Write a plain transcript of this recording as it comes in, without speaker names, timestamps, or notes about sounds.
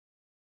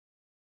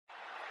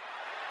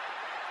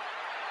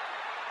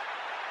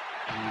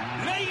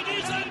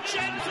Ladies and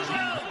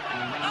gentlemen,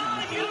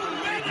 are you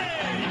ready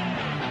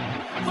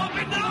for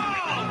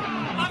Banal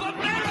of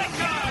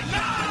America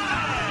Live?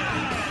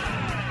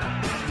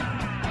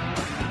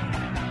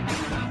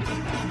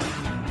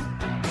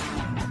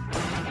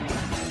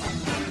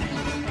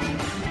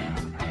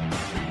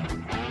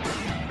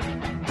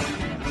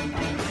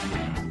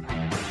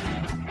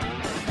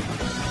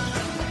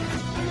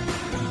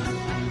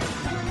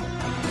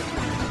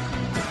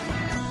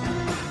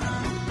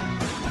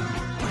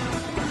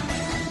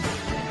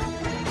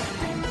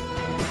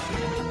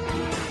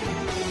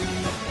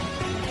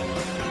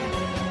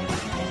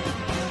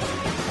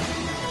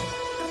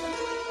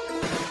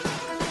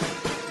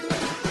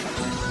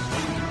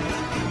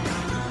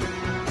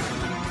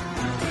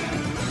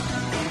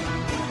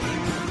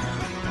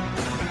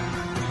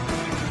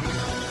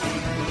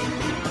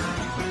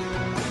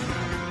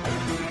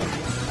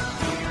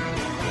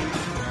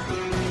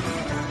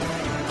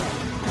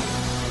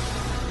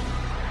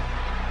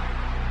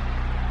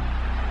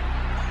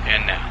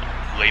 And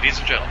now, ladies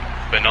and gentlemen,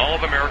 Banal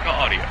of America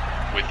Audio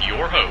with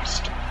your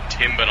host,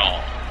 Tim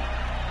Banal.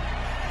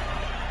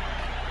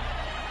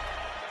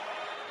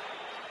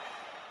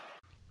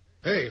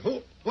 Hey,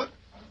 who? What?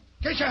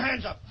 Get your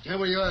hands up. Stand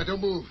where you are.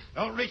 Don't move.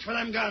 Don't reach for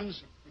them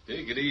guns.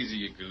 Take it easy,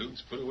 you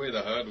galoots. Put away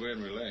the hardware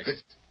and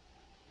relax.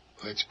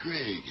 It's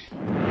Greg.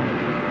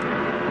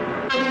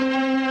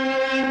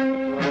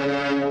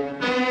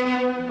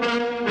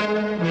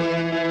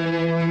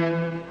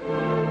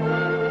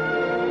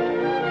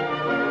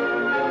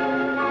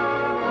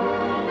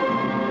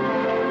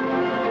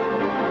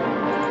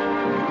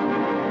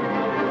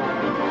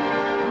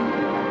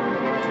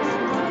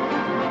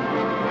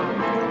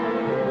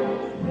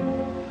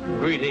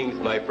 Greetings,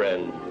 my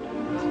friend.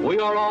 We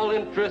are all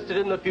interested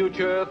in the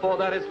future, for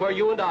that is where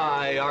you and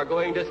I are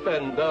going to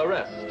spend the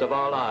rest of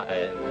our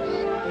lives.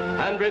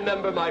 And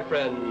remember, my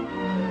friend,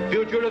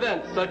 future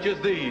events such as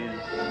these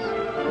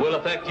will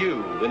affect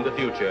you in the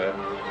future.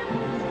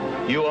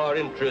 You are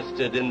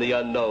interested in the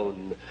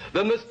unknown,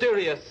 the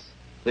mysterious,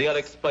 the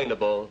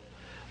unexplainable.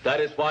 That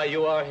is why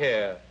you are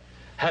here.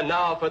 And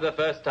now, for the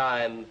first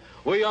time,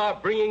 we are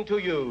bringing to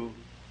you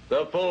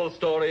the full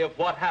story of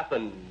what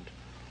happened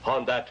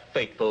on that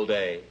fateful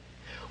day.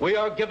 We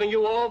are giving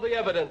you all the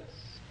evidence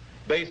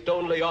based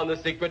only on the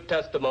secret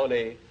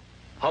testimony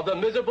of the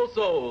miserable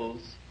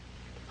souls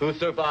who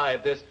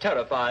survived this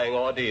terrifying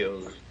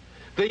ordeal.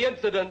 The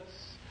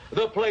incidents,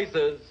 the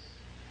places.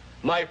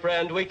 My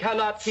friend, we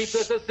cannot keep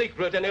this a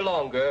secret any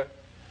longer.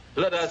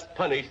 Let us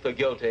punish the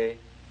guilty.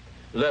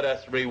 Let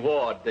us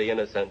reward the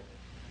innocent.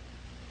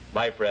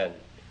 My friend,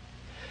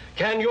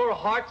 can your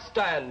heart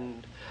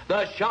stand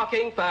the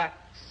shocking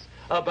facts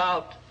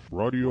about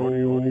Radio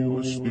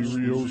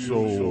Mysterioso.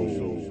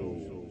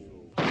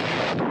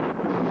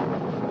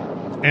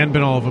 And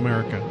Banal of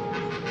America.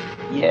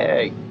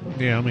 Yay.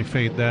 Yeah, let me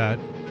fade that.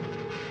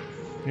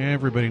 Yeah,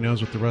 everybody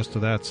knows what the rest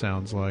of that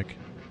sounds like.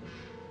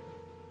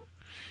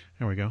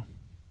 There we go.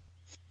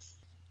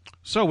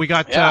 So we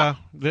got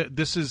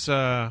this is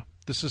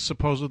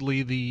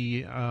supposedly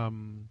the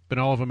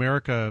Banal of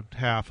America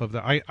half of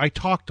the. I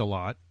talked a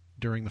lot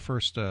during the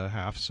first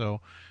half, so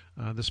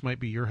this might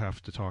be your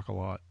half to talk a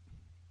lot.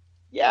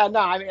 Yeah, no,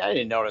 I mean, I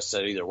didn't notice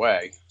it either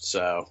way.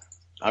 So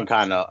I'm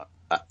kind of,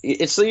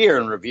 it's the year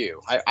in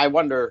review. I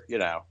wonder,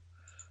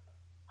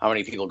 how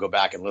many people go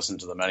back and listen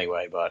to them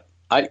anyway, but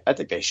I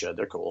think they should.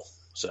 They're cool.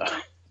 So,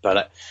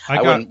 but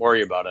I wouldn't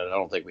worry about it. I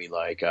don't think we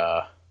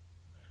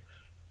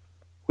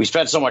we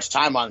spent so much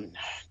time on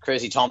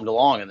Crazy Tom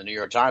DeLonge in the New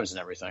York Times and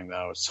everything,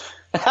 though. It's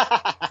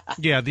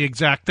yeah, the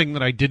exact thing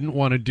that I didn't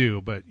want to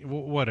do, but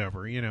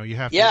whatever, you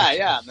have to.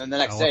 Yeah. And then the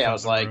next day I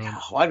was like,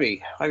 why do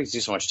we do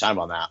so much time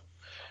on that?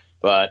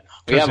 But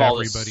we have all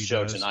this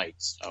show tonight,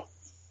 so.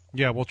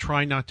 Yeah, we'll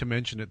try not to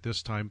mention it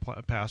this time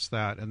past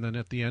that, and then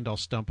at the end I'll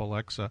stump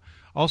Alexa.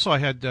 Also, I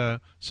had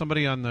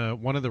somebody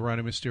on one of the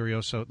Radio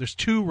Mysterioso. There's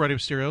two Radio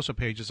Mysterioso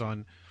pages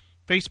on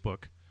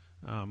Facebook.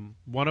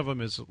 One of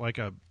them is like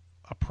a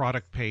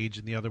product page,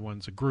 and the other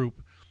one's a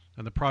group.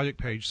 And the project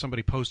page,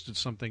 somebody posted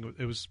something.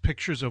 It was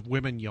pictures of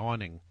women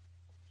yawning.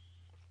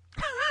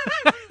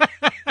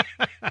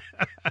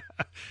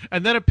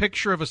 And then a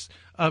picture of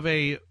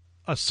a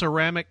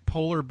ceramic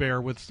polar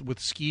bear with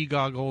ski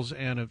goggles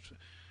and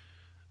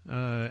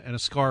a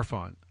scarf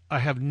on. I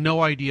have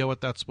no idea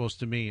what that's supposed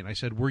to mean. I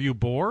said, "Were you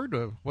bored?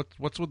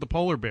 What's with the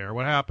polar bear?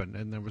 What happened?"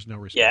 And there was no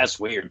response. Yeah, it's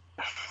weird.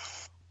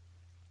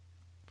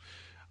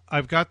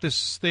 I've got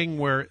this thing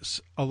where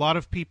a lot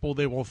of people,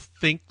 they will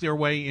think their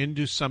way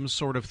into some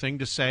sort of thing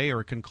to say or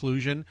a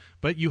conclusion,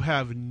 but you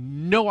have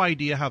no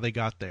idea how they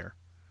got there.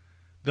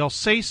 They'll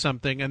say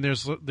something, and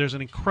there's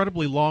an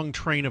incredibly long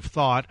train of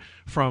thought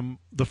from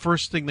the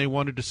first thing they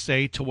wanted to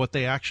say to what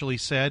they actually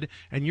said,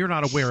 and you're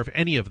not aware of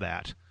any of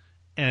that.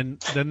 And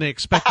then they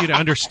expect you to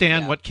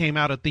understand what came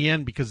out at the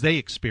end because they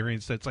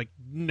experienced it. It's like,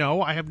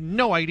 no, I have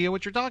no idea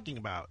what you're talking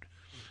about.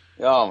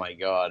 Oh, my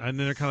God. And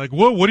then they're kind of like,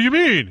 whoa, what do you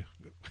mean?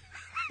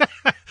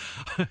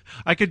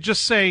 I could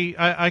just say,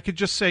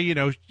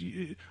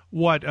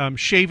 what,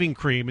 shaving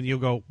cream, and you'll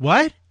go,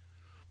 what?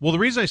 Well, the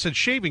reason I said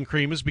shaving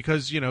cream is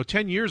because,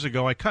 10 years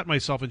ago I cut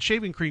myself and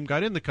shaving cream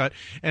got in the cut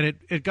and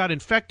it got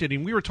infected,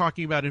 and we were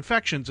talking about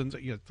infections and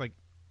it's like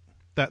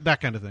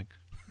that kind of thing.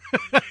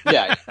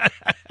 Yeah.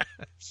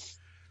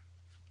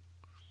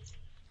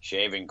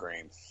 Shaving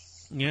cream.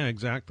 Yeah,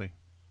 exactly.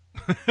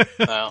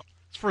 Well,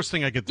 it's the first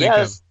thing I could think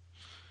of.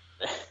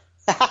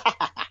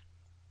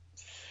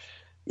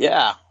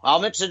 Yeah,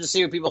 I'm interested to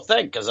see what people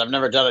think because I've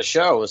never done a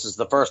show. This is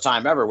the first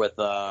time ever with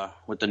the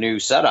new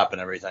setup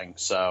and everything.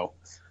 So,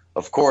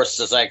 of course,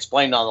 as I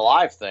explained on the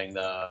live thing,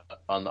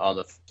 on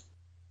the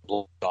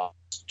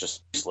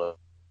just so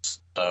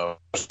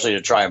especially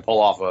to try and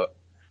pull off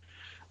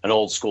an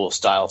old school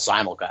style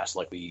simulcast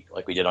like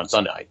we did on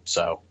Sunday night.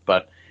 So,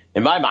 but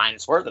in my mind,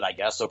 it's worth it, I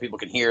guess, so people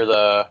can hear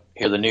the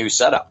new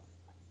setup.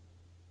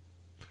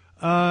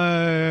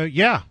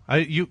 Yeah,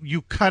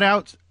 you cut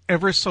out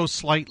ever so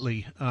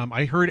slightly.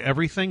 I heard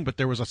everything, but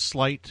there was a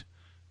slight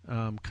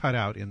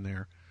cutout in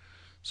there.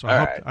 So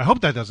I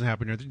hope that doesn't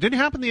happen here. It didn't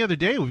happen the other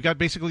day. We've got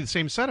basically the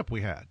same setup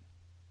we had.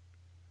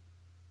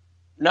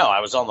 No,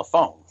 I was on the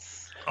phone.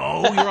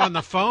 Oh, you're on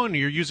the phone.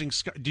 You're using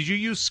Skype. Did you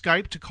use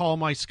Skype to call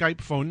my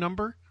Skype phone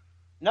number?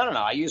 No.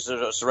 I used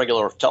it as a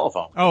regular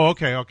telephone. Oh,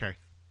 okay.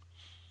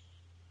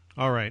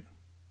 All right.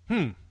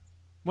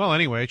 Well,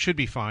 anyway, it should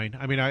be fine.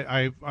 I mean,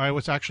 I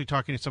was actually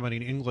talking to somebody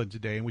in England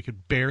today, and we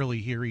could barely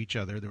hear each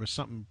other. There was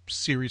something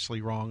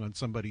seriously wrong on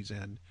somebody's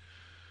end,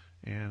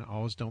 and I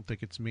always don't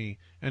think it's me.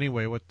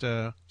 Anyway,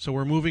 so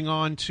we're moving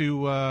on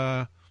to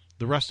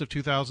the rest of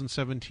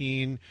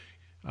 2017,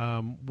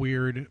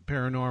 weird,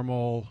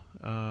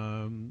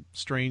 paranormal,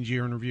 strange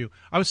year in review.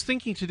 I was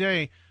thinking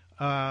today,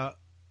 the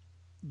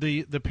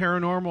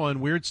paranormal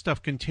and weird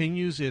stuff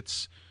continues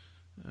its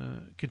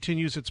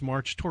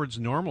march towards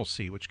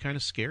normalcy, which kind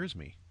of scares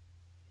me.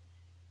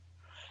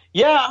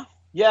 Yeah.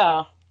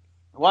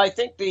 Well, I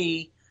think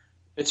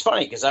it's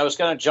funny because I was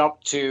going to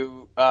jump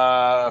to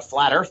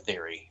flat Earth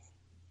theory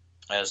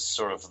as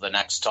sort of the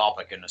next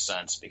topic in a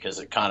sense, because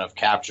it kind of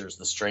captures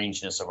the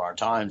strangeness of our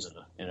times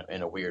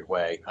in a weird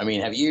way. I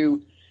mean,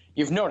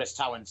 you've noticed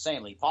how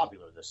insanely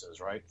popular this is,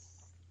 right?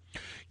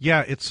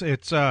 Yeah, it's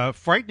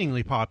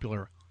frighteningly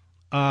popular.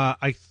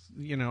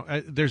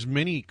 There's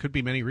could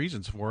be many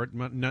reasons for it,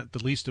 not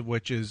the least of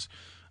which is,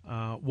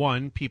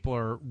 one, people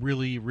are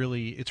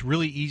it's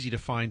really easy to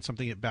find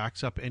something that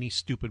backs up any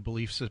stupid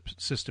belief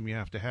system you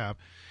have to have.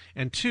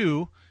 And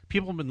two,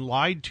 people have been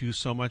lied to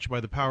so much by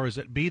the powers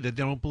that be that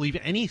they don't believe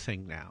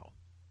anything now.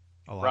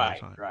 A lot of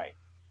the time. Right.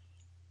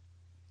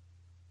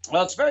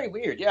 Well, it's very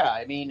weird. Yeah.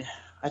 I mean,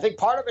 I think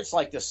part of it's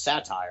like this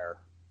satire,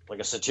 like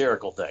a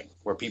satirical thing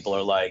where people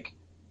are like,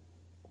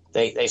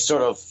 they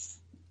sort of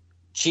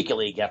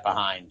cheekily get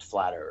behind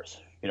flat Earth.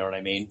 You know what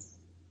I mean?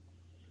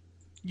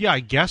 Yeah,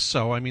 I guess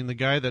so. I mean, the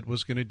guy that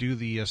was going to do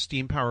the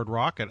steam-powered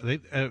rocket,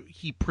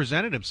 he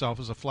presented himself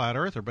as a flat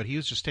earther, but he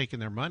was just taking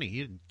their money. He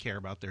didn't care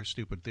about their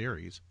stupid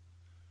theories.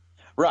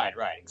 Right,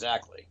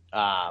 exactly.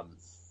 But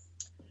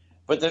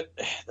the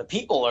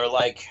people are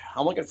like,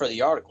 I'm looking for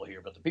the article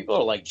here, but the people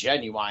are like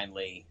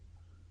genuinely,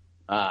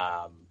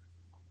 they're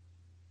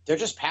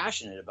just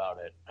passionate about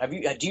it.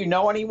 Do you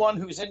know anyone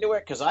who's into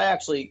it? Because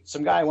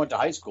some guy I went to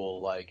high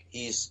school, like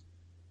he's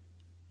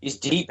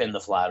deep in the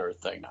flat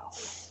Earth thing now.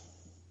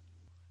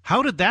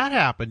 How did that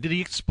happen? Did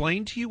he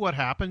explain to you what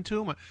happened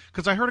to him?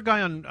 Because I heard a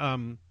guy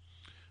on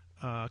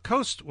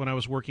Coast when I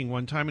was working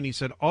one time, and he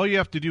said, all you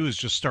have to do is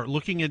just start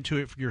looking into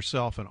it for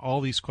yourself, and all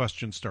these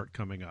questions start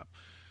coming up,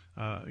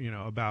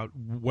 about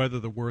whether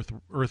the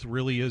Earth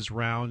really is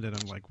round.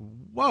 And I'm like,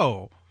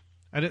 whoa.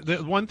 And the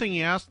one thing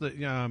he asked,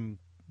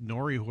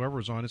 Nori, whoever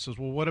was on it, says,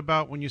 well, what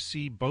about when you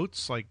see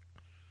boats like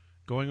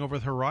going over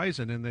the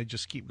horizon and they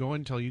just keep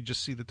going until you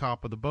just see the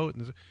top of the boat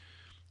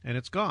and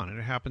it's gone, and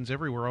it happens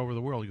everywhere over the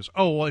world. He goes,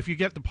 oh, well, if you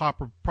get the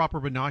proper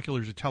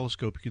binoculars or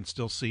telescope, you can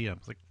still see them.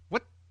 It's like,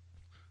 what?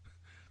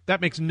 That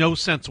makes no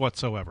sense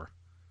whatsoever.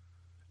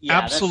 Yeah,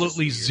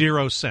 absolutely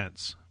zero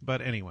sense.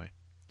 But anyway,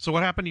 so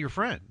what happened to your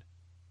friend?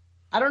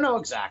 I don't know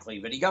exactly,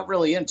 but he got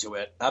really into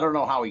it. I don't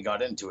know how he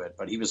got into it,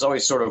 but he was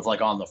always sort of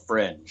like on the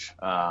fringe.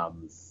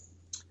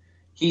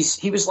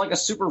 He was like a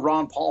super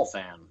Ron Paul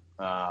fan.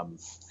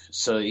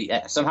 So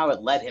somehow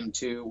it led him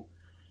to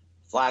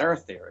flat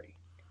Earth theory.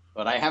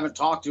 But I haven't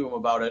talked to him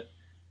about it.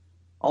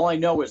 All I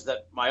know is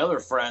that my other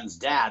friend's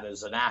dad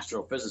is an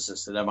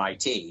astrophysicist at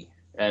MIT,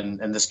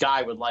 and this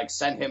guy would like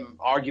send him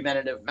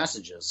argumentative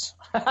messages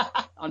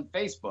on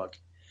Facebook,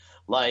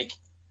 like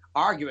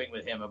arguing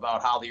with him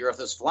about how the Earth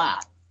is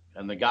flat.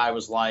 And the guy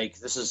was like,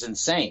 "This is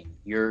insane.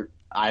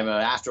 I'm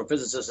an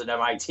astrophysicist at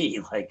MIT.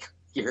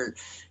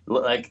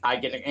 I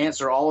can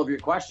answer all of your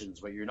questions,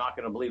 but you're not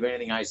going to believe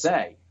anything I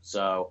say.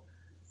 So,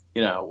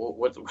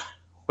 what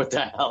the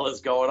hell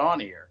is going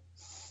on here?"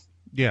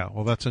 Yeah,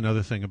 well, that's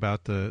another thing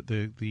about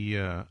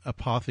the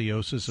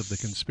apotheosis of the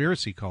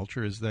conspiracy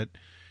culture is that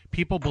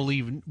people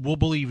will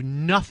believe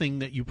nothing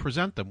that you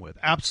present them with,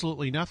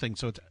 absolutely nothing.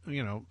 So it's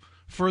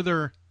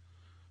further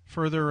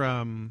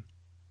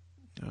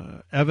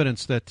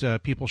evidence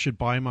that people should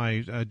buy my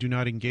 "Do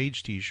Not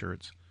Engage"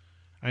 T-shirts.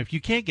 If you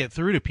can't get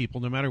through to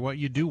people, no matter what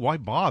you do, why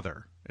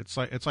bother?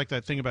 It's like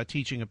that thing about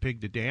teaching a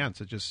pig to dance.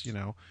 It just,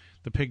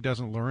 the pig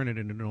doesn't learn it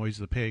and it annoys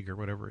the pig or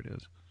whatever it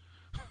is.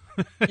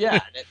 Yeah.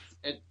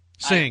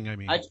 Sing, I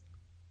mean.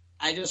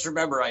 I just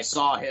remember I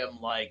saw him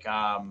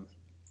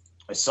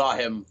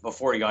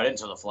before he got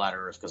into the flat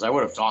Earth, because I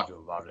would have talked to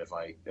him about it if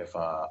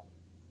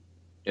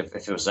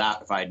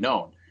I had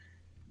known.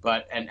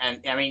 But and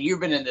I mean, you've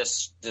been in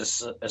this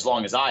as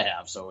long as I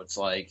have, so it's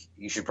like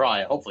you should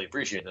probably hopefully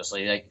appreciate this.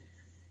 Like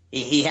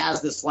he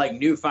has this like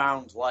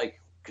newfound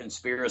like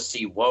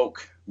conspiracy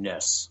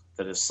wokeness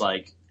that is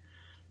like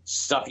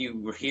stuff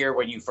you hear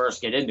when you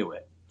first get into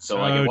it. So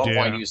like at one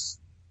point he was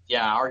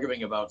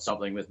arguing about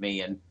something with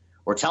me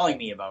or telling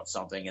me about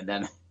something, and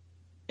then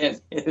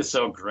it is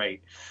so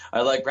great.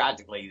 I like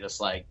practically just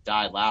like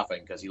died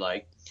laughing because he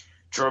like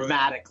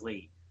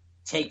dramatically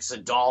takes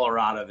 $1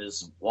 out of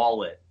his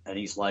wallet and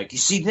he's like, "You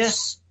see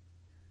this?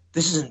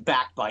 This isn't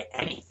backed by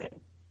anything.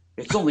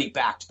 It's only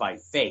backed by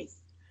faith.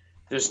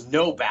 There's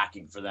no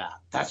backing for that.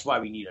 That's why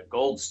we need a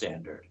gold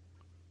standard."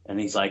 And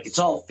he's like, "It's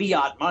all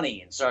fiat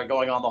money," and started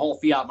going on the whole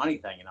fiat money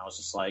thing. And I was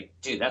just like,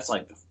 dude, that's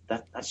like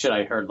that shit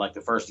I heard like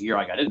the first year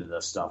I got into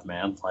this stuff,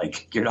 man.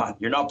 Like you're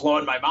not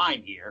blowing my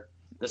mind here.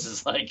 This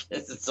is like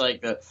it's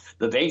like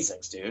the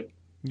basics, dude.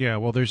 Yeah,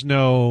 well, there's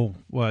no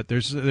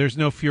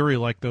fury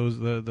like those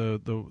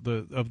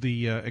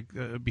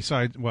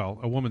besides, well,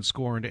 A Woman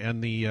Scorned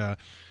and the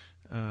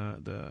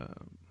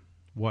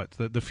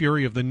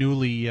fury of the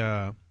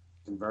newly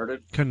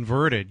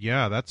converted.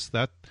 Yeah,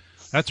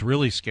 that's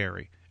really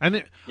scary.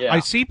 And I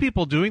see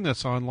people doing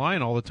this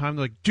online all the time.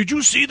 They're like, "Did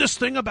you see this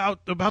thing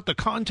about the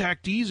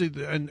contactees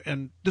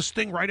and this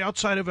thing right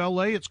outside of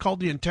L.A.? It's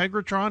called the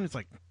Integratron." It's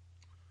like,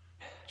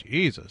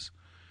 Jesus.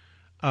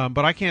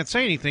 But I can't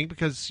say anything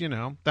because,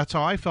 that's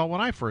how I felt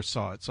when I first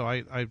saw it. So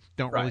I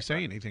don't really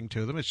say anything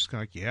to them. It's just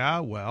kind of like,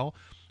 yeah, well.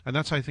 And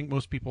that's how I think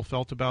most people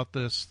felt about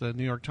the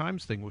New York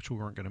Times thing, which we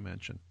weren't going to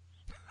mention.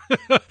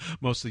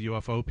 Most of the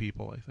UFO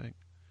people, I think.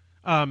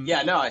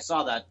 I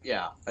saw that.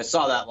 Yeah, I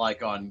saw that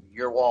like on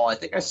your wall. I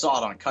think I saw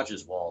it on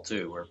Kutch's wall,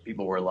 too, where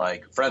people were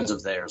like friends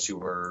of theirs who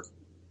were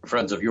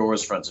friends of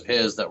yours, friends of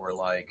his that were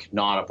like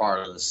not a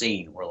part of the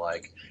scene were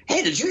like,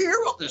 "Hey, did you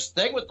hear about this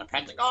thing with the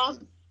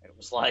Pentagon?" It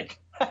was like,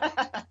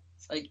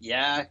 it's like,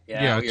 yeah.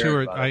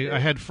 I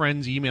had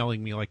friends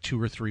emailing me like 2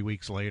 or 3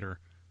 weeks later.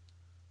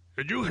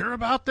 "Did you hear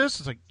about this?"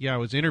 It's like, yeah, I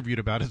was interviewed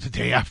about it the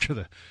day after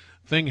the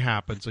thing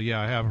happened. So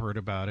yeah, I have heard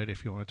about it.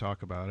 If you want to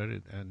talk about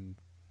it, and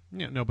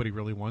nobody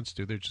really wants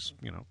to. They're just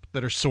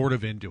that are sort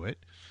of into it.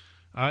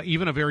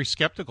 Even a very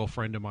skeptical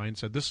friend of mine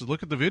said,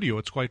 "Look at the video.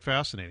 It's quite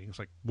fascinating." It's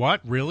like, what?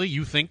 Really?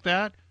 You think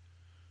that?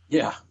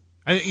 Yeah.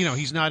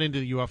 He's not into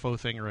the UFO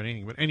thing or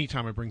anything, but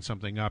anytime I bring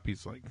something up,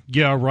 he's like,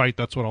 "Yeah, right.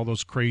 That's what all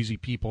those crazy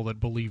people that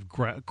believe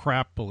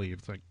crap believe."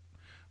 It's like,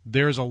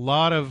 there's a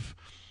lot of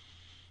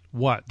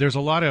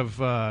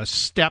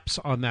steps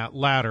on that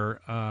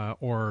ladder,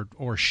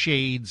 or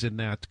shades in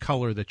that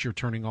color that you're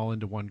turning all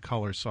into one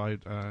color. So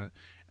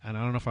and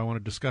I don't know if I want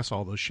to discuss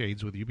all those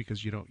shades with you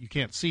because you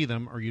can't see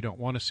them or you don't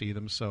want to see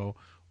them. So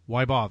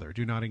why bother?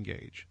 Do not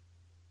engage.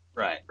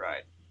 Right.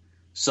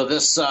 So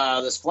this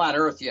flat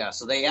Earth, yeah.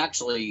 So they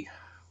actually,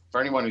 for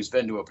anyone who's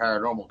been to a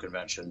paranormal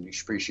convention, you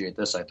should appreciate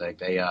this. I think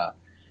they had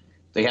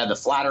the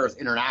Flat Earth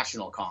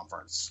International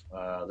Conference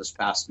this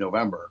past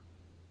November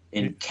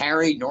in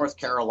Cary, North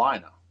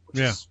Carolina,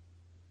 which is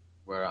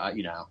where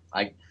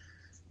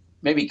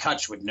maybe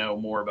Kutch would know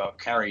more about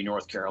Cary,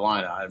 North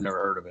Carolina. I've never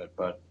heard of it,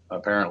 but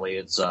apparently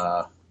it's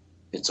a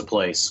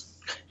place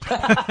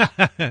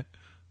where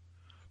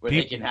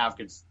they can have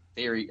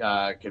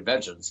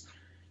conventions.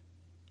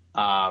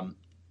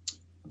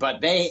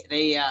 But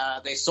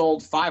they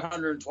sold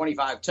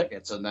 525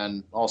 tickets and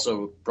then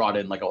also brought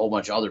in like a whole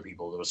bunch of other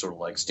people that were sort of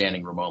like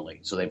standing remotely.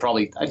 So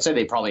I'd say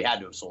they probably had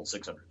to have sold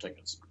 600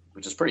 tickets,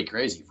 which is pretty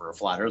crazy for a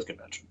Flat Earth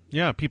convention.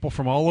 Yeah, people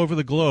from all over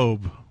the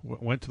globe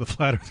went to the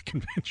Flat Earth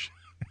convention.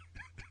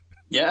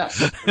 Yeah,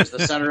 it was the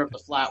center of the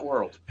flat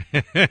world.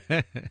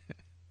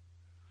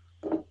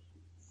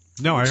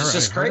 No, I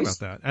heard about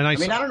that. And I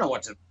don't know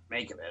what to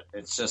make of it.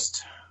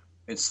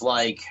 It's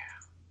like,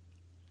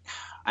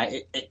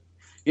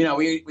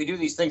 we do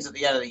these things at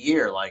the end of the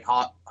year, like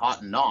hot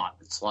and not.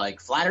 It's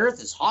like Flat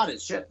Earth is hot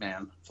as shit,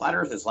 man. Flat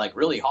Earth is like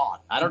really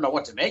hot. I don't know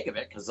what to make of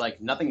it because like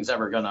nothing's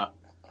ever gonna.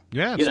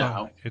 Yeah,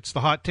 it's the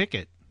hot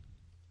ticket.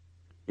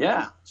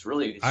 Yeah, it's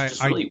really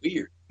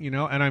weird.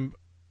 And I'm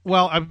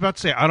about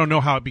to say I don't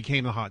know how it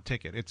became the hot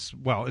ticket. It's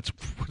what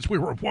we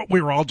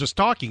were all just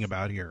talking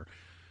about here.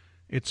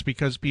 It's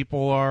because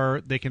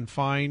they can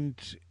find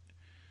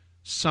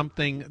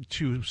something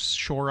to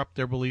shore up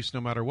their beliefs no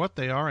matter what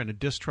they are, and a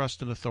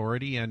distrust in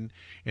authority. And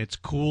it's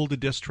cool to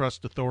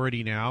distrust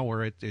authority now,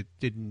 where it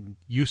didn't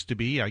used to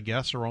be, I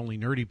guess, or only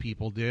nerdy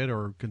people did,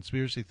 or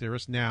conspiracy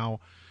theorists. Now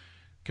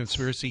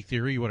conspiracy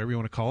theory, whatever you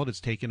want to call it,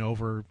 it's taken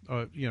over.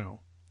 I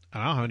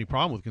don't have any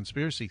problem with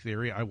conspiracy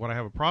theory. What I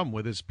have a problem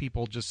with is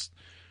people just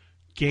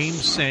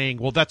saying,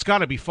 well, that's got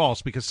to be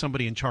false because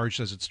somebody in charge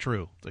says it's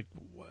true. Like,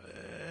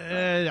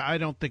 I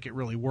don't think it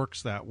really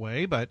works that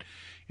way, but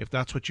if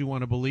that's what you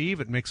want to believe,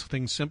 it makes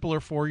things simpler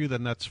for you,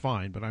 then that's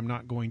fine, but I'm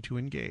not going to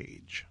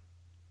engage.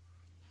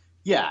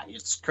 Yeah,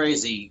 it's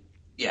crazy.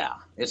 Yeah,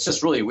 it's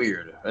just really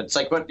weird. It's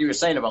like what you were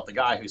saying about the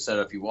guy who said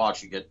if you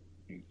watch,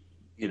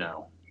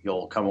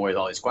 you'll come away with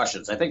all these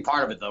questions. I think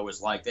part of it, though,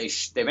 is like they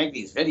make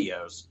these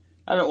videos.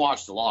 I haven't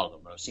watched a lot of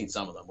them, but I've seen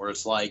some of them, where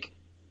it's like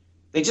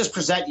they just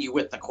present you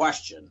with the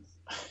question.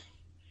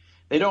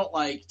 They don't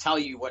like tell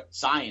you what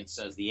science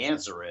says the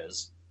answer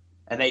is,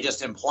 and they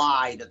just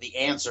imply that the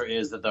answer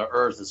is that the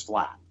Earth is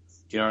flat.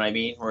 Do you know what I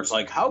mean? Where it's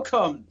like, how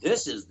come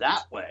this is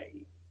that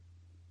way?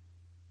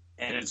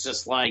 And it's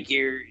just like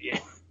you're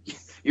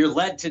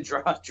led to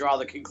draw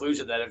the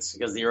conclusion that it's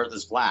because the Earth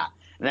is flat.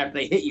 And after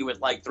they hit you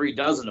with like 3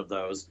 dozen of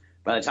those,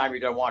 by the time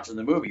you're done watching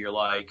the movie, you're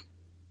like,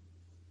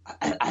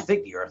 I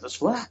think the Earth is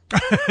flat.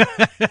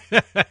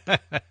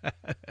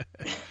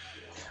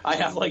 I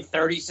have like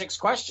 36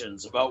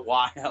 questions about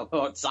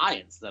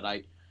science that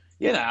I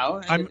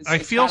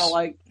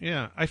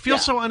feel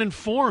so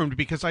uninformed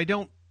because I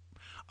don't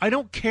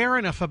care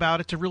enough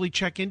about it to really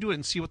check into it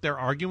and see what their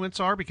arguments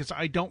are, because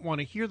I don't want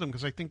to hear them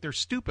because I think they're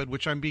stupid,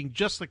 which I'm being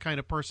just the kind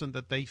of person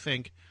that they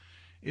think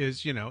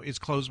is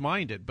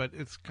closed-minded. But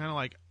it's kind of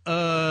like,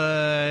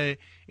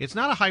 it's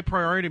not a high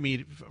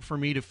priority for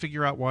me to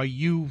figure out why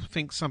you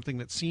think something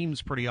that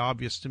seems pretty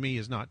obvious to me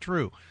is not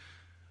true.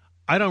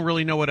 I don't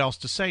really know what else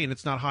to say, and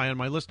it's not high on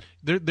my list.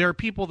 There are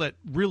people that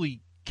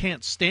really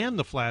can't stand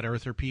the flat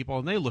earther people,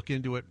 and they look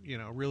into it,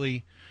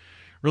 really,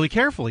 really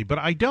carefully. But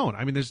I don't.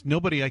 I mean, there's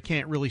nobody I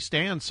can't really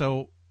stand,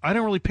 so I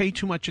don't really pay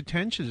too much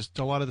attention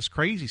to a lot of this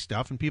crazy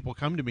stuff. And people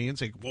come to me and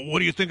say, "Well, what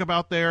do you think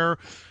about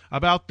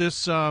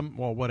this?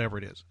 Whatever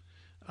it is."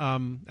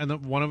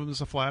 And one of them is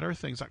a flat earth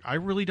thing. It's like, I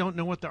really don't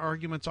know what the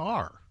arguments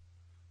are.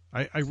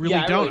 I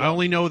really don't. I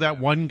only know that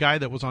one guy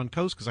that was on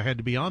Coast because I had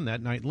to be on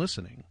that night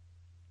listening.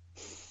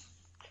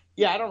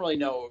 Yeah, I don't really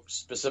know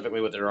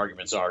specifically what their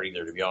arguments are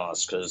either, to be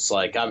honest, because it's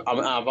like I'm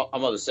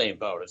on the same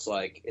boat. It's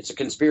like it's a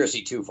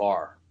conspiracy too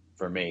far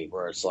for me,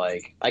 where it's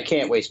like I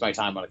can't waste my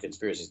time on a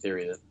conspiracy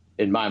theory that,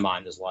 in my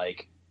mind, is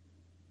like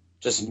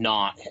just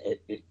not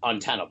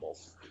untenable.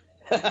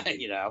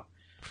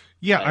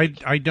 Yeah,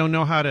 I don't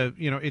know how to.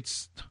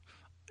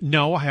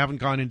 I haven't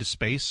gone into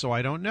space, so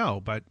I don't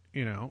know. But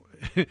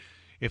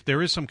if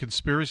there is some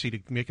conspiracy to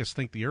make us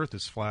think the Earth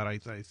is flat, I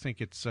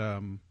think it's.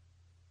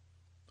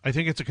 I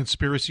think it's a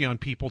conspiracy on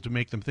people to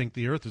make them think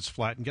the Earth is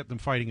flat and get them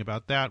fighting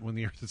about that when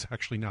the Earth is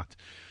actually not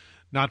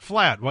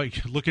flat. Well,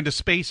 you look into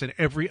space and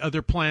every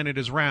other planet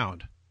is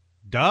round.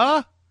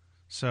 Duh.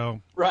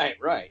 So right,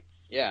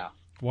 yeah.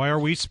 Why are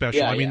we special?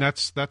 Yeah, I mean,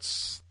 that's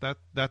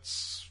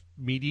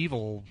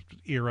medieval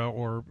era,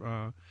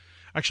 or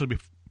actually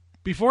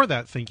before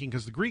that thinking,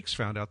 because the Greeks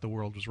found out the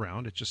world was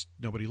round. It just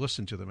nobody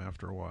listened to them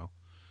after a while.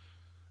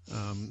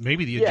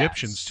 Maybe the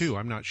Egyptians too.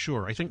 I'm not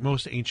sure. I think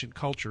most ancient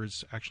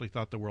cultures actually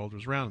thought the world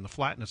was round, and the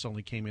flatness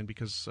only came in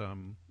because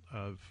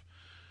of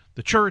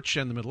the church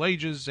and the Middle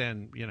Ages,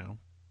 and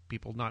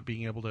people not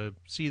being able to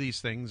see these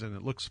things, and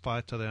it looks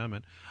flat to them.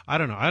 And I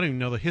don't know. I don't even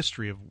know the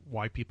history of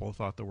why people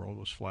thought the world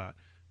was flat,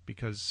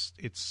 because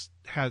it's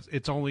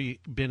only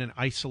been in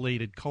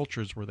isolated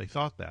cultures where they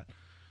thought that.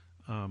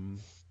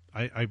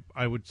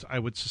 I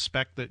would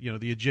suspect that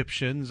the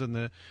Egyptians and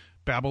the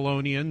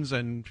Babylonians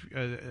and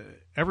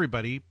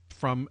everybody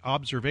from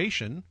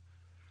observation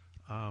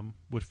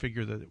would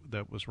figure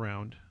that was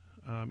round.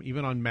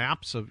 Even on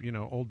maps of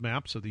old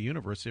maps of the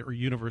universe,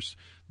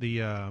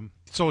 the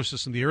solar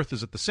system, the Earth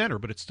is at the center,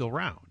 but it's still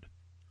round.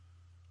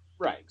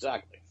 Right,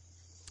 exactly.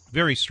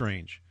 Very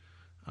strange.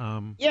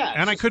 And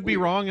I could be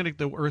wrong, and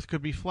the Earth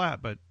could be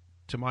flat, but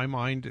to my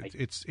mind,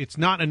 it's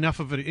not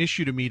enough of an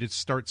issue to me to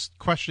start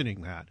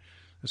questioning that.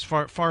 There's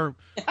far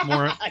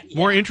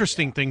more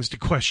interesting things to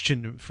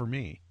question for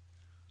me.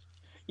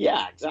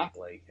 Yeah,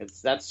 exactly.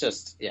 That's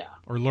just.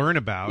 Or learn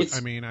about.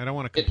 I mean, I don't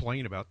want to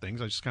complain about things.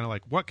 I just kind of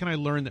like, what can I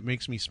learn that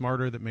makes me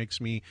smarter, that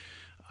makes me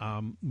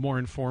more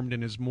informed,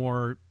 and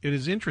it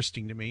is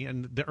interesting to me.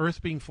 And the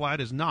Earth being flat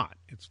is not.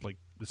 It's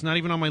not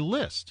even on my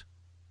list.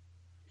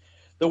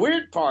 The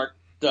weird part,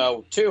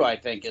 though, too, I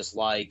think, is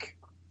like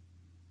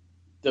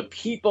the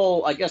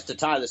people. I guess to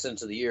tie this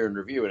into the year in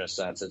review, in a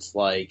sense, it's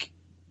like.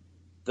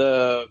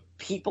 The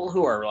people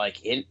who are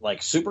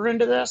super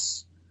into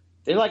this,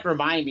 they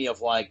remind me of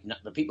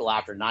the people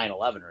after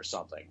 9/11 or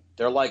something.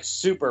 They're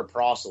super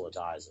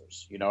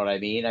proselytizers. You know what I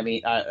mean? I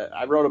mean,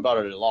 I wrote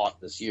about it a lot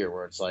this year,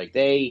 where it's like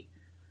they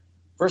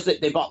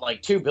bought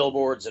 2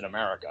 billboards in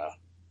America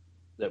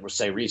that would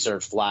say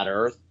 "Research Flat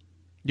Earth."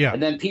 Yeah,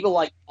 and then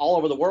people all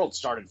over the world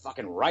started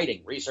fucking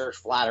writing "Research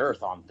Flat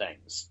Earth" on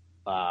things,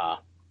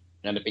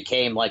 and it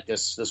became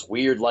this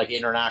weird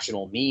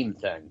international meme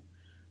thing.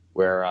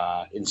 Where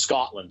in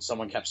Scotland,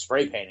 someone kept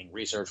spray painting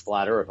 "Research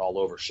Flat Earth" all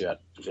over shit,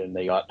 and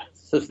they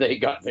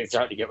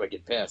started to get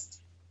wicked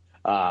pissed.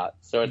 So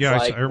it's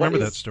I remember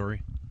that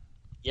story.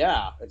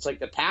 Yeah, it's like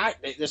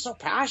they're so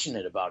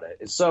passionate about it.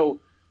 It's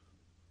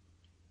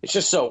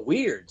just so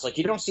weird. It's like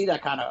you don't see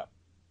that kind of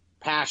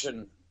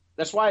passion.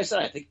 that's why I said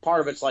I think part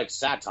of it's like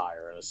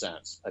satire in a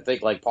sense. I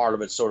think like part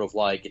of it's sort of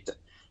like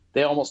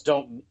they almost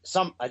don't.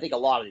 I think a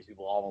lot of these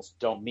people almost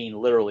don't mean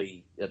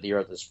literally that the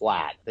Earth is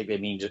flat. I think they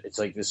mean it's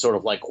like this sort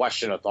of like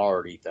question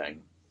authority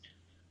thing,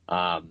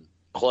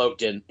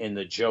 cloaked in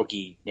the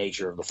jokey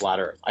nature of the flat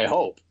Earth. I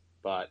hope,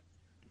 but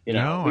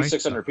at least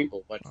 600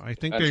 people. But I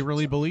think they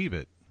really believe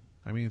it.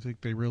 I mean, I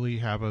think they really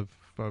have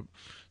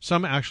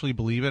some actually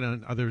believe it,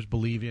 and others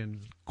believe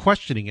in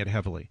questioning it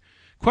heavily.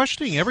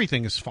 Questioning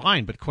everything is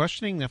fine, but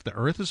questioning if the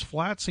Earth is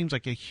flat seems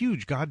like a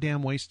huge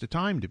goddamn waste of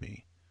time to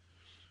me.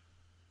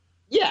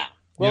 Yeah.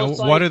 Well,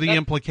 what are the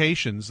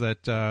implications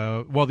that,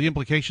 the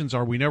implications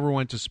are we never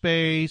went to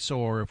space,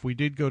 or if we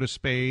did go to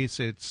space,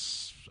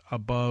 it's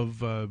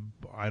above,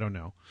 I don't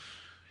know.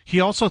 He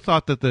also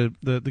thought that the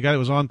guy that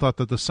was on thought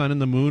that the sun and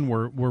the moon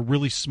were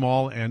really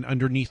small and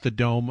underneath the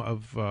dome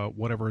of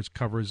whatever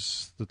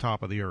covers the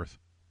top of the Earth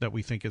that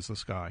we think is the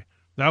sky.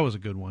 That was a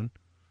good one.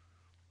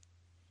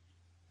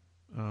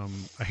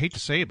 I hate to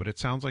say it, but it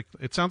sounds like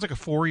a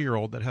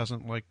 4-year-old that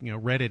hasn't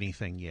read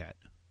anything yet.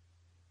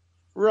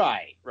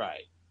 Right.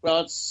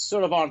 Well, it's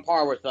sort of on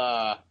par with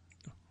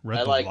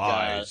read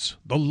lies.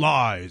 The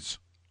lies.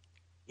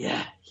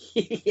 Yeah,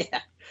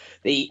 yeah.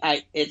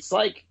 It's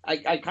like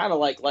I kind of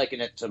liken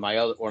it to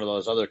one of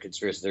those other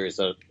conspiracy theories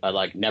that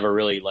I never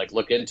really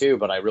look into,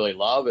 but I really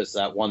love is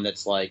that one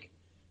that's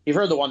you've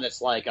heard the one that's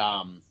that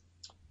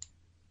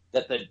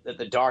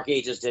the Dark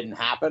Ages didn't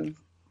happen,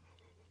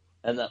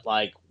 and that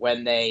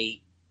when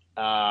they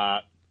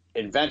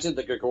invented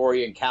the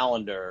Gregorian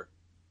calendar,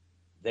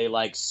 they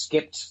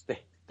skipped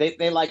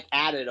they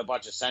added a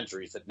bunch of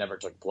centuries that never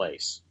took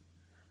place.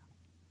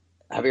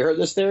 Have you heard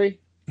this theory?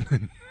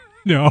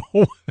 No.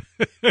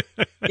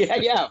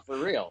 Yeah, for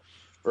real.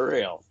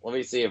 Let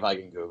me see if I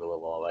can Google it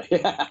while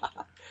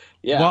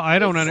yeah. Well, I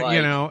don't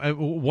know.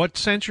 What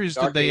centuries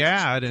did they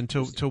add, and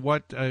to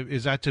what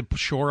is that to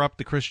shore up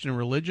the Christian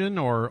religion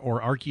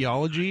or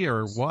archaeology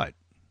or what?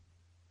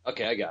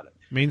 Okay, I got it.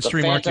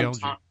 Mainstream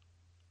archaeology.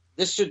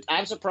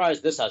 I'm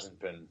surprised this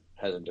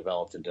hasn't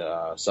developed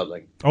into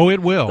something. Oh,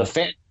 it will.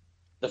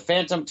 The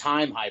phantom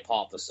time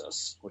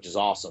hypothesis, which is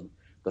awesome.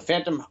 The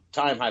phantom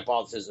time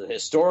hypothesis is a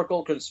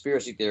historical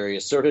conspiracy theory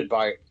asserted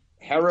by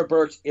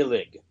Heribert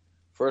Illig.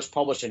 First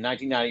published in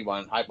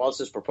 1991,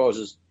 hypothesis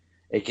proposes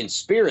a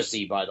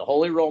conspiracy by the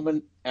Holy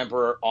Roman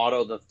Emperor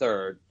Otto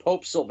III,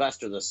 Pope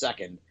Sylvester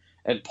II,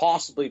 and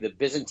possibly the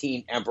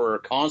Byzantine Emperor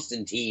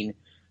Constantine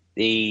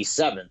VII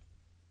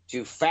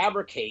to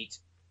fabricate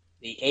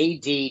the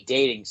AD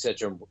dating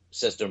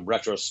system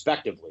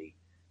retrospectively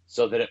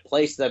so that it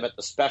placed them at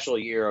the special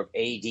year of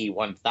AD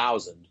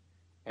 1000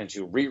 and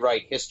to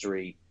rewrite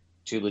history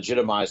to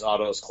legitimize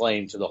Otto's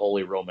claim to the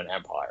Holy Roman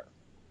Empire.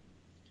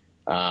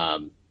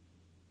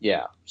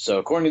 So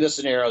according to this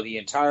scenario, the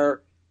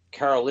entire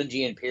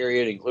Carolingian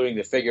period, including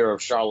the figure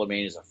of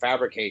Charlemagne, is a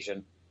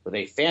fabrication with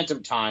a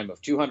phantom time of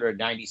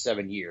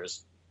 297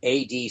 years,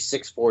 AD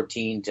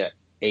 614 to AD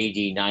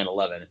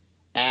 911,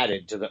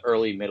 added to the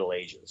early Middle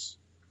Ages.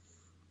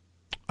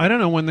 I don't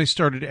know when they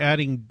started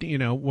adding,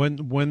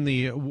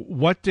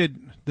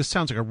 this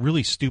sounds like a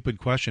really stupid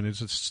question.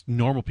 It's a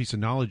normal piece of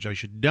knowledge I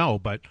should know,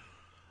 but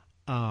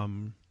I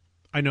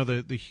know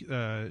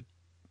the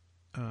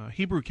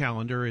Hebrew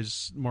calendar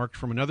is marked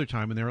from another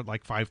time, and they're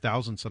at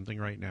 5,000 something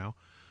right now.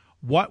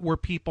 What were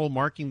people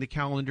marking the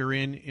calendar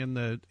in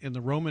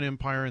the Roman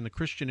Empire and the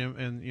Christian,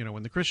 and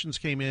when the Christians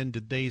came in,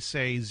 did they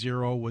say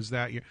 0 was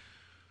that year?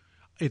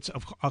 It's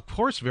of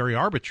course very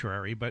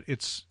arbitrary, but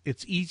it's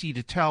easy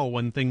to tell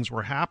when things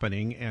were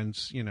happening, and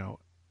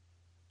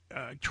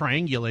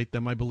triangulate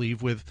them. I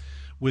believe with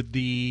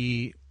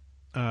the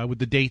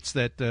dates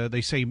that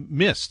they say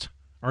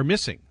are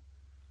missing.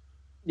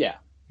 Yeah.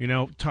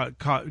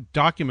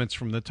 Documents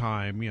from the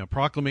time,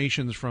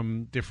 proclamations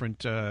from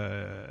different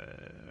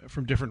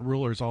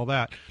rulers, all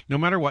that. No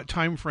matter what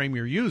time frame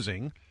you're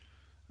using,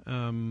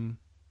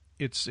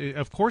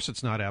 of course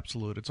it's not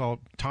absolute. It's all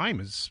time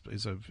is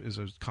a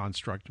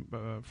construct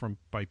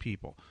by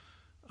people.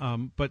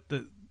 But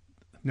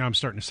now I'm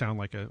starting to sound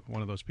like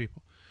one of those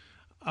people.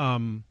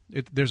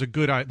 There's a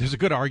good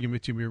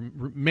argument to be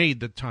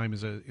made that time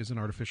is an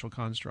artificial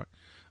construct,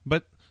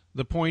 but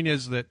the point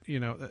is that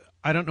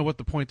I don't know what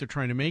the point they're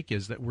trying to make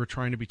is, that we're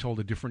trying to be told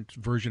a different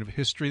version of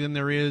history than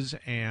there is,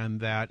 and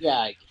that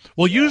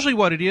usually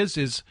what it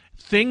is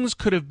things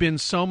could have been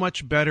so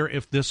much better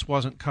if this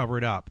wasn't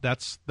covered up.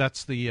 That's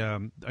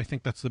the I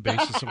think that's the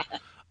basis of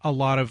a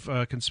lot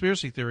of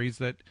conspiracy theories,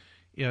 that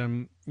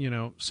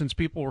since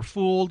people were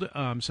fooled,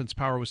 since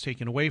power was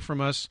taken away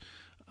from us,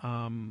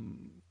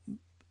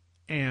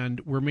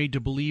 and we're made to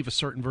believe a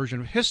certain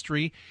version of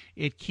history,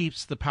 it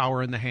keeps the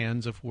power in the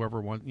hands of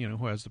whoever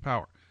who has the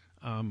power.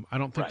 I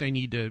don't think they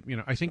need to,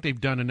 I think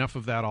they've done enough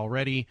of that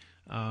already,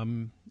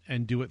 and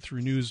do it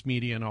through news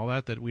media and all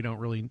that we don't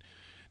really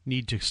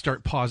need to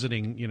start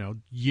positing,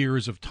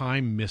 years of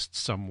time missed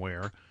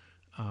somewhere.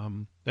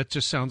 That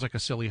just sounds like a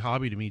silly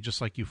hobby to me,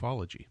 just like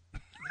ufology.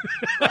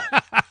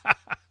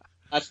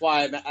 That's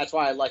why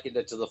I likened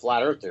it to the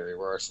flat Earth theory,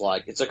 where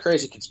it's a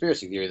crazy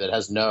conspiracy theory that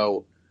has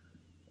no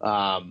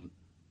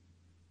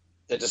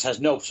that just has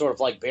no sort of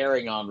like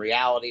bearing on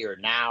reality or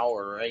now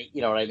or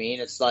you know what I mean?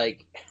 It's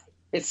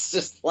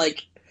just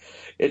like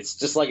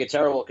a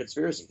terrible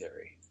conspiracy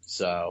theory.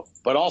 So,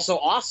 but also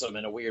awesome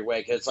in a weird way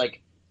because it's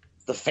like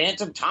the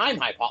phantom time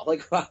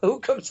hypothesis. Like, who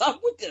comes up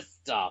with this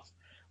stuff?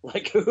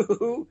 Like,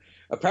 who?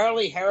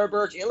 Apparently,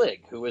 Heribert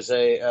Illig, who was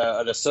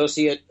an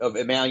associate of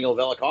Immanuel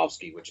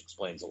Velikovsky, which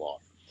explains a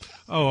lot.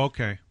 Oh,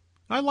 okay.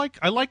 I like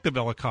the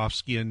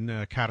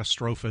Velikovskyan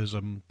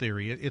catastrophism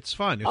theory. It's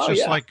fun.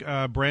 It's like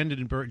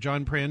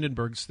John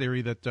Brandenburg's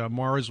theory that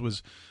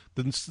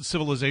the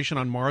civilization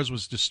on Mars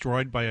was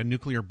destroyed by a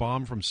nuclear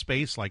bomb from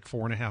space like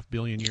 4.5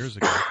 billion years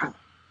ago.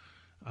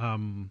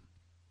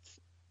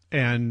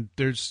 And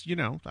there's,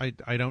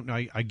 I don't know.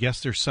 I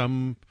guess there's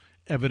some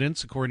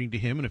evidence, according to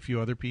him and a few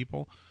other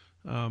people.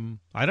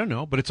 I don't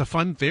know, but it's a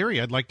fun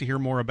theory. I'd like to hear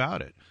more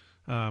about it.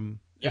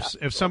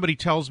 If somebody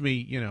tells me,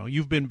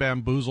 you've been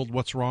bamboozled,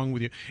 what's wrong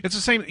with you? It's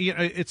the same.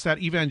 It's that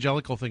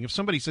evangelical thing. If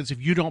somebody says,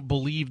 if you don't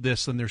believe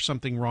this, then there's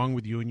something wrong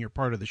with you and you're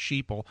part of the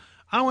sheeple,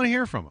 I don't want to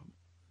hear from them.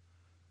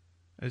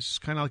 It's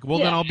kind of like, well,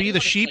 then I'll be the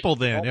sheeple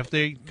then. If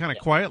they kind of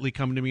quietly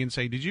come to me and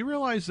say, did you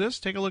realize this?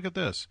 Take a look at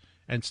this.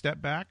 And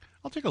step back,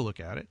 I'll take a look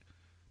at it.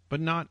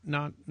 But not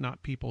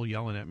people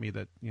yelling at me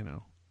that,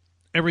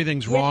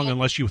 everything's wrong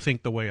unless you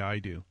think the way I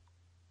do.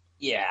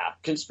 Yeah,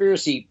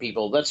 conspiracy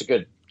people, that's a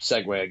good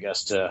segue, I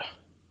guess, to...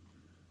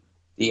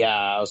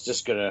 I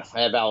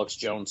have Alex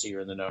Jones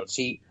here in the notes.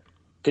 He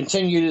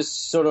continued his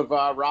sort of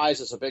rise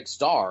as a big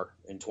star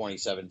in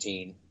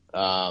 2017.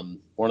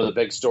 One of the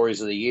big stories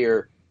of the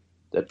year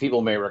that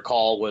people may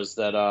recall was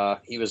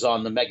that he was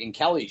on the Megyn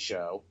Kelly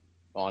show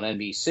on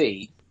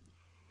NBC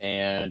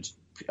and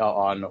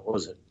on, what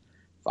was it,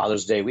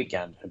 Father's Day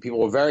weekend. And people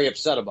were very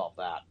upset about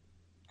that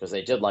because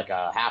they did like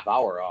a half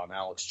hour on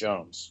Alex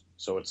Jones.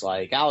 So it's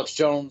like Alex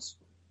Jones,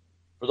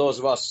 for those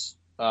of us,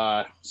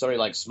 somebody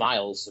like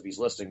Smiles, if he's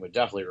listening, would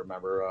definitely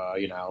remember,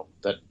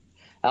 that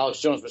Alex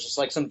Jones was just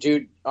like some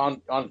dude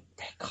on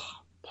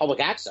public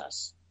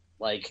access,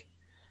 like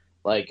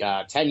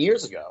 10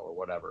 years ago or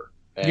whatever.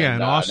 And,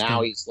 in Austin.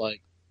 Now he's in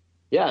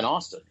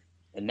Austin.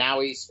 And now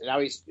he's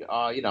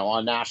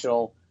on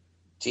national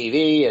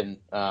TV. And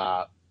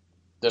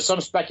there's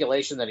some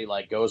speculation that he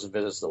goes and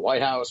visits the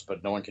White House,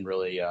 but no one can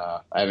really,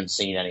 I haven't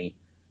seen any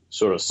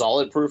sort of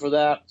solid proof of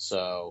that.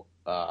 So,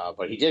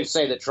 but he did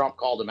say that Trump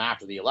called him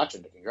after the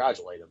election to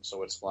congratulate him.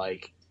 So it's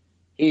like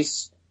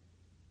he's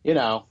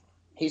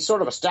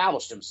sort of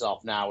established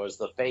himself now as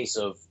the face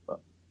of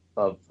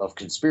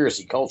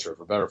conspiracy culture,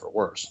 for better or for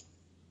worse.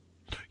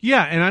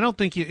 Yeah, and I don't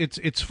think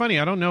it's funny.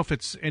 I don't know if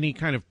it's any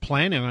kind of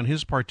planning on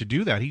his part to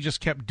do that. He just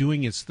kept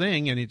doing his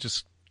thing, and it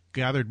just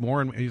gathered more,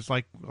 and he's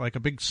like a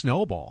big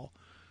snowball.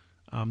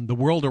 The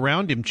world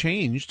around him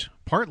changed,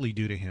 partly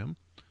due to him,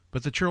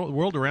 but the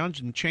world around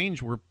him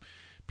changed where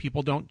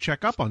people don't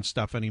check up on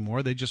stuff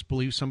anymore. They just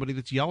believe somebody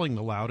that's yelling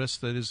the loudest,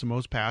 that is the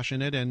most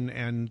passionate,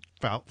 and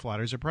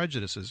flatters their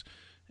prejudices.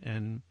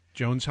 And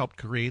Jones helped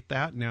create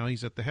that. Now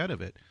he's at the head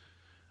of it.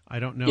 I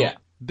don't know. Yeah.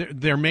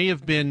 There may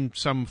have been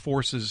some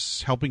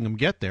forces helping them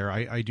get there.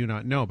 I do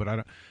not know, but I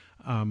don't.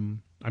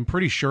 I'm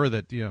pretty sure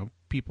that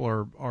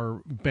people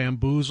are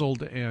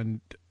bamboozled and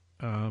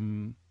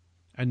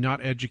not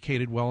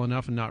educated well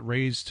enough and not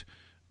raised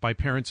by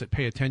parents that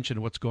pay attention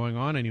to what's going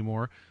on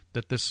anymore,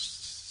 that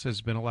this has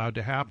been allowed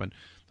to happen.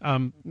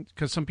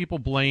 Because some people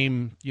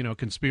blame,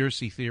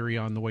 conspiracy theory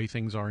on the way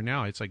things are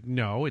now. It's like,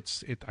 no,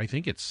 I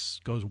think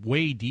goes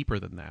way deeper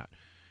than that.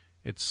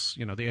 It's,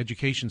 the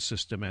education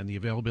system and the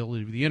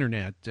availability of the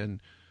internet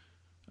and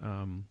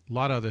a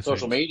lot of other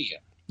social things. Media.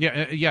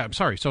 Yeah. I'm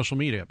sorry, social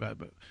media, but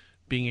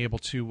being able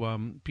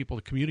to people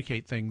to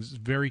communicate things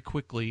very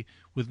quickly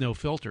with no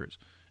filters.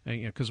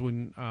 Because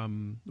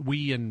when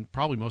we and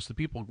probably most of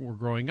the people were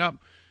growing up,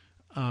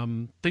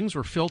 things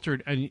were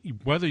filtered, and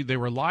whether they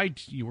were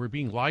you were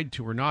being lied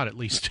to or not, at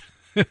least,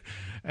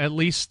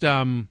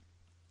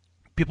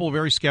 people were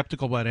very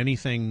skeptical about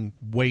anything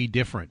way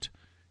different,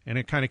 and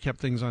it kind of kept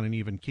things on an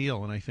even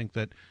keel. And I think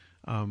that,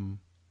 and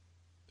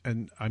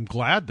I'm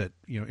glad that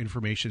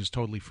information is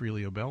totally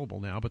freely available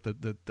now. But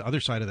the other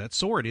side of that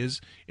sword is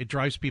it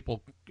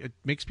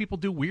makes people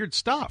do weird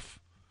stuff.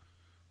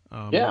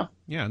 And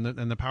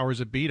the powers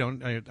that be they're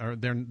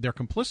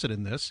complicit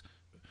in this.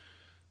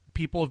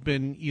 People have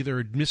been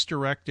either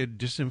misdirected,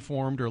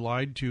 disinformed, or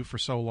lied to for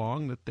so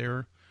long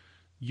that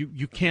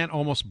you can't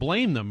almost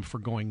blame them for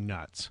going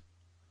nuts.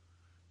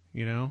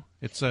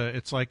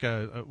 It's like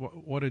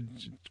what did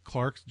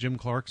Jim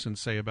Clarkson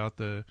say about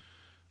the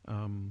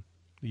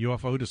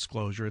UFO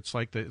disclosure? It's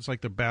like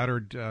the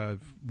battered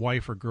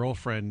wife or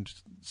girlfriend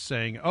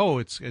saying, "Oh,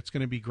 it's going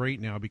to be great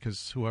now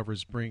because whoever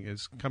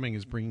is coming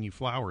is bringing you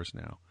flowers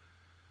now."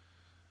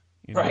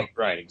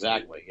 Right,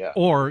 exactly, yeah.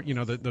 Or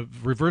the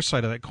reverse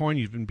side of that coin,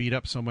 you've been beat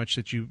up so much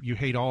that you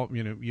hate all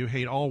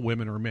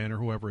women or men or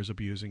whoever is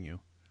abusing you,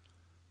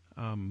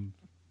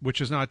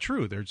 which is not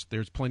true.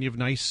 There's plenty of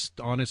nice,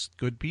 honest,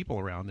 good people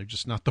around. They're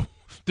just not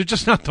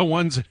the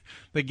ones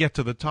that get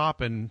to the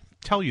top and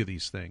tell you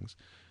these things.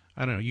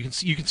 I don't know. You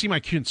can see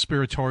my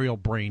conspiratorial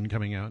brain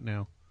coming out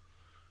now.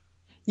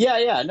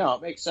 Yeah, no,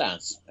 it makes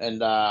sense. And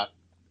part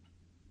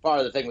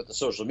of the thing with the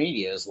social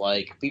media is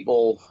like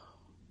people,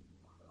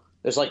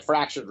 there's like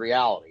fractured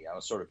reality. I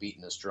was sort of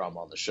beating this drum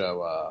on the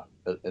show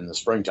in the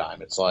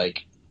springtime. It's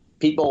like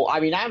people, I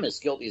mean, I'm as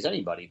guilty as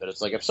anybody, but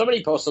it's like if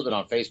somebody posts something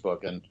on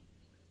Facebook and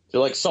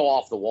they're like so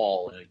off the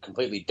wall and a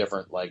completely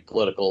different like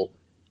political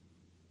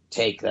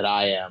take that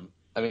I am.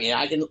 I mean,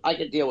 I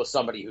can deal with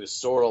somebody who's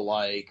sort of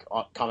like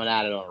coming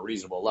at it on a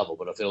reasonable level,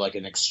 but if they're like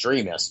an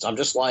extremist, I'm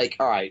just like,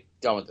 all right,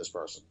 done with this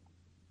person.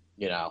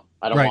 You know,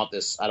 I don't want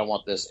this. I don't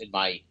want this in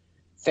my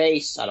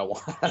face. I don't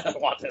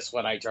want this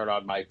when I turn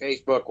on my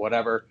Facebook,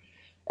 whatever.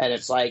 And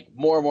it's like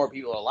more and more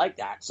people are like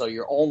that. So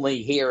you're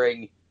only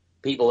hearing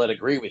people that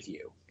agree with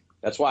you.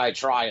 That's why I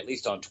try, at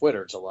least on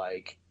Twitter, to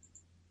like,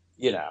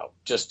 you know,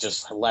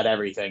 just let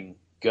everything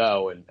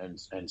go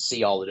and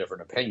see all the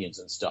different opinions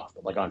and stuff.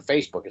 But like on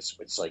Facebook,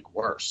 it's like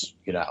worse,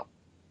 you know.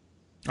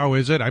 Oh,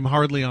 is it? I'm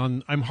hardly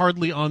on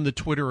the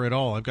Twitter at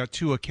all. I've got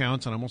 2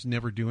 accounts and I almost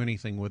never do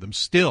anything with them.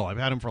 Still, I've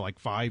had them for like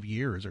 5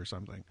 years or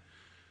something.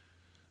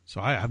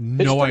 So I have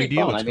no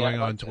idea what's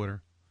going on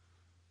Twitter.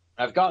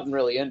 I've gotten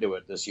really into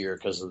it this year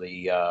because of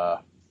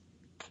the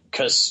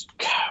because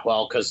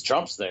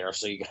Trump's there,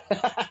 so you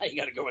got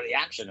to go where the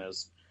action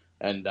is.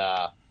 And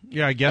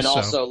yeah, I guess so. And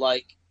also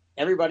like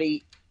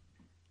everybody,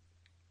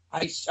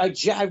 I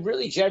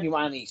really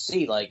genuinely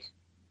see like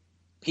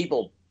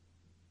people,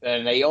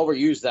 and they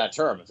overuse that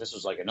term. If this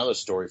was like another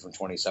story from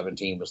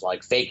 2017, was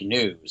like fake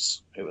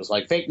news. It was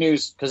like fake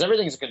news because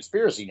everything's a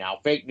conspiracy now.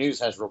 Fake news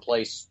has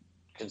replaced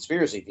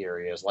conspiracy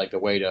theory as like the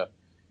way to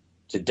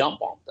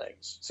dump on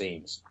things, it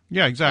seems.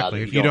 Yeah,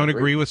 exactly. If you don't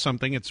agree with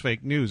something, it's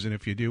fake news, and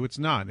if you do, it's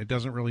not. It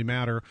doesn't really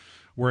matter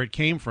where it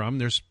came from.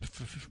 There's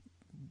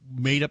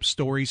made-up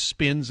stories,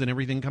 spins, and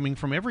everything coming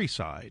from every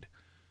side.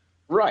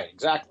 Right,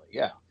 exactly,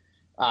 yeah.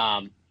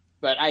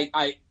 But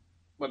I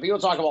when people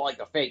talk about like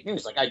the fake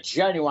news, like I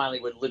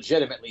genuinely would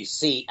legitimately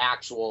see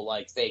actual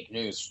like fake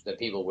news that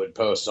people would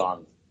post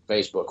on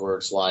Facebook where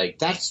it's like,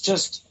 that's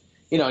just,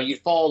 you know, you'd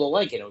follow the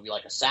link and it would be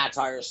like a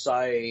satire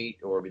site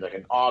or it would be like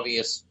an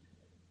obvious.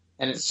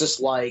 And it's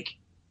just like,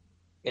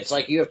 it's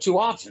like you have 2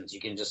 options.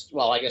 You can just,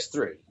 well, I guess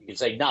 3. You can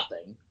say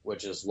nothing,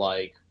 which is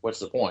like, what's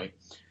the point?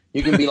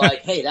 You can be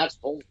like, hey, that's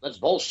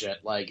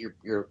bullshit. Like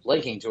you're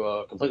linking to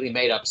a completely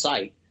made up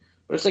site.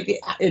 But it's like,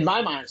 in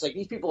my mind, it's like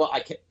these people,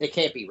 they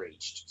can't be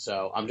reached.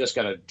 So I'm just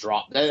going to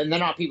drop. And they're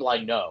not people I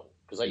know.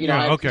 Because, like, you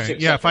know, okay.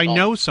 Yeah, if I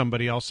know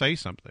somebody, I'll say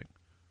something.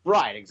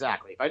 Right,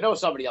 exactly. If I know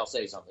somebody, I'll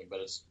say something.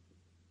 But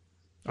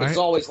it's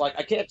always like,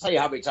 I can't tell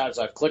you how many times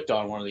I've clicked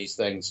on one of these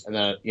things, and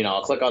then, you know,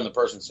 I'll click on the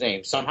person's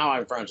name. Somehow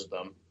I'm friends with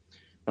them.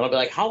 And I'll be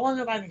like, how long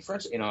have I been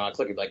friends? You know, I'll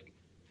click it like,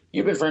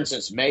 you've been friends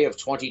since May of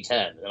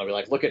 2010. And I'll be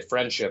like, look at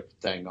friendship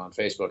thing on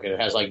Facebook. And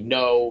it has like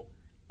no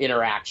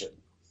interaction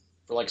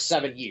for like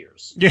 7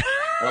 years. Yeah.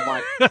 And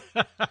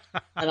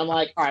I'm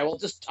like, all right, well,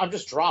 I'm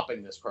just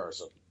dropping this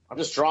person. I'm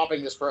just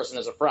dropping this person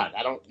as a friend.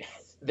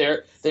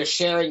 They're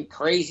sharing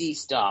crazy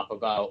stuff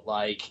about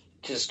like,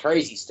 just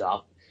crazy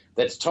stuff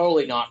that's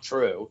totally not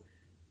true.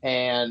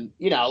 And,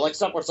 you know, like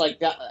stuff where it's like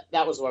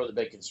that was one of the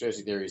big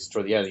conspiracy theories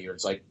toward the end of the year.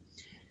 It's like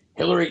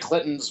Hillary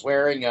Clinton's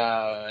wearing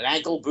an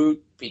ankle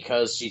boot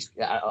because she's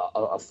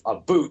a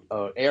boot,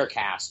 an air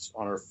cast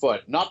on her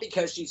foot, not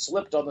because she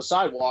slipped on the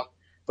sidewalk,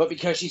 but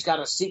because she's got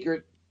a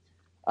secret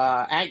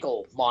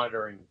ankle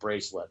monitoring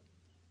bracelet.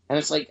 And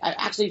it's like, I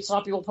actually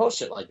saw people post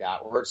shit like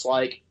that, where it's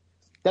like,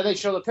 then they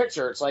show the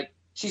picture. It's like,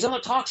 she's on a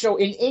talk show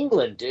in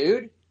England,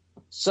 dude.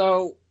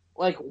 So,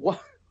 like,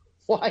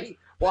 why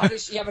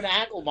does she have an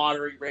ankle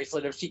monitoring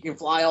bracelet if she can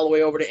fly all the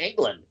way over to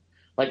England?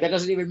 Like, that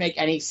doesn't even make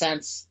any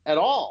sense at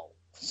all.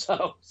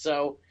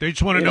 So they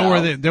just want to know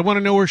where they want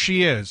to know where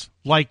she is.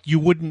 Like, you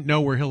wouldn't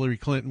know where Hillary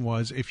Clinton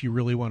was if you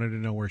really wanted to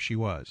know where she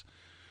was.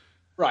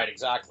 Right,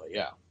 exactly,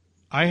 yeah.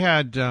 I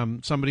had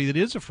somebody that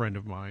is a friend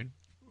of mine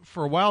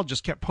for a while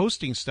just kept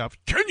posting stuff.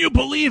 Can you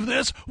believe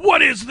this?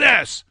 What is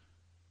this?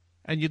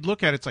 And you'd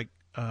look at it, it's like,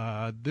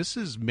 this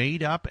is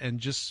made up and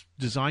just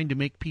designed to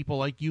make people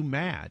like you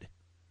mad.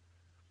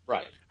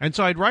 Right. And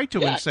so I'd write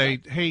to him and say,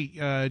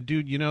 hey,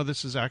 dude, you know,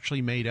 this is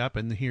actually made up,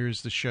 and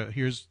here's the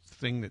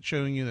thing that's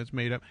showing you that's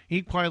made up.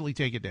 He'd quietly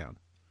take it down.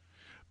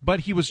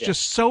 But he was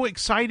just so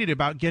excited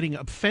about getting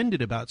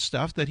offended about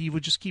stuff that he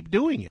would just keep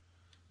doing it.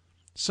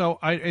 So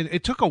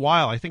it took a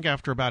while. I think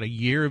after about a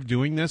year of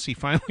doing this, he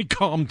finally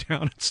calmed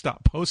down and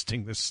stopped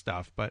posting this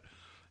stuff. But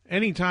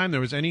anytime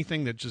there was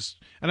anything that just,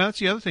 and that's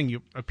the other thing,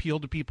 you appeal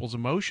to people's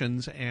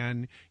emotions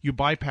and you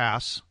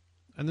bypass,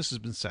 and this has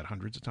been said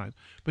hundreds of times,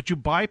 but you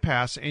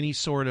bypass any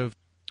sort of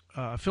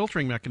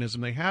filtering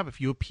mechanism they have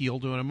if you appeal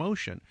to an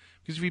emotion.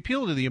 Because if you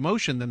appeal to the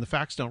emotion, then the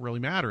facts don't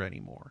really matter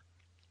anymore.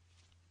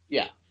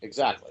 Yeah,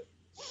 exactly.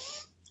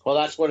 Well,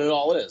 that's what it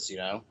all is, you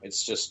know.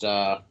 It's just,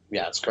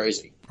 it's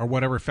crazy. Or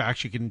whatever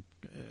facts you can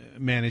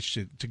manage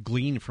to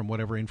glean from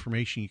whatever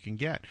information you can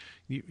get.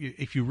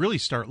 If you really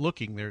start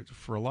looking there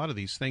for a lot of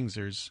these things,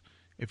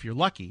 if you're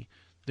lucky,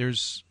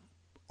 there's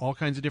all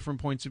kinds of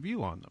different points of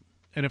view on them.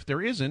 And if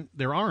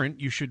there aren't,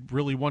 you should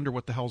really wonder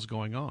what the hell's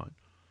going on.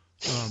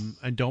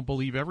 And don't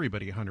believe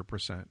everybody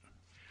 100%.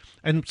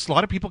 And a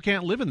lot of people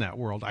can't live in that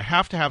world. I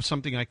have to have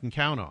something I can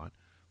count on.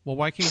 Well,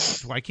 why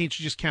can't you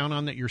just count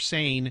on that you're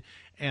sane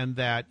and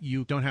that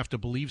you don't have to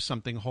believe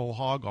something whole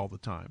hog all the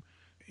time?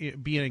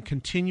 Be in a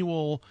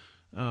continual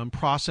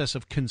process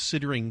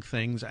we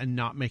things and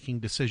not making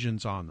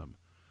decisions on them.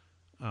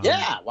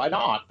 Yeah, why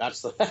not?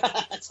 That's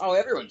that's how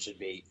everyone should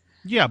be.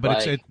 Yeah,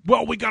 but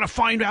well, we got to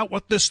find out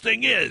what this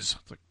thing is.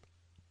 It's like,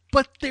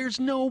 but there's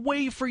no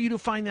way for you to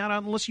find that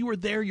out unless you were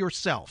there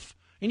yourself.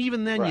 And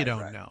even then you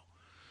don't know.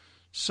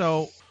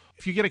 So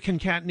if you get a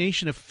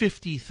concatenation of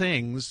 50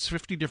 things,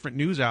 50 different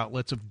news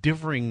outlets of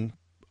differing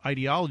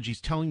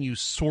ideologies telling you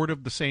sort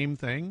of the same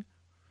thing,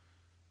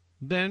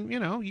 then,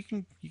 you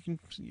can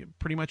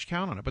pretty much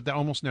count on it. But that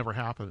almost never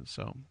happens.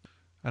 So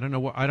I don't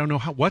know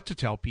what to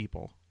tell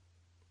people.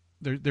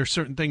 There's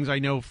certain things I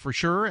know for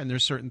sure, and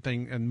there's certain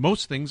things, and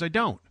most things I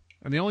don't.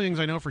 And the only things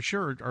I know for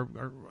sure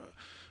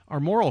are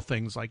moral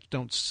things, like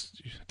don't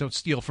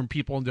steal from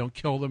people and don't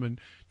kill them,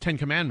 and Ten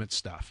Commandments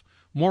stuff.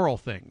 Moral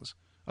things.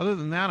 Other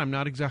than that, I'm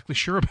not exactly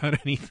sure about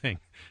anything.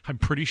 I'm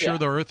pretty sure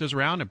the Earth is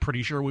round. I'm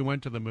pretty sure we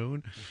went to the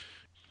moon.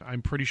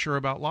 I'm pretty sure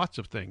about lots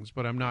of things,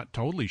 but I'm not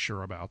totally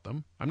sure about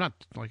them. I'm not,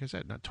 like I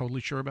said, not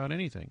totally sure about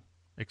anything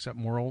except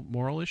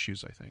moral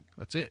issues, I think.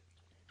 That's it.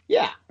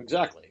 Yeah,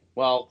 exactly.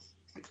 Well,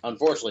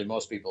 unfortunately,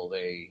 most people,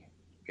 they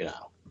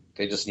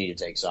just need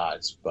to take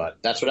sides. But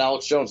that's what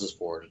Alex Jones is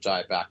for, to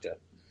tie it back to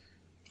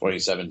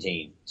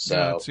 2017. So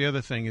that's the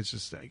other thing. Is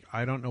just like,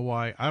 I don't know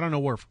why. I don't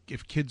know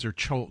if kids are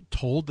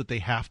told that they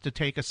have to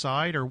take a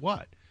side or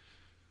what.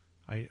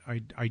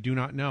 I do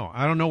not know.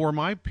 I don't know where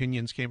my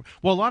opinions came.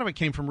 Well, a lot of it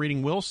came from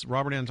reading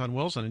Robert Anton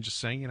Wilson, and just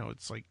saying,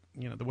 it's like,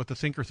 what the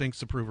thinker thinks,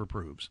 the prover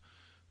proves.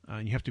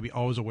 And you have to be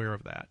always aware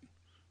of that.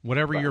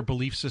 Whatever your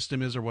belief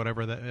system is or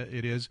whatever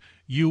it is,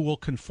 you will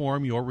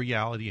conform your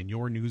reality and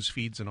your news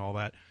feeds and all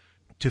that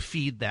to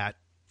feed that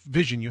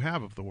vision you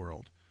have of the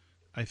world.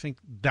 I think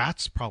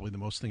that's probably the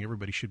most thing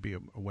everybody should be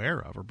aware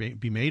of, or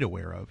be made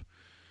aware of,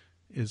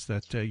 is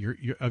that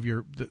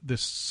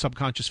this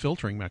subconscious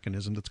filtering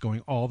mechanism that's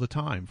going all the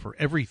time for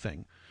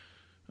everything,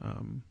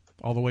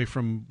 all the way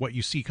from what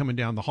you see coming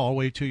down the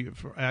hallway to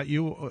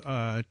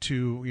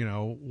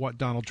what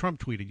Donald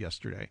Trump tweeted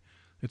yesterday.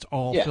 It's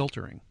all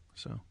filtering.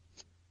 So.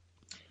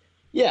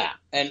 Yeah,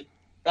 and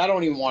I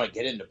don't even want to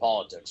get into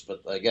politics,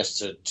 but I guess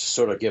to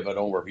sort of give an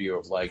overview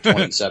of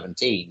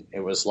 2017, it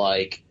was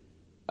like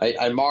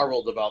I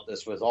marveled about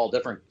this with all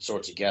different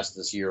sorts of guests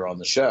this year on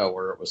the show,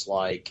 where it was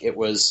like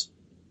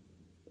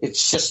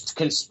it's just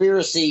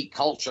conspiracy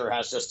culture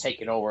has just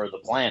taken over the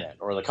planet,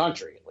 or the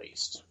country at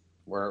least,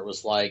 where it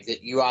was like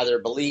that you either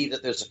believe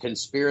that there's a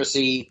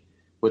conspiracy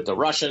with the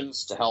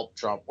Russians to help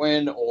Trump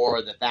win,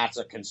 or that's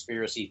a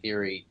conspiracy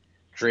theory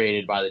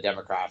created by the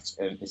Democrats.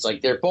 And it's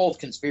like they're both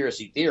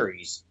conspiracy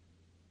theories.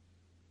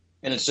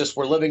 And it's just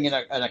we're living in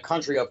a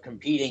country of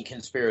competing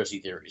conspiracy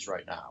theories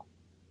right now,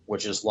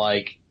 which is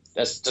like,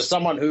 that's to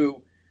someone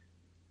who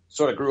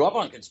sort of grew up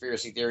on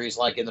conspiracy theories,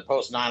 like in the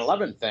post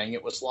 9/11 thing.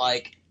 It was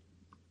like,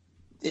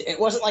 it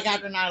wasn't like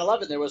after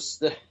 9/11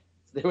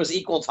 there was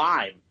equal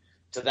time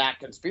to that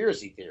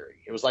conspiracy theory.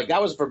 It was like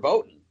that was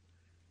verboten.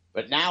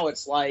 But now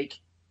it's like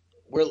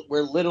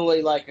we're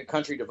literally like a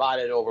country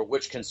divided over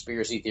which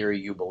conspiracy theory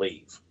you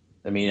believe.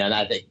 I mean, and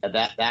I think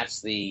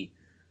that's the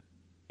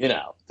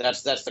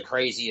that's the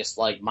craziest,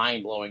 like,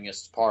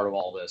 mind-blowingest part of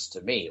all this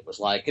to me. It was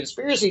like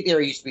conspiracy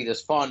theory used to be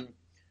this fun,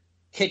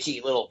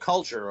 kitschy little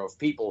culture of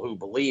people who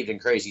believed in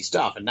crazy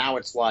stuff, and now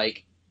it's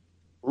like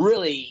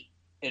really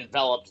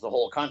enveloped the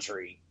whole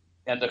country.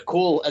 And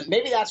and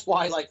maybe that's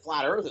why like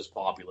Flat Earth is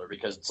popular,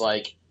 because it's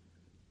like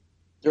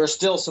there are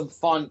still some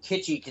fun,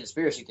 kitschy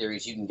conspiracy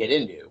theories you can get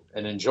into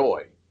and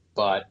enjoy,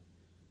 but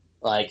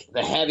like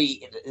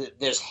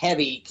there's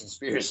heavy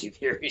conspiracy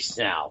theories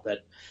now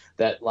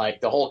that like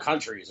the whole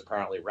country is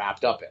apparently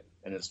wrapped up in,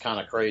 and it's kind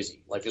of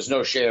crazy. Like there's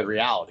no shared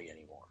reality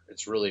anymore.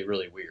 It's really,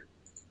 really weird.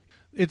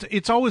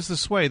 It's always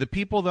this way. The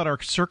people that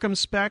are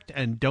circumspect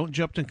and don't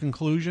jump to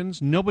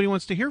conclusions, nobody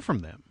wants to hear from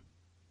them.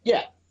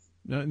 Yeah.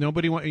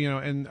 Nobody want,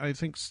 and I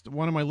think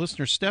one of my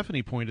listeners,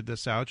 Stephanie, pointed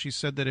this out. She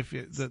said that if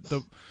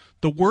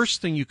the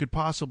worst thing you could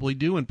possibly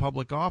do in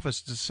public office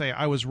is to say,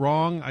 "I was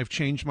wrong. I've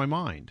changed my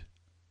mind."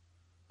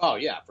 Oh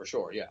yeah, for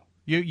sure. Yeah.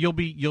 You'll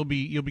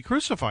be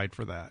crucified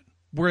for that.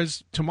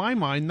 Whereas, to my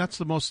mind, that's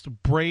the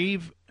most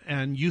brave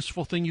and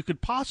useful thing you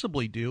could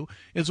possibly do,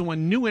 is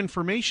when new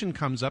information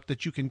comes up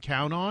that you can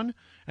count on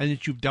and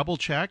that you've double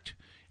checked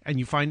and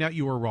you find out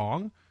you were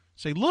wrong.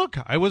 Say, "Look,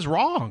 I was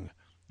wrong.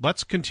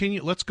 Let's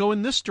continue. Let's go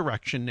in this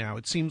direction now.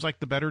 It seems like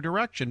the better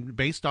direction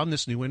based on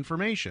this new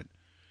information."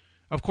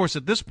 Of course,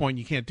 at this point,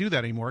 you can't do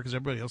that anymore, because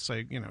everybody will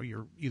say,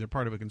 you're either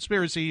part of a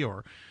conspiracy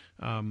or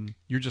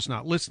you're just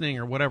not listening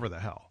or whatever the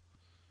hell.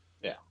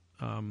 Yeah.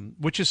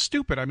 Which is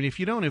stupid. I mean,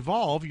 if you don't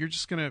evolve, you're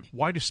just going to,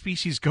 why do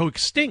species go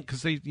extinct?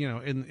 Because they,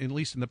 at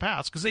least in the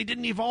past, because they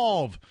didn't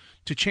evolve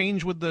to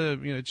change with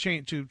the,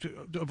 to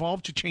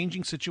evolve to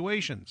changing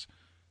situations.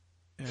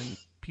 And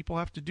people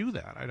have to do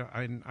that.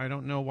 I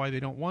don't know why they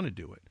don't want to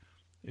do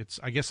it.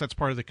 I guess that's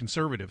part of the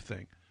conservative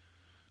thing.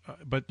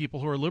 but people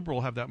who are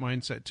liberal have that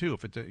mindset too.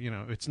 If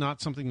it's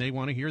not something they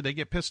want to hear, they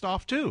get pissed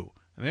off too,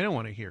 and they don't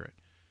want to hear it.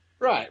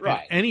 Right.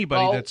 And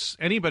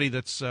anybody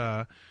that's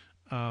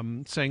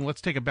saying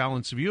let's take a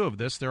balanced view of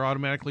this, they're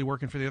automatically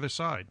working for the other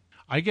side.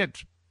 I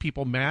get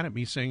people mad at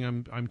me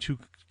saying I'm too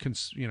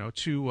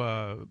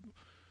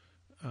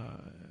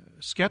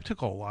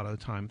skeptical a lot of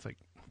the time. It's like,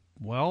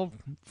 well,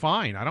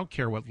 fine. I don't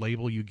care what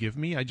label you give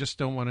me. I just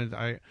don't want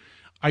to.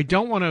 I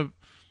don't want to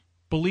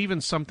believe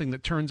in something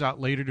that turns out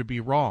later to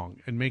be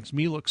wrong and makes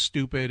me look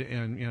stupid.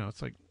 And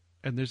it's like,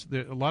 and there's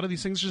a lot of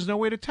these things. There's no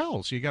way to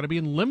tell. So you got to be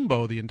in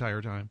limbo the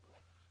entire time.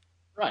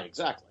 Right.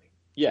 Exactly.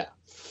 Yeah.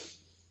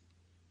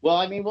 Well,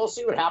 I mean, we'll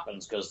see what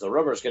happens because the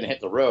rubber's going to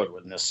hit the road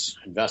when this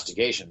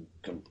investigation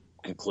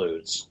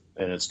concludes,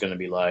 and it's going to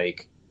be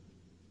like.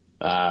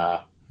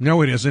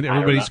 No, it isn't.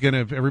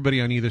 Everybody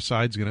on either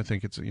side's going to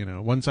think it's,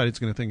 one side is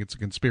going to think it's a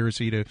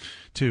conspiracy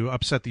to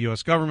upset the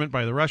U.S. government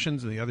by the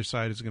Russians, and the other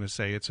side is going to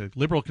say it's a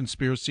liberal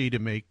conspiracy to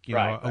make,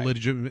 a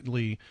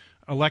legitimately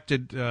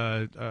elected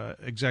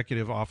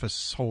executive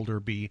office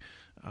holder be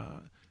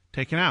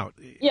taken out.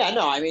 Yeah,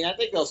 no, I mean, I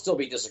think there'll still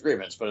be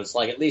disagreements, but it's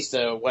like at least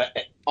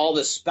all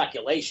this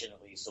speculation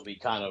at least will be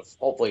kind of,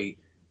 hopefully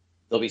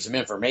there'll be some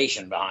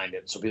information behind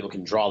it so people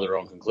can draw their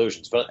own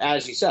conclusions. But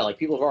as you said, like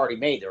people have already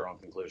made their own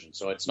conclusions,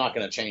 so it's not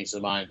going to change the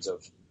minds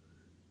of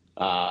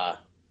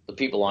the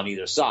people on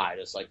either side.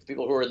 It's like the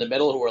people who are in the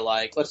middle who are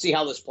like, let's see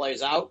how this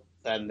plays out,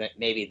 then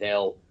maybe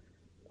they'll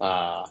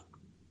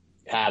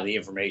have the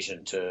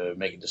information to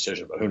make a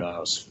decision, but who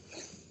knows?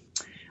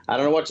 I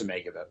don't know what to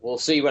make of it. We'll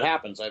see what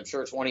happens. I'm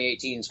sure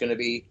 2018 is going to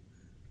be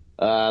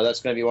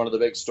that's going to be one of the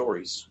big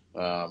stories,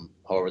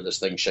 however this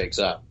thing shakes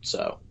out.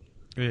 So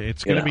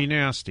it's going to be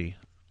nasty.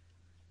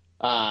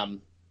 All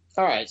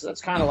right, so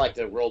that's kind of like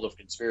the world of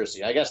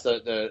conspiracy. I guess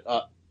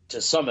to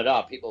sum it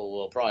up,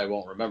 people probably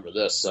won't remember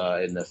this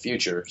in the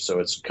future, so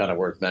it's kind of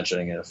worth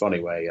mentioning in a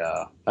funny way.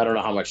 I don't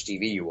know how much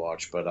TV you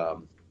watch,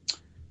 but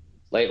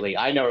lately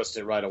I noticed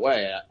it right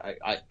away.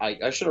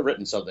 I should have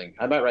written something.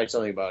 I might write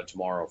something about it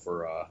tomorrow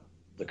for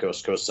the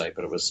Coast to Coast site,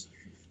 but it was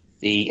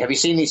have you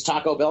seen these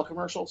Taco Bell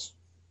commercials?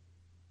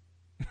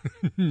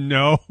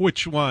 No,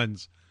 which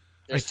ones?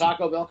 There's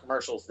Taco Bell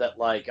commercials that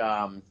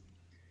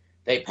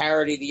they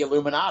parody the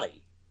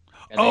Illuminati.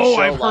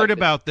 I've heard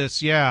about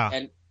this. Yeah.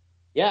 And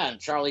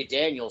Charlie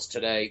Daniels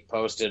today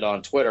posted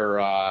on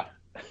Twitter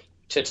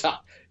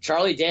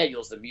Charlie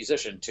Daniels, the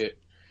musician,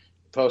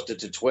 posted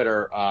to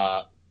Twitter,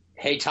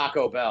 "Hey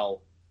Taco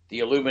Bell, the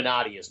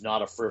Illuminati is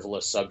not a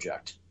frivolous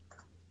subject."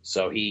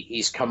 So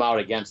he's come out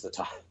against the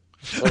top.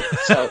 So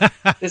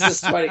this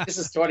is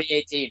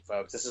 2018,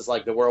 folks. This is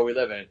like the world we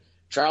live in.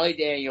 Charlie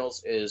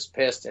Daniels is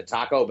pissed at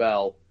Taco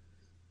Bell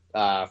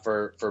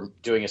for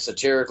doing a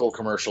satirical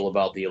commercial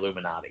about the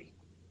Illuminati.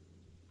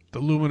 The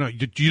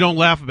Illuminati. You don't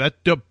laugh about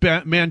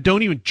that. Man,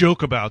 don't even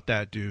joke about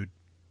that, dude.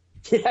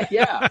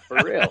 Yeah, for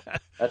real.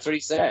 That's what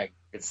he's saying.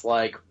 It's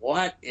like,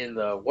 what in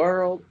the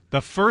world?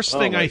 The first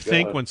thing I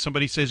think when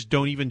somebody says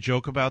don't even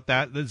joke about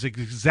that is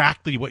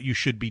exactly what you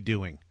should be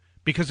doing.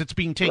 Because it's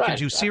being taken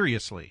too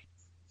seriously.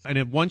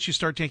 And once you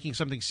start taking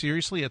something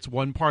seriously, it's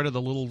one part of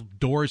the little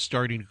door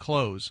starting to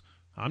close.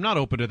 I'm not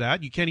open to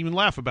that. You can't even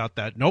laugh about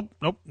that. Nope.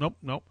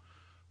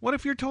 What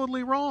if you're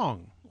totally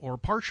wrong or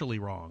partially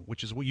wrong,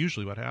 which is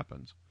usually what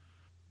happens.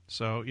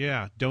 So,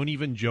 yeah, don't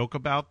even joke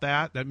about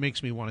that. That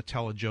makes me want to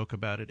tell a joke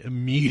about it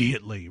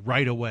immediately,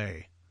 right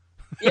away.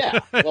 Yeah,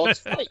 well, it's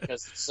funny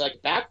because it's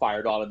like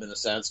backfired on him in a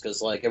sense because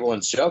like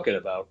everyone's joking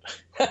about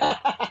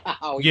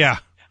how he's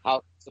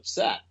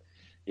upset.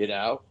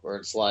 Where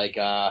it's like,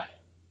 where's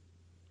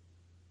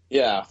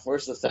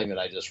the thing that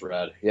I just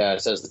read? Yeah,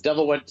 it says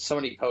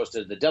somebody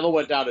posted, the devil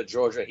went down to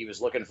Georgia. He was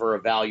looking for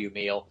a value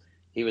meal.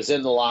 He was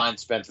in the line,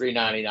 spent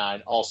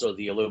 $3.99. Also,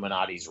 the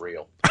Illuminati's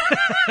real.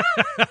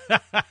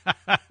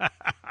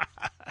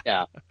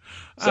 Yeah.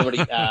 Somebody,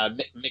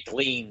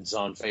 McLean's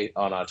on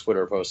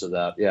Twitter posted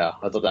that. Yeah,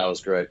 I thought that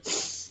was great.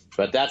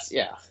 But that's,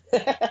 yeah.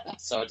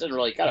 So it didn't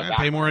really kind of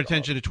pay more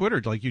attention to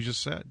Twitter, like you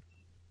just said.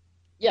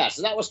 Yeah,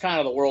 so that was kind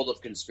of the world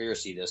of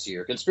conspiracy this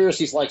year.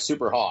 Conspiracy's like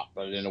super hot,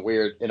 but in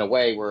a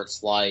way where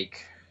it's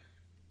like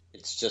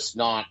it's just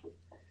not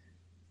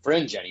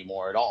fringe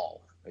anymore at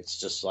all. It's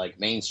just like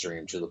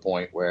mainstream to the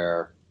point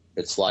where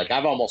it's like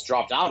I've almost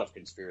dropped out of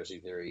conspiracy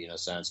theory in a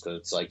sense because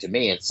it's like to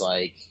me it's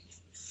like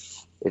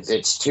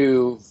it's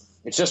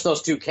just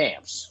those two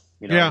camps.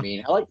 You know what I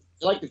mean? I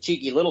like the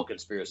cheeky little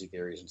conspiracy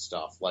theories and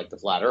stuff like the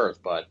flat Earth,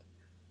 but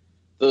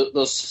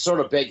those sort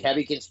of big,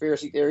 heavy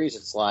conspiracy theories,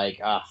 it's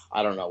like,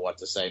 I don't know what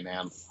to say,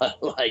 man.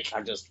 Like,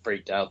 I'm just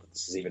freaked out that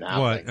this is even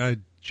happening. What?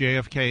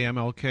 JFK,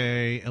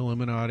 MLK,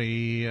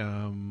 Illuminati,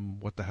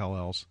 what the hell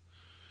else?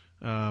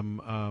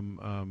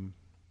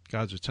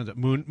 God, there's tons of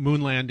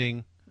moon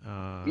landing.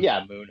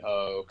 Moon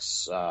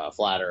hoax,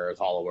 flat Earth,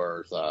 hollow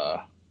Earth,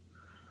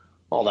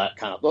 all that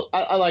kind of.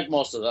 I like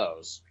most of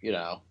those.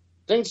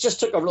 Things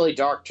just took a really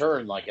dark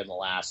turn, like in the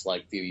last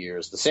few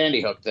years. The Sandy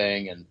Hook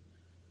thing, and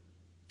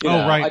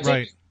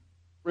right.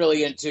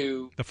 Really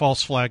into the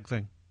false flag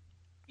thing.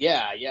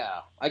 Yeah.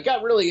 I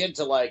got really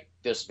into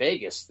this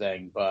Vegas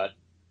thing, but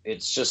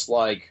It's just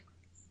like,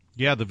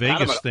 Yeah, the kind of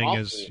Vegas an thing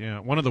awful- is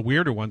one of the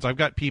weirder ones. I've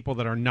got people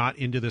that are not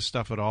into this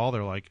stuff at all.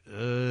 They're like,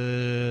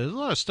 there's a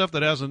lot of stuff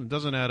that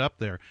doesn't add up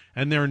there,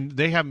 and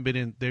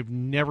they've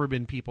never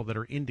been people that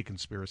are into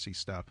conspiracy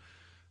stuff.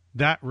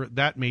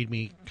 That made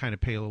me kind of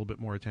pay a little bit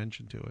more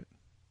attention to it.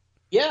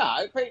 yeah,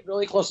 I paid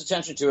really close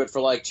attention to it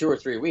for like 2 or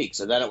 3 weeks,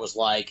 and then it was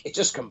like it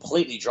just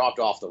completely dropped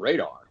off the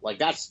radar. Like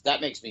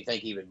that makes me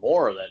think even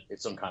more that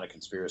it's some kind of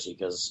conspiracy,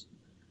 because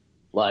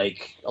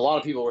like a lot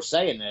of people were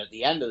saying that at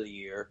the end of the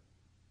year,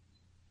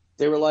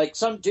 they were like,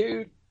 some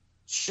dude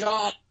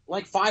shot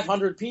like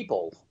 500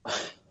 people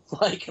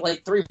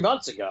like 3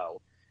 months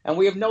ago, and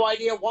we have no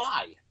idea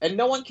why, and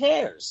no one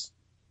cares.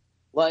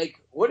 Like,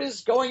 what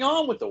is going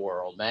on with the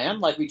world,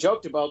 man? Like, we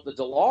joked about the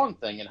DeLong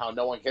thing and how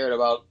no one cared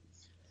about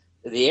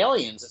the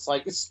aliens. It's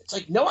like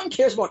no one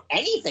cares about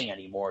anything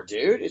anymore,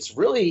 dude. It's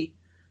really,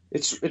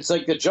 it's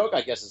like the joke,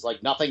 I guess, is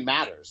like nothing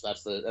matters.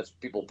 That's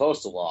people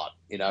post a lot.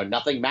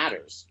 Nothing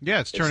matters. Yeah,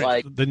 it's turning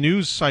like the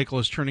news cycle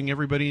is turning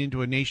everybody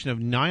into a nation of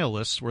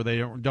nihilists where they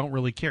don't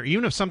really care,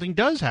 even if something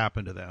does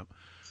happen to them.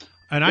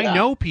 And I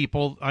know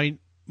people.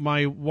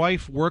 My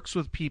wife works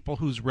with people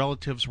whose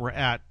relatives were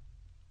at,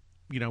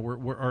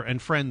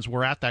 and friends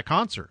were at that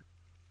concert.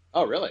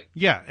 Oh, really?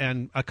 Yeah,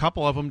 and a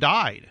couple of them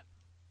died.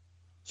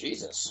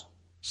 Jesus.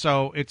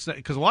 So it's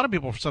because a lot of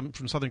people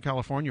from Southern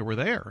California were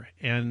there,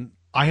 and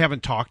I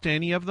haven't talked to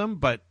any of them,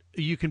 but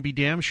you can be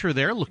damn sure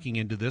they're looking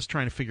into this,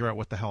 trying to figure out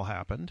what the hell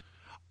happened.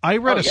 I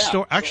read a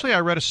story. Actually, I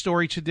read a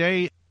story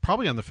today,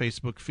 probably on the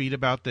Facebook feed,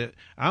 about I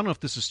don't know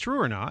if this is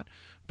true or not,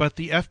 but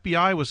the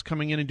FBI was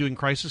coming in and doing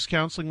crisis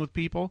counseling with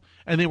people,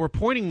 and they were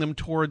pointing them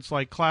towards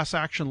like class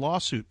action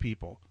lawsuit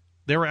people.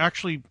 They were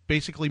actually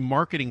basically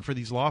marketing for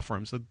these law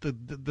firms, the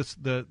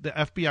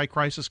FBI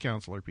crisis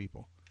counselor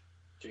people.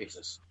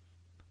 Jesus.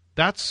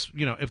 That's,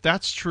 if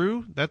that's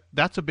true,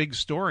 that's a big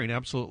story and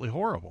absolutely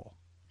horrible.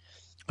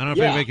 I don't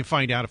know if anybody can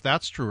find out if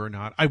that's true or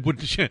not. I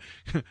would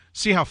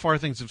see how far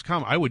things have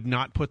come. I would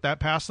not put that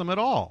past them at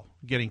all,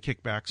 getting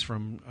kickbacks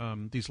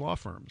from these law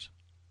firms.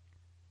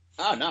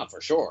 Oh, no,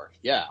 for sure.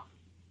 Yeah.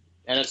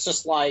 And it's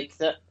just like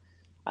that.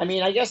 I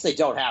mean, I guess they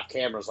don't have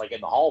cameras like in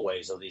the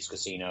hallways of these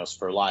casinos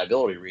for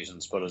liability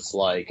reasons, but it's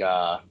like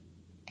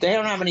they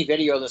don't have any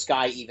video of this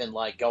guy even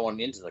like going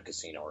into the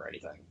casino or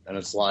anything. And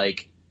it's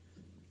like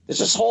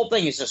this whole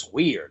thing is just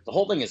weird. The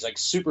whole thing is like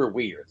super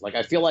weird. Like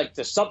I feel like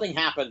there's something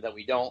happened that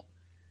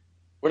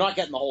we're not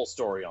getting the whole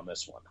story on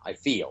this one, I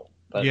feel.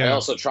 But I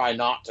also try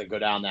not to go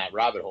down that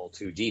rabbit hole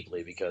too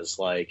deeply, because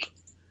like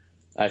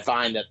I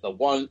find that the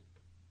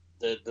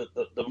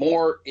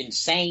more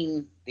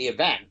insane the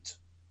event,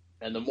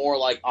 and the more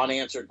like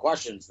unanswered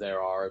questions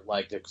there are,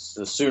 like the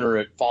sooner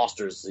it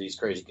fosters these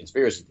crazy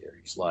conspiracy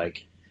theories,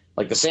 like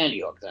the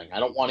Sandy Hook thing.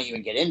 I don't want to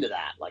even get into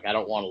that. Like I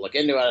don't want to look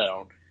into it. I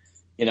don't,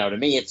 to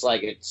me it's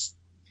like it's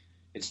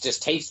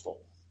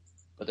distasteful.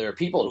 But there are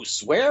people who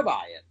swear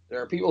by it.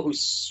 There are people who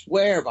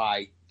swear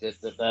by that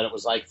it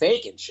was like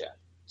fake and shit.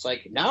 It's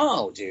like,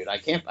 no, dude, I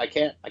can't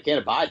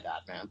abide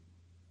that, man.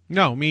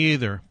 No, me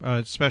either.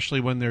 Especially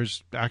when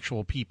there's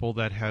actual people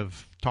that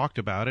have talked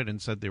about it and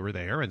said they were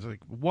there. And it's like,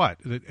 what?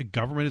 The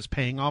government is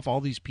paying off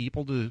all these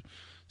people to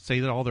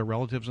say that all their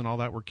relatives and all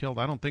that were killed?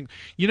 I don't think.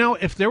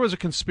 If there was a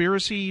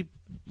conspiracy,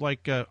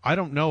 like I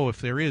don't know if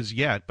there is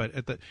yet, but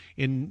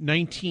in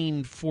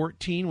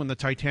 1914 when the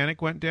Titanic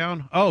went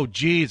down, oh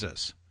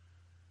Jesus!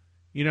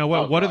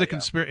 What are the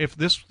conspiracy?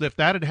 If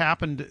that had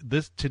happened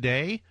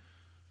today?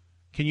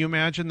 Can you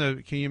imagine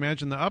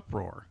the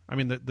uproar? I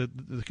mean,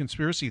 the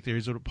conspiracy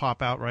theories would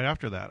pop out right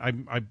after that.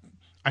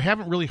 I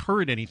haven't really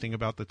heard anything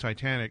about the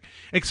Titanic,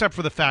 except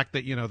for the fact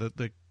that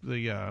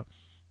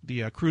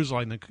the cruise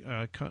line,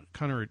 the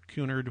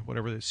Cunard,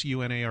 whatever, the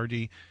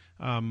Cunard,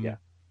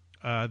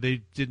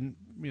 they didn't,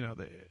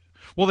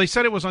 they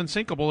said it was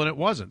unsinkable and it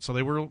wasn't, so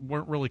they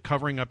weren't really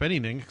covering up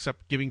anything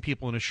except giving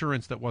people an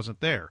assurance that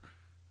wasn't there.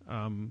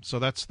 So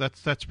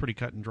that's pretty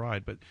cut and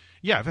dried. But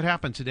yeah, if it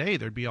happened today,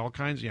 there'd be all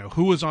kinds.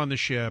 Who was on the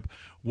ship?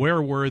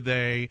 Where were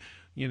they?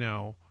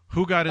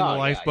 Who got in the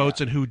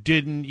lifeboats and who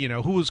didn't?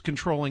 Who was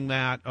controlling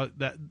that?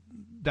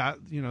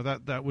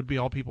 That would be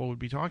all people would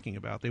be talking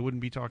about. They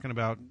wouldn't be talking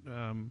about.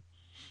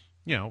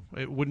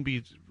 It wouldn't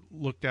be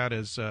looked at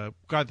as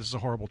God, this is a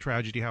horrible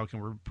tragedy. How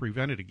can we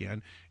prevent it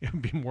again? It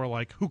would be more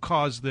like, who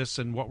caused this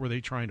and what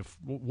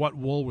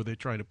wool were they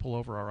trying to pull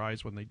over our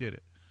eyes when they did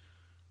it?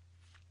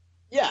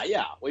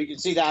 Yeah. Well, you can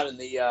see that in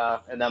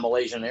the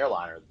Malaysian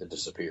airliner that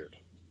disappeared.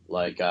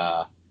 Like,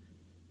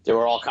 there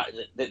were all kinds.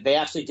 They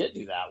actually did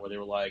do that, where they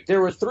were like,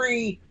 there were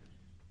 3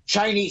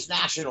 Chinese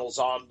nationals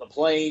on the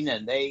plane,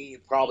 and they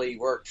probably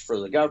worked for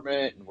the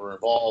government and were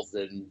involved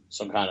in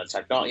some kind of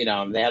technology.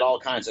 And they had all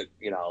kinds of,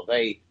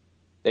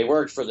 they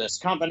worked for this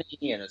company,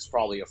 and it's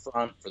probably a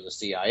front for the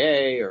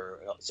CIA, or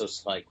so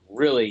it's like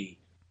really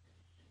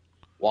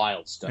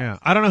wild stuff. Yeah,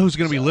 I don't know who's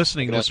going to be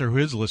listening to this or who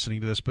is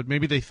listening to this, but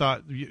maybe they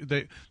thought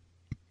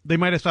they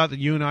might have thought that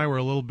you and I were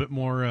a little bit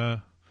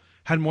more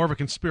had more of a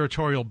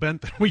conspiratorial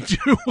bent than we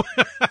do.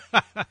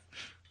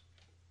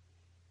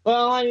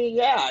 Well, I mean,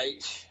 yeah,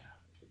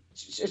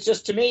 it's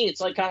just, to me,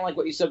 it's like kind of like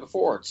what you said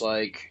before. It's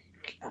like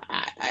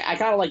I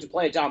kind of like to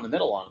play it down the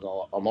middle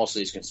on most of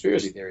these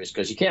conspiracy theories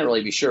because you can't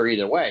really be sure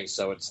either way.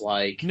 So it's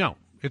like no.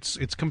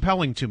 It's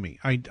compelling to me.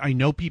 I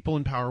know people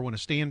in power want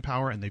to stay in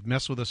power, and they've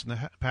messed with us in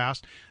the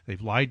past.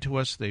 They've lied to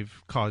us. They've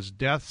caused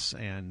deaths,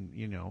 and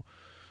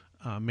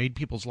made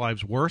people's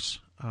lives worse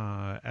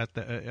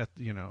to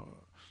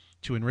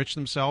enrich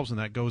themselves, and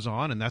that goes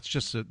on. And that's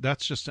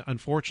just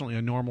unfortunately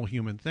a normal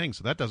human thing.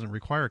 So that doesn't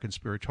require a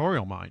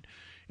conspiratorial mind.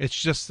 It's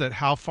just that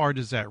how far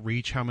does that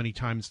reach? How many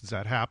times does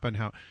that happen?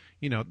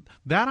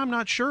 That I'm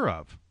not sure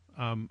of.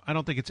 I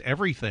don't think it's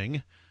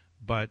everything,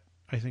 but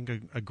I think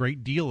a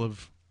great deal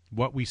of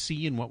what we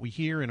see and what we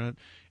hear and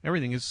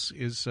everything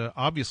is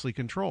obviously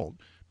controlled.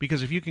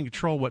 Because if you can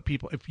control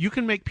if you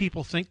can make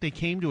people think they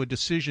came to a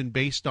decision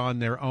based on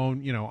their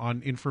own,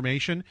 on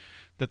information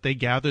that they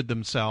gathered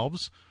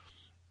themselves,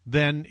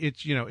 then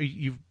it's,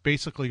 you've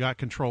basically got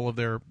control of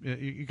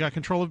you got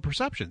control of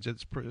perceptions.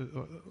 It's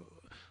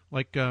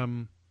like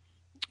the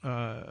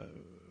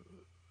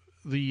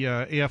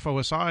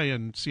AFOSI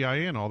and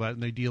CIA and all that,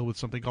 and they deal with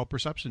something called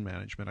perception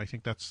management. I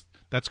think that's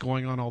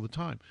going on all the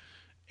time.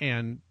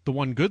 And the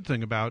one good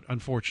thing about,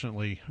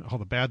 unfortunately, all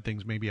the bad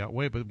things maybe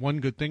outweigh, but one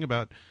good thing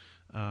about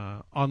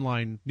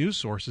online news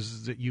sources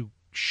is that you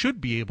should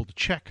be able to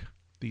check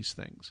these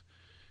things.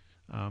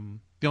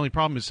 The only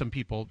problem is some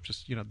people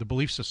just, the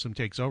belief system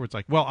takes over. It's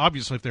like, well,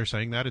 obviously if they're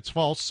saying that, it's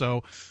false,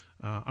 so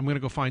I'm going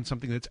to go find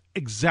something that's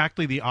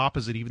exactly the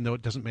opposite, even though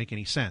it doesn't make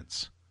any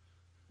sense.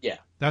 Yeah.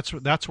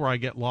 That's where I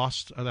get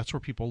lost. That's where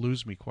people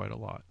lose me quite a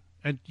lot.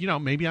 And,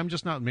 maybe I'm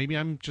just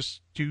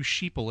too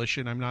sheepleish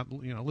and I'm not,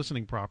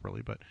 listening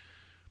properly, but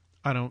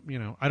I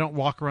don't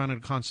walk around in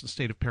a constant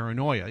state of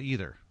paranoia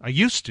either. I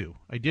used to.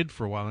 I did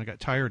for a while and I got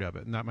tired of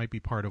it. And that might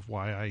be part of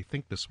why I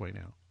think this way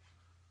now.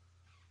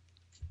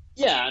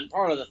 Yeah. And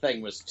part of the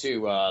thing was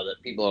too, that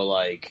people are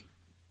like,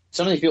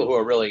 some of these people who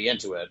are really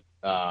into it,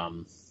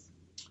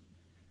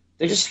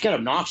 they just get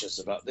obnoxious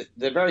about it.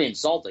 They're very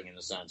insulting in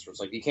a sense where it's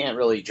like, you can't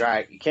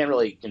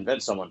really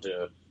convince someone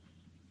to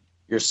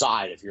your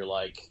side if you're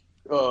like,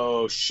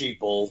 oh,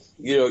 sheeple,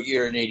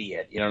 you're an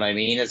idiot. You know what I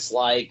mean? It's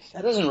like,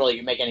 that doesn't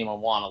really make anyone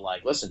want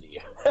to listen to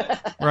you.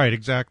 Right,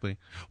 exactly.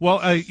 Well,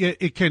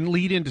 it can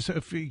lead into,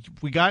 if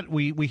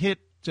we hit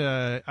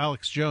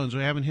Alex Jones,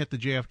 we haven't hit the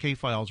JFK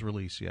Files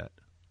release yet.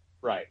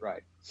 Right.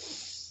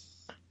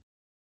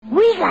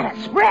 We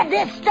gotta spread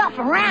this stuff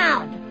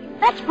around.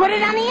 Let's put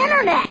it on the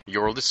internet.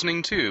 You're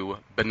listening to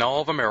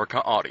Banal of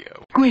America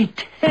Audio.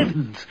 Great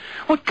heavens!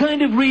 What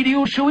kind of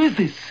radio show is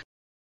this?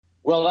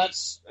 Well,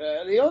 that's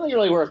the only thing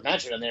really worth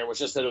mentioning there was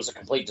just that it was a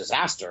complete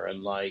disaster.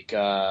 And,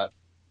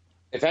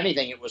 if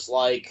anything, it was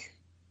like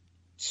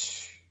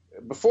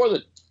before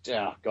the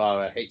oh God,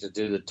 I hate to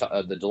do the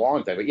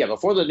DeLong thing, but yeah,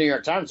 before the New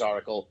York Times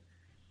article,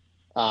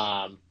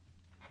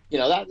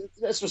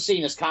 this was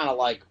seen as kind of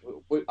like,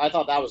 I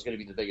thought that was going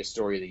to be the biggest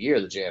story of the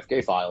year, the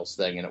JFK Files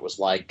thing, and it was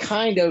like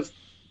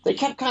they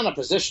kept kind of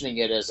positioning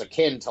it as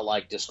akin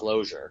to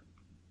disclosure.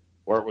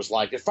 Where it was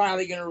like, they're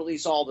finally going to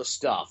release all the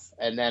stuff.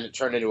 And then it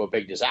turned into a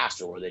big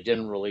disaster where they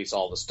didn't release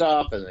all the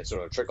stuff and they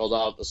sort of trickled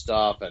out the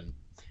stuff. And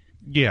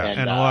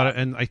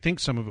and I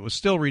think some of it was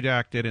still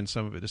redacted and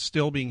some of it is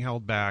still being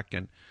held back.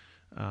 And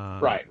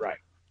Right.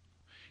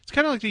 It's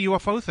kind of like the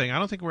UFO thing. I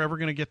don't think we're ever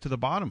going to get to the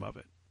bottom of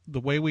it. The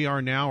way we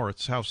are now,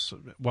 it's a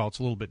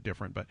little bit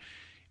different, but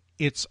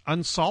it's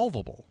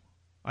unsolvable.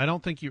 I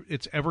don't think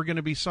it's ever going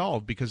to be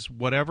solved because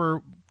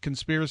whatever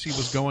conspiracy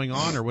was going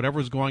on or whatever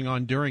was going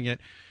on during it,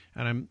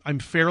 and I'm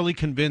fairly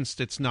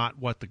convinced it's not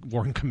what the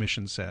Warren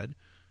Commission said.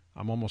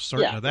 I'm almost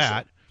certain of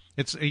that. Sure.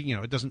 It's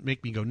it doesn't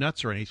make me go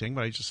nuts or anything,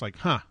 but I just like,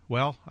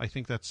 well, I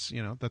think that's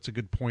that's a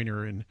good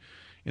pointer in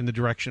the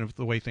direction of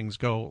the way things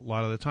go a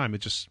lot of the time.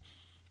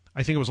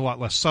 I think it was a lot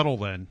less subtle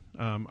then.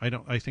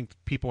 I think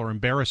people are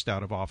embarrassed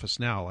out of office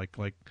now,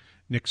 like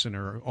Nixon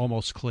or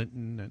almost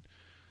Clinton,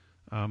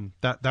 and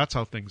that's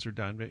how things are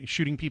done.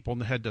 Shooting people in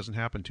the head doesn't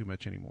happen too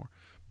much anymore.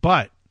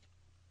 But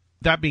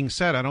that being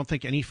said, I don't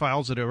think any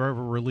files that are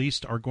ever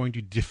released are going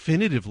to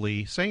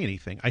definitively say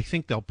anything. I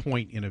think they'll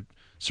point in a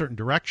certain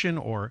direction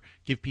or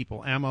give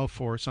people ammo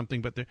for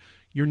something, but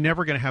you're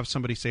never going to have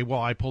somebody say, well,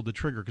 I pulled the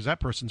trigger, because that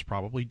person's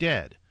probably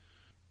dead.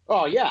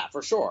 Oh, yeah,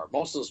 for sure.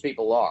 Most of those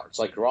people are. It's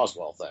like the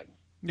Roswell thing.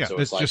 Yeah, so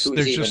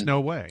there's just no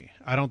way.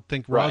 I don't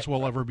think Roswell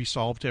will ever be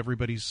solved to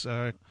everybody's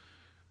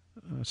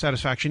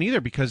satisfaction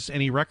either, because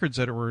any records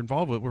that were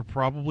involved with were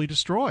probably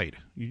destroyed.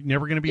 You're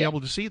never going to be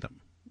able to see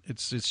them.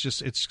 It's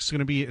going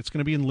to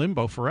be in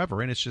limbo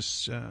forever, and it's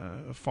just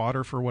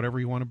fodder for whatever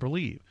you want to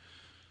believe.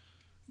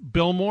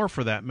 Bill Moore,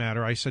 for that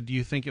matter, I said, do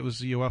you think it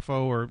was a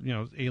UFO or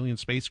alien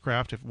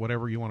spacecraft, if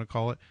whatever you want to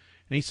call it?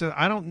 And he said,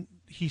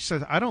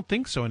 I don't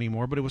think so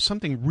anymore, but it was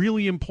something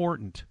really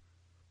important.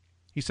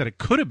 He said it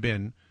could have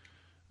been.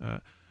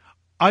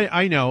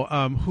 I know.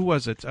 Who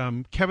was it?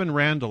 Kevin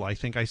Randall, I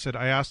think. I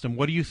asked him,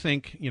 what do you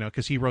think?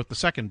 Because he wrote the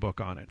second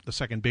book on it, the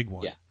second big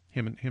one. Yeah.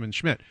 Him and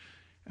Schmidt.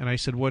 And I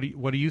said, what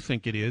do you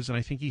think it is? And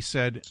I think he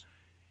said,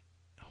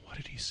 what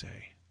did he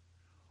say?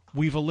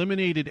 We've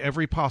eliminated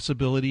every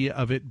possibility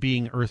of it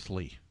being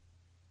earthly.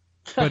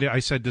 But I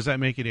said, does that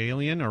make it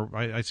alien? Or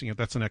I think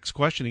that's the next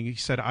question. And he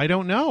said, I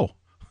don't know.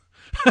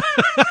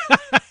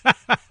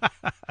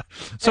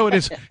 So it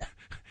is.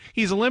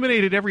 He's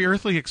eliminated every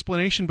earthly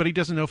explanation, but he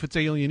doesn't know if it's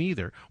alien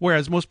either.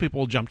 Whereas most people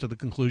will jump to the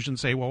conclusion,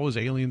 say, well, it was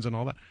aliens and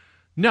all that.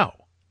 No.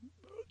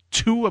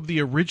 2 of the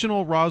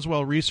original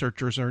Roswell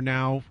researchers are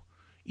now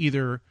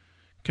either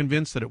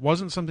convinced that it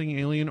wasn't something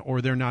alien or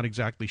they're not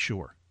exactly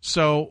sure.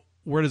 So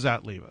where does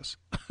that leave us?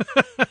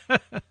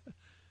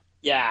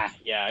 Yeah,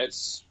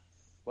 it's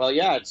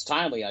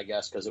timely, I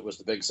guess, because it was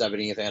the big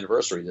 70th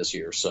anniversary this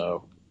year.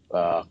 So,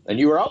 and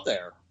you were out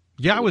there.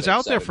 Yeah, I was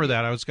out there for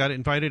that. I got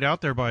invited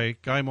out there by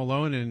Guy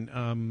Malone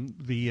and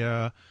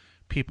the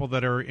people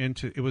that are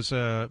into. It was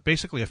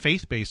basically a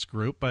faith-based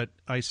group, but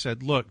I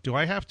said, "Look, do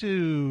I have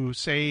to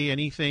say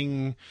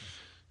anything?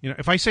 You know,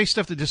 if I say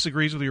stuff that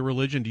disagrees with your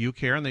religion, do you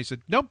care?" And they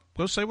said, "Nope.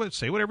 Go say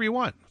whatever you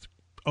want."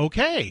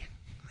 Okay.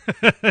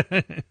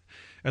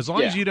 As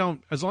long as you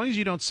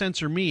don't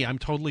censor me, I'm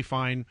totally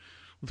fine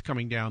with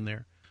coming down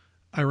there.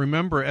 I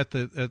remember at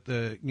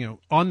the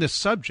on this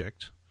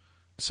subject,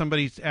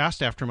 somebody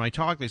asked after my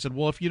talk, they said,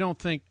 well, if you don't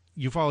think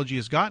ufology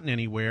has gotten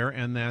anywhere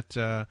and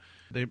that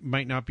they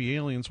might not be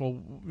aliens,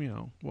 well,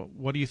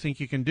 what do you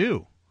think you can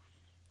do?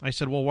 I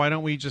said, well, why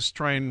don't we just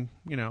try and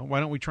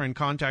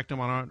contact them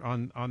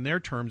on their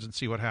terms and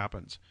see what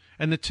happens?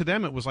 And to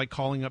them, it was like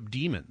calling up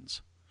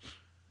demons.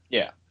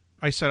 Yeah.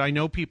 I said, I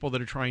know people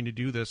that are trying to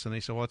do this, and they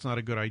said, well, it's not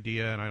a good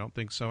idea, and I don't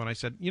think so. And I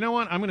said, you know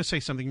what? I'm going to say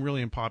something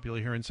really unpopular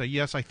here and say,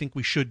 yes, I think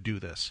we should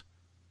do this.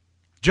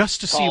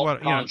 Just to see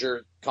what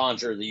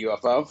conjure the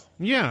UFO.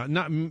 Yeah,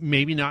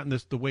 maybe not in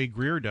the way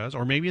Greer does,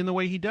 or maybe in the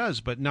way he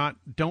does, but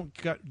don't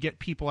get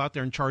people out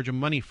there and charge them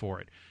money for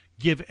it.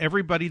 Give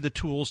everybody the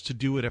tools to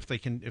do it if they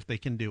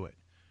can do it,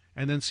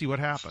 and then see what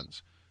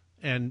happens.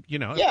 And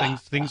if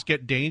things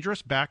get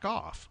dangerous, back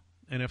off.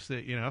 And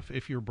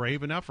if you're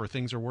brave enough or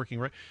things are working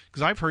right,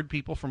 because I've heard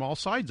people from all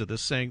sides of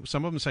this saying,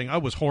 some of them saying, "I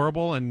was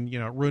horrible and it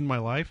ruined my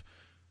life."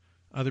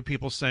 Other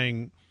people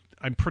saying,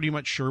 I'm pretty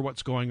much sure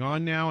what's going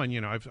on now,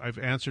 and I've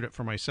answered it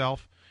for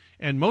myself.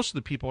 And most of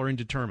the people are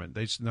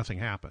indeterminate. Nothing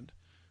happened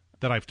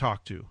that I've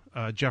talked to.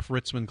 Jeff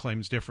Ritzman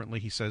claims differently.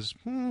 He says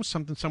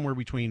somewhere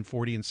between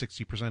 40 and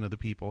 60% of the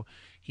people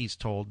he's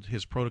told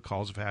his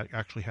protocols have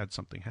actually had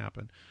something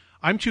happen.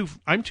 I'm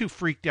too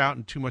freaked out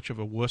and too much of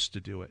a wuss to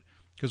do it,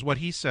 because what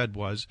he said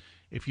was,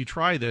 if you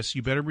try this,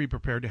 you better be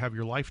prepared to have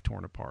your life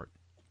torn apart.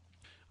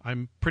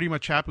 I'm pretty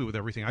much happy with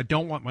everything. I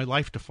don't want my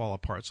life to fall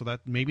apart, so that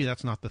maybe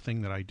that's not the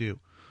thing that I do.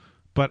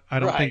 But I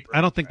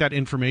don't think that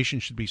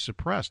information should be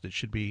suppressed. It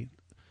should be,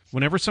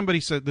 whenever somebody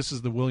says, this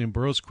is the William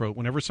Burroughs quote,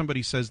 whenever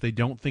somebody says they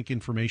don't think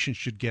information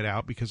should get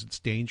out because it's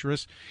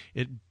dangerous,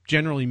 it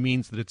generally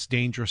means that it's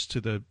dangerous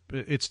to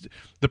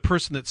the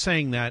person that's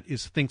saying that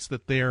thinks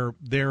that their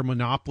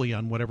monopoly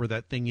on whatever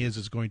that thing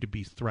is going to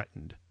be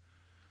threatened.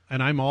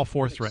 And I'm all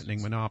for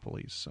threatening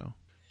monopolies. So,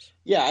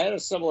 yeah, I had a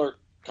similar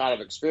kind of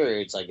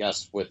experience, I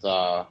guess, with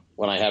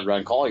when I had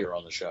Ren Collier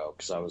on the show,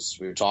 because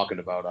we were talking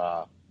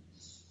about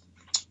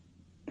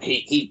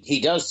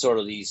he does sort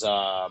of these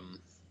I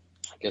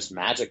guess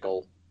magic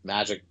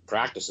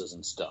practices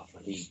and stuff.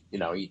 And he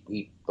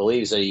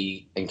believes that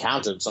he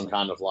encountered some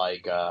kind of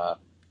like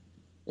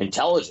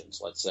intelligence,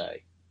 let's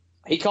say.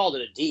 He called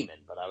it a demon,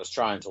 but I was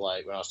trying to,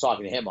 like, when I was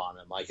talking to him on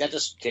it, like, that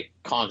just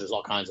conjures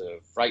all kinds of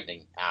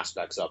frightening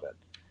aspects of it.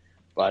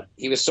 But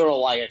he was sort of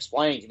like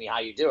explaining to me how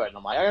you do it, and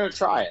I'm like, I'm gonna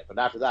try it. But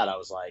after that, I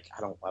was like,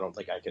 I don't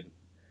think I can.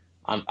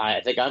 I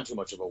think I'm too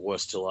much of a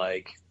wuss to,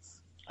 like.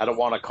 I don't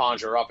want to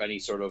conjure up any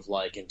sort of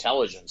like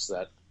intelligence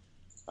that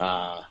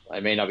I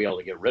may not be able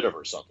to get rid of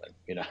or something,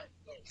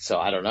 So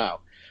I don't know.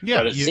 Yeah,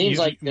 but it seems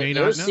like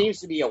there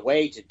seems to be a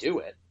way to do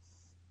it.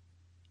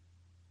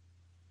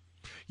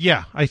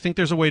 Yeah, I think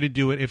there's a way to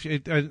do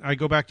it. I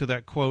go back to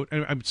that quote.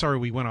 I'm sorry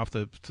we went off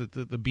the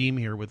beam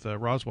here with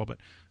Roswell, but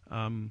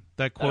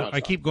that quote,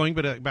 I keep going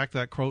back to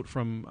that quote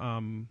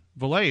from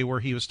Vallée, where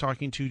he was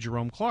talking to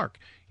Jerome Clark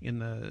in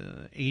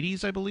the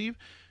 80s, I believe,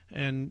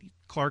 and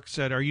Clark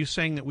said, "Are you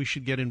saying that we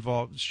should get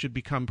involved, should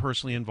become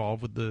personally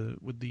involved with the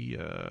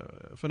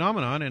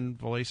phenomenon?" And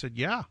Vallée said,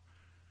 "Yeah."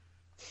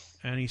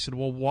 And he said,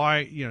 well,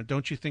 why,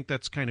 don't you think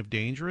that's kind of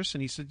dangerous?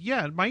 And he said,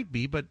 yeah, it might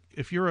be, but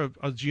if you're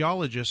a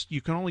geologist,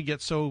 you can only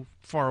get so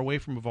far away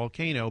from a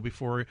volcano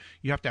before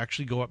you have to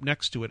actually go up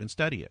next to it and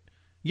study it.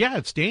 Yeah,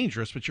 it's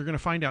dangerous, but you're going to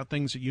find out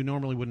things that you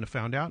normally wouldn't have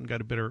found out and get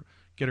a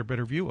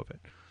better view of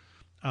it.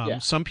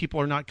 Some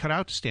people are not cut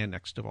out to stand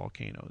next to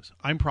volcanoes.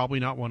 I'm probably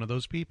not one of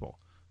those people,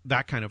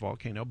 that kind of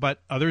volcano, but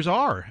others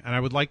are. And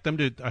I would like them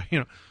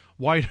to,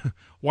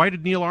 Why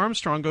did Neil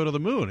Armstrong go to the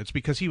moon? It's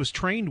because he was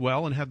trained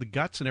well and had the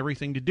guts and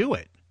everything to do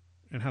it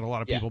and had a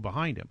lot of people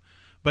behind him.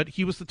 But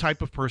he was the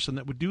type of person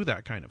that would do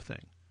that kind of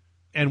thing.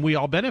 And we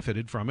all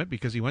benefited from it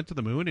because he went to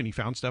the moon and he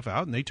found stuff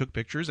out and they took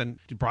pictures and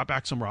brought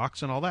back some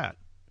rocks and all that.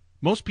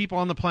 Most people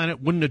on the planet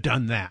wouldn't have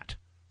done that.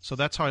 So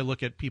that's how I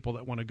look at people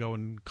that want to go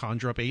and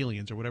conjure up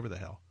aliens or whatever the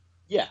hell.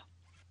 Yeah.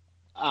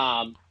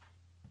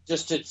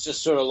 Just to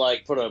sort of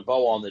like put a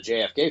bow on the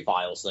JFK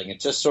Files thing,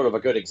 it's just sort of a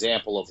good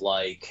example of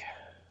like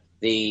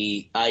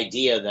the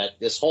idea that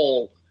this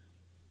whole,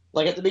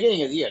 like at the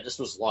beginning of the year, this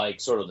was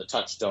like sort of the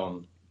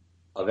touchstone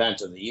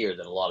event of the year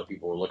that a lot of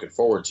people were looking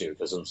forward to,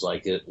 because it was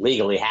like it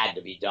legally had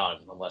to be done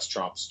unless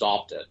Trump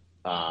stopped it.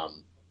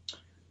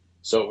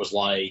 So it was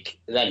like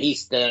then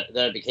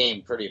it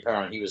became pretty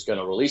apparent he was going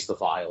to release the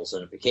files,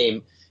 and it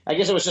became, I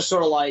guess it was just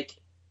sort of like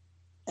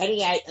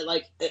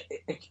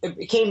it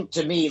became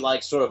to me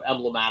like sort of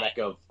emblematic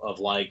of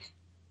like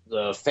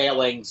the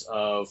failings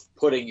of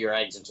putting your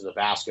eggs into the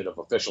basket of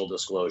official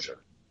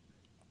disclosure,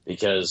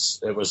 because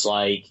it was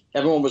like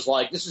everyone was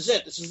like, this is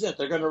it,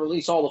 they're going to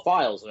release all the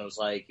files, and it was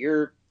like,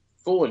 you're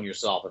fooling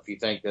yourself if you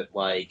think that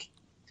like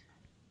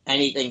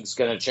anything's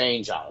going to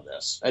change out of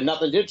this. And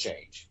nothing did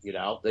change. You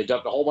know, they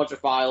dumped a whole bunch of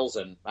files,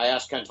 and I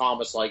asked Ken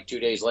Thomas like 2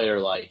 days later,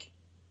 like,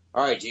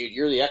 all right, dude,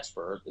 you're the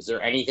expert. Is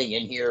there anything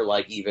in here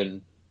like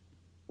even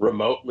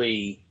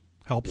remotely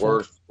helpful?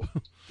 Worth?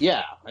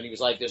 Yeah. And he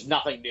was like, there's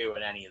nothing new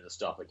in any of the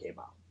stuff that came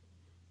out.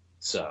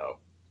 So,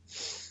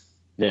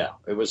 yeah,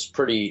 it was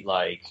pretty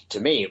like, to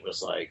me, it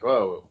was like,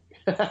 whoa,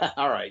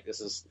 all right, this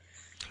is,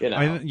 you know.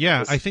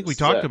 I think we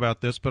talked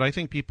about this, but I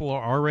think people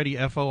are already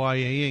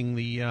FOIA-ing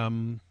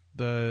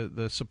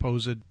the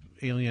supposed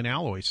alien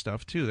alloy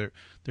stuff too.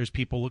 There's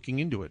people looking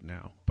into it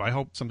now. But I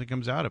hope something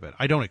comes out of it.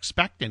 I don't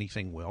expect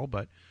anything will,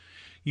 but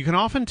you can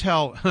often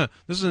tell.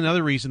 This is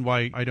another reason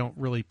why I don't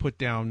really put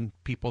down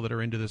people that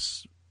are into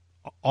this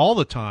all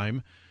the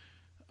time,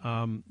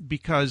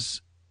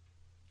 because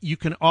you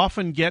can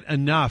often get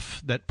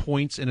enough that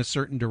points in a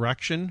certain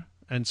direction,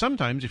 and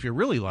sometimes, if you're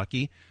really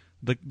lucky,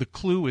 the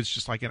clue is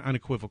just like an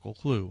unequivocal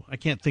clue. I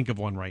can't think of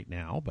one right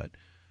now, but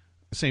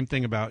the same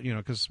thing about, you know,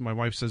 because my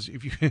wife says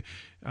if you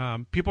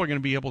people are going to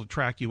be able to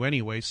track you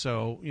anyway,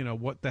 so, you know,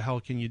 what the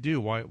hell can you do?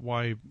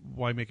 Why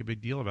make a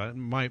big deal about it?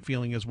 And my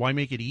feeling is, why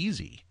make it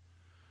easy?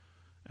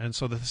 And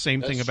so the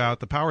same thing about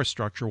the power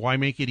structure. Why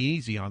make it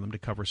easy on them to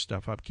cover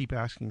stuff up? Keep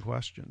asking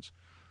questions.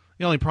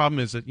 The only problem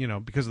is that, you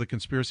know, because the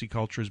conspiracy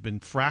culture has been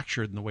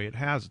fractured in the way it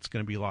has, it's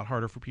going to be a lot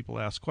harder for people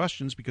to ask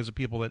questions, because the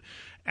people that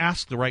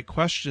ask the right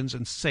questions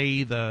and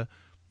say the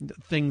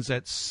things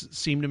that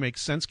seem to make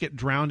sense get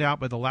drowned out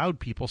by the loud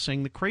people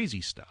saying the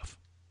crazy stuff.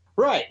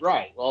 Right.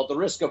 Well, the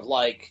risk of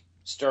like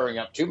stirring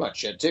up too much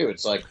shit too.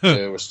 It's like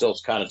we're still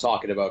kind of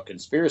talking about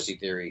conspiracy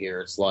theory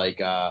here. It's like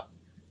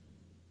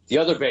the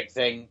other big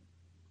thing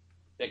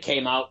that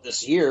came out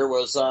this year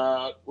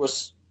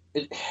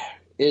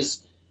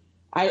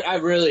I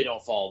really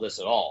don't follow this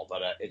at all,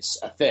 but it's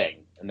a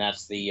thing, and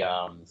that's the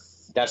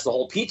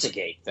whole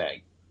Pizzagate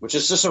thing, which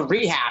is just a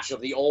rehash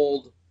of the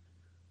old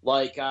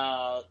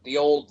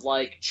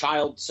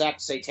child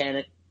sex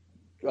satanic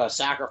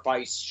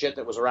sacrifice shit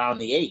that was around in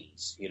the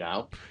 80s, you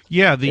know?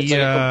 Yeah, the it's like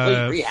a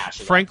complete rehash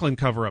of Franklin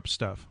cover-up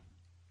stuff.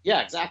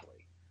 Yeah,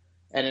 exactly.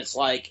 And it's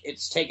like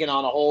it's taken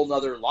on a whole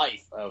nother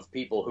life of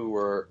people who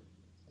were,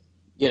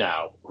 you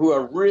know, who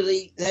are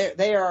really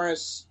they're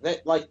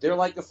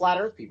like the flat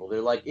Earth people.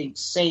 They're like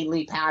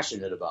insanely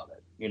passionate about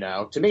it. You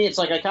know, to me, it's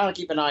like I kind of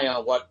keep an eye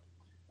on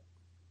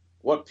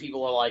what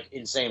people are like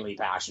insanely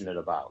passionate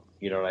about.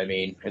 You know what I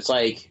mean? It's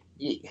like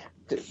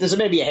there's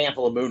maybe a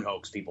handful of moon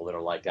hoax people that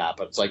are like that,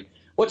 but it's like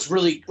what's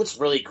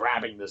really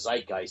grabbing the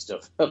zeitgeist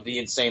of the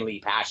insanely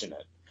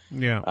passionate.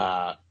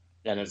 Yeah.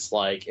 And it's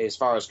like, as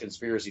far as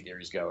conspiracy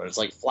theories go, it's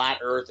like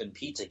flat Earth and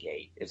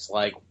Pizzagate. It's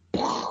like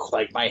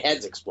my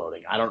head's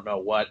exploding. I don't know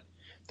what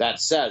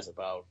that says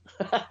about.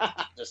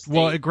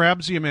 Well, it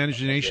grabs the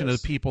imagination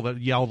of the people that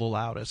yell the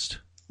loudest,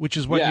 which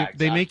is what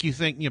they make you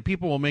think. You know,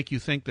 people will make you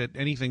think that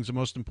anything's the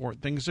most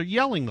important thing because they're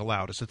yelling the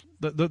loudest.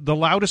 The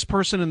loudest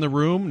person in the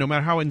room, no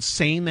matter how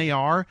insane they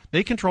are,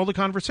 they control the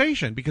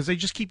conversation because they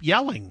just keep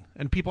yelling,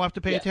 and people have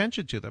to pay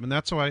attention to them. And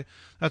that's what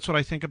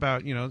I think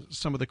about. You know,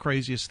 some of the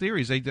craziest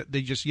theories. They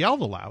just yell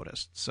the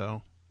loudest.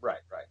 So right.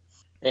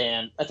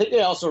 And I think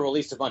they also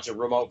released a bunch of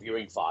remote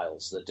viewing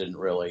files that didn't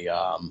really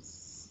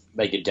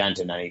make a dent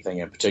in anything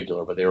in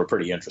particular, but they were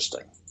pretty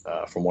interesting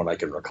from what I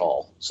can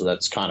recall. So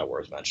that's kind of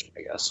worth mentioning,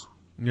 I guess.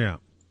 Yeah.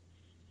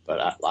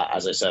 But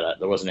as I said,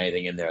 there wasn't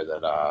anything in there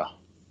that,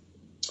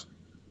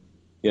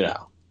 you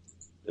know,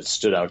 that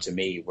stood out to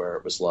me where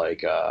it was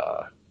like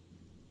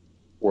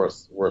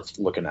worth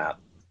looking at.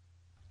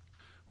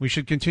 We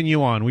should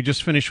continue on. We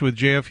just finished with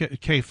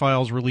JFK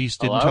Files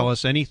released. Didn't tell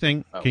us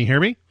anything. Oh. Can you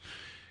hear me?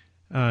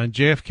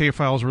 JFK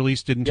Files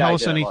released. Didn't tell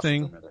us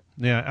anything.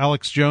 Yeah.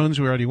 Alex Jones,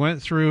 we already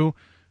went through.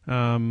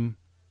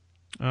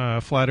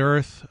 Flat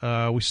Earth.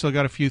 We still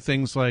got a few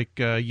things like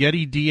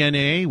Yeti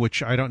DNA,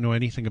 which I don't know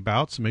anything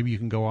about, so maybe you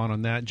can go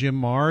on that. Jim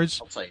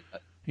Mars. I'll tell you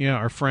that. Yeah,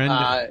 our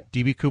friend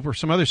D.B. Cooper,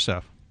 some other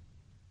stuff.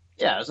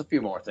 Yeah, there's a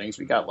few more things.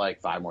 We got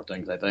like 5 more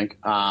things, I think.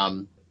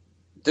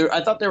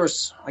 I thought there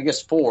was, I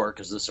guess, 4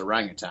 because this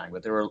orangutan,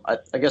 but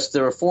I guess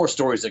there were 4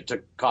 stories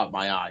that caught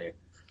my eye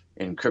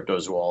in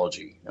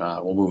cryptozoology.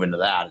 We'll move into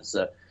that. It's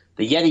the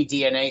Yeti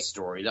DNA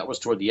story. That was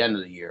toward the end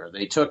of the year.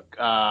 They took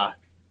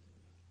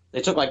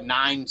like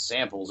 9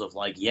 samples of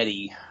like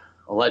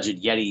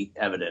alleged Yeti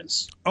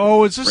evidence.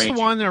 Oh, is this the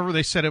one where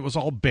they said it was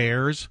all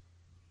bears?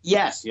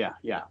 Yes,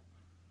 yeah.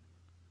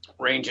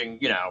 ranging,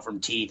 from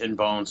teeth and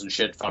bones and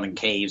shit found in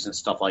caves and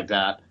stuff like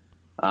that.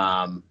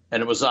 And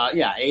it was,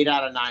 8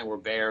 out of 9 were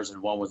bears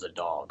and 1 was a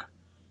dog.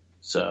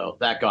 So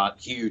that got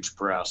huge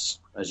press,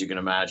 as you can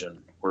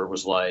imagine, where it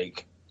was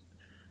like,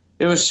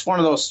 it was one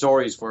of those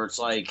stories where it's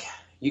like,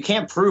 you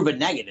can't prove a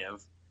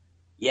negative,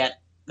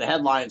 yet the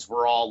headlines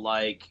were all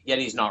like,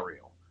 Yeti's not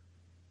real.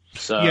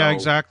 So yeah,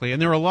 exactly.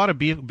 And there are a lot of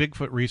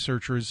Bigfoot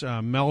researchers,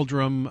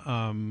 Meldrum,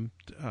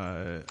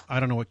 I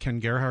don't know what Ken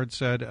Gerhard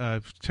said,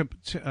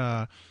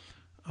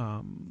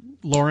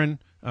 Lauren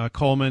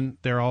Coleman,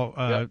 they're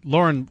all,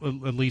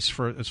 Lauren, at least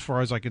for as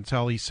far as I can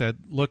tell, he said,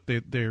 look,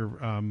 they're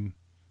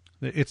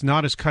it's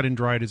not as cut and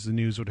dried as the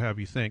news would have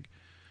you think,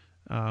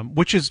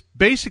 which is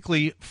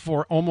basically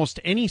for almost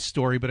any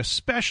story, but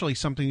especially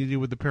something to do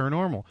with the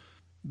paranormal.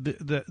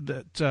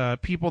 That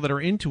people that are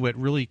into it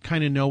really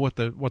kind of know what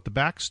the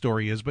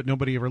backstory is, but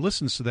nobody ever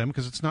listens to them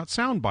because it's not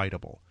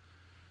soundbiteable.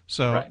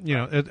 So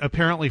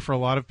apparently for a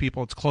lot of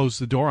people, it's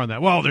closed the door on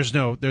that. Well, there's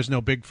no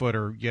Bigfoot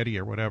or Yeti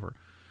or whatever.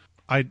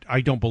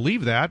 I don't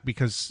believe that,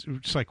 because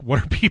it's like,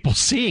 what are people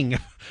seeing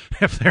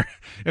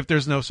if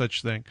there's no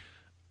such thing?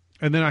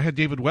 And then I had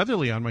David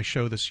Weatherly on my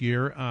show this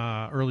year,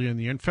 early in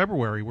the year, in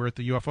February. We're at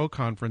the UFO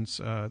conference,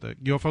 the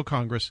UFO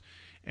Congress,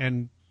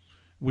 and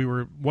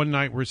one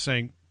night we're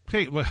saying,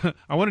 hey,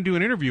 I want to do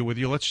an interview with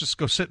you. Let's just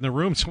go sit in the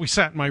room. So we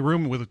sat in my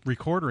room with a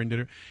recorder and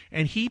did it.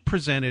 And he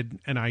presented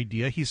an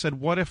idea. He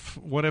said, what if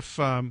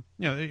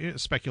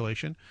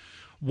speculation,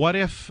 what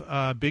if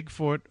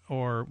Bigfoot,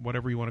 or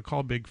whatever you want to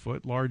call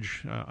Bigfoot,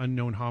 large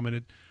unknown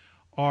hominid,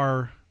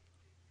 are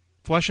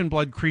flesh and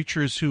blood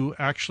creatures who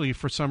actually,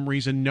 for some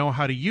reason, know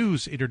how to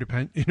use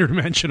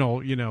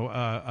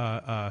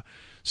interdimensional,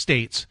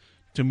 states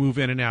to move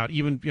in and out,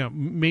 even,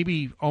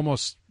 maybe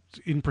almost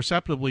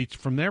imperceptibly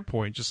from their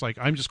point, just like,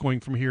 I'm just going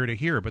from here to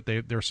here, but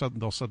they'll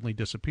suddenly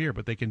disappear.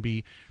 But they can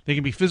be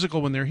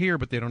physical when they're here,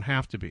 but they don't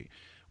have to be.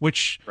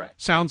 Which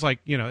sounds like,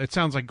 it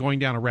sounds like going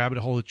down a rabbit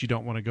hole that you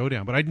don't want to go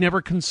down. But I'd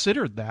never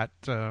considered that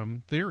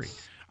theory.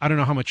 I don't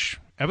know how much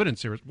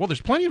evidence there is. Well,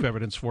 there's plenty of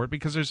evidence for it,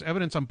 because there's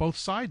evidence on both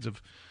sides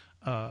of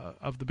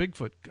the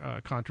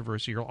Bigfoot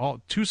controversy, or all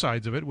two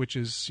sides of it, which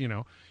is,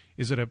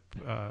 is it a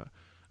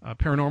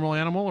paranormal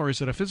animal or is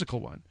it a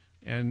physical one?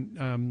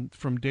 And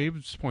from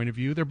Dave's point of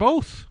view, they're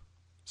both.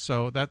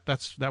 So that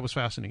was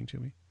fascinating to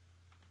me.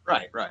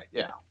 Right,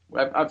 yeah.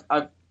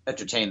 I've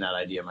entertained that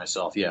idea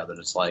myself. Yeah, that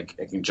it's like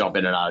it can jump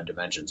in and out of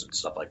dimensions and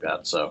stuff like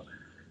that. So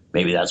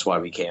maybe that's why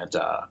we can't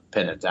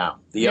pin it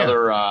down. The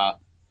other,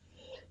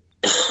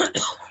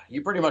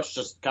 you pretty much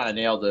just kind of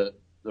nailed the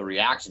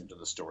reaction to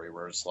the story,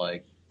 where it's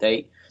like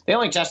they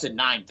only tested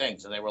 9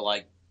 things, and they were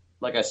like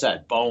I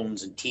said,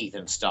 bones and teeth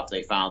and stuff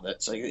they found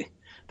that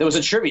was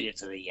attributed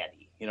to the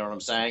Yeti. You know what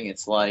I'm saying?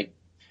 It's like,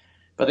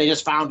 but they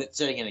just found it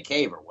sitting in a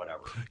cave or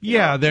whatever.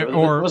 Yeah, there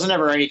wasn't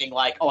ever anything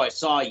like, oh, I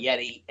saw a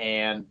Yeti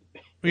and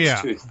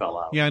his tooth fell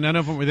out. Yeah, none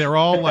of them. They're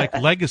all like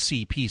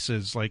legacy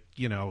pieces, like,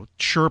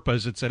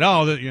 Sherpas. It said,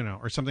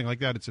 or something like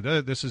that. It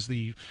said, this is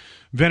the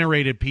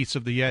venerated piece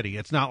of the Yeti.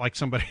 It's not like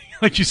somebody,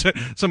 like you said,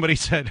 somebody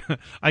said,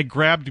 I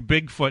grabbed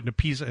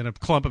Bigfoot and a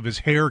clump of his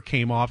hair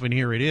came off, and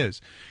here it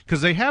is.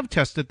 Because they have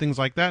tested things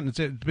like that, and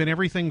it's been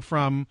everything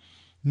from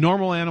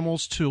normal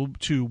animals to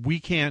we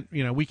can't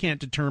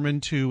determine,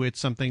 to it's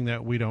something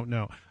that we don't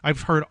know.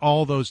 I've heard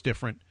all those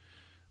different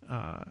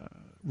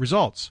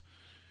results.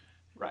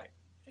 Right.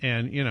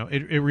 And,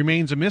 it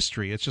remains a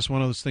mystery. It's just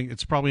one of those things.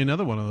 It's probably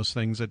another one of those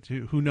things that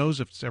who knows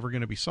if it's ever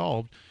going to be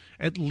solved,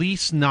 at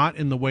least not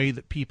in the way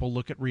that people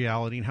look at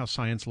reality and how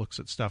science looks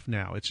at stuff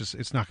now.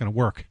 It's not going to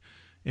work.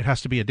 It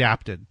has to be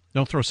adapted.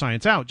 Don't throw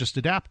science out, just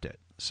adapt it.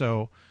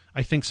 So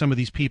I think some of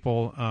these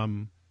people,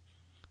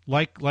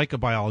 like a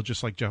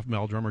biologist like Jeff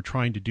Meldrum, are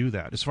trying to do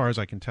that, as far as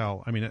I can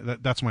tell. I mean,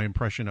 that's my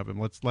impression of him.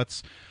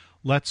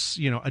 Let's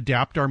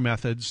adapt our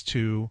methods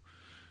to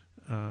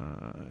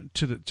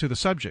the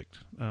subject.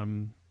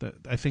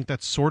 I think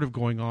that's sort of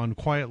going on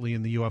quietly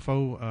in the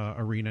UFO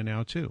arena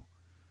now too.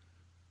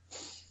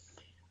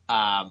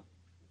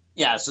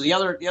 So the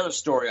other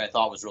story I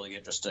thought was really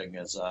interesting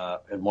is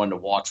and one to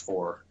watch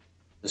for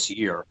this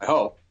year, I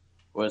hope,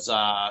 was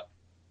the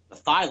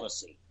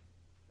thylacine.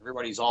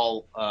 Everybody's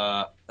all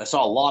I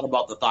saw a lot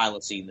about the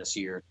thylacine this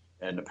year,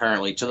 and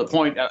apparently to the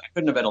point I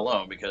couldn't have been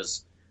alone,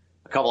 because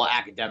a couple of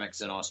academics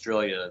in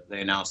Australia,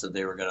 they announced that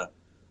they were going to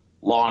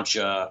launch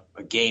a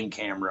game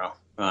camera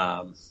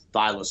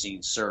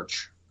thylacine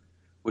search,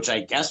 which I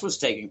guess was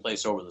taking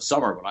place over the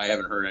summer, but I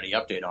haven't heard any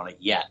update on it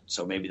yet.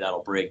 So maybe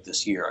that'll break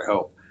this year, I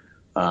hope.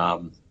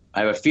 I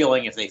have a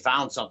feeling if they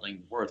found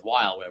something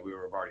worthwhile, we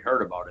would have already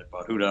heard about it,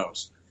 but who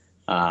knows?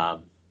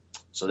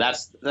 So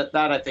that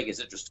I think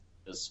is interesting,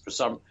 because for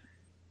some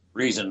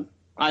reason,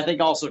 I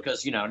think also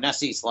because,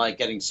 Nessie's like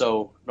getting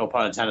so, no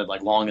pun intended,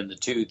 like long in the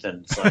tooth,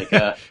 and it's like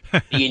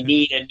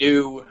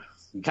you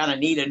kind of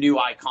need a new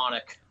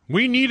iconic.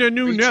 We need a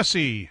new creature.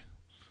 Nessie.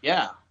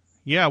 Yeah.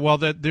 Yeah, well,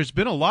 there's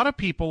been a lot of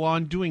people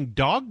on doing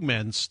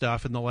Dogman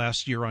stuff in the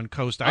last year on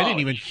Coast. I didn't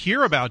even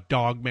hear about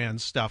Dogman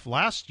stuff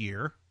last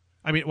year.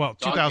 I mean,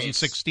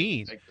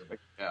 2016.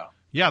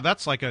 Yeah,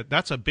 that's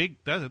a big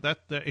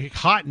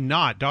hot and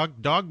not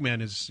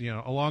Dogmen is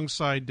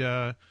alongside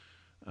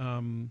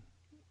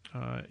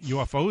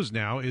UFOs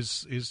now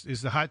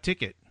is the hot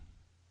ticket.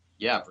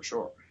 Yeah, for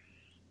sure.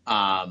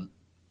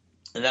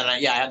 And then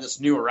I had this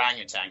new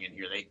orangutan in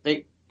here.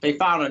 They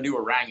found a new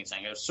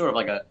orangutan. It was sort of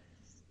like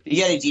the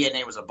Yeti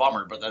DNA was a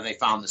bummer, but then they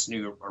found this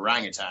new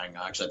orangutan.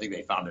 Actually, I think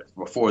they found it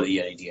before the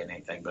Yeti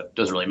DNA thing, but it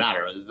doesn't really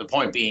matter. The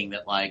point being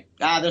that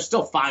they're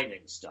still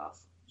finding stuff,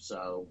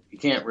 so you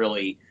can't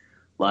really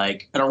an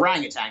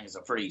orangutan is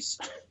a pretty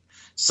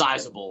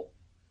sizable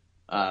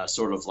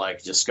sort of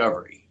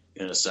discovery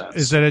in a sense.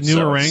 Is that a new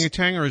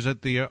orangutan, or is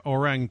it the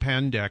orang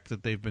pandek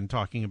that they've been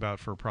talking about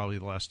for probably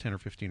the last 10 or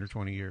 15 or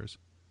 20 years?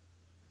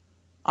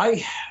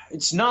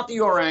 It's not the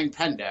orang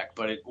pendek,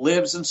 but it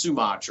lives in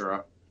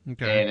Sumatra,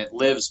 okay, and it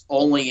lives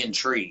only in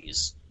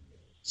trees.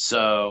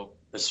 So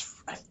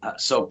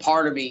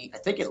part of me, I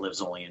think it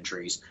lives only in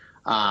trees.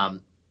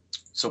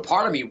 So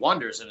part of me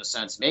wonders, in a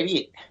sense,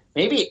 maybe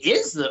it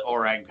is the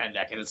orang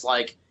pendek, and it's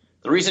like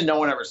the reason no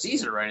one ever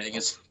sees it or anything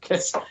is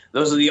because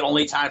those are the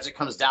only times it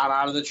comes down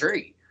out of the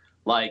tree,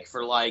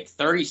 for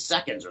 30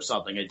 seconds or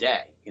something a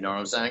day. You know what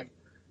I'm saying?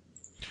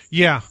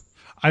 Yeah.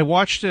 I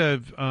watched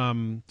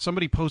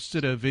somebody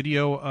posted a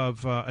video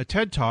of a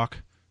TED Talk,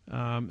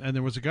 and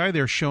there was a guy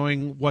there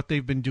showing what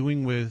they've been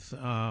doing with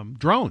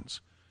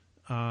drones,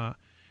 and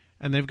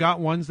they've got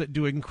ones that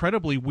do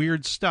incredibly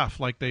weird stuff.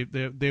 Like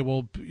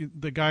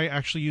the guy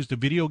actually used a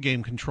video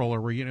game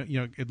controller where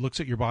it looks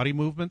at your body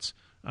movements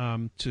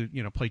to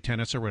play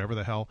tennis or whatever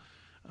the hell,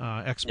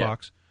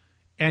 Xbox,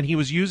 and he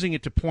was using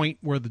it to point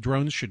where the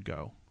drones should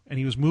go, and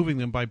he was moving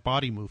them by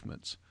body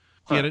movements.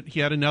 He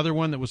had another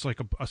one that was like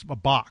a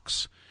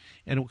box,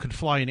 and it could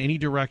fly in any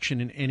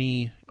direction in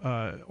any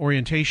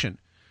orientation.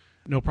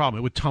 No problem.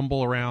 It would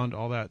tumble around,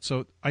 all that.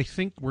 So I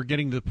think we're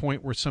getting to the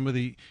point where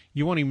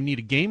you won't even need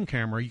a game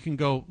camera. You can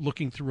go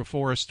looking through a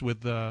forest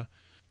with a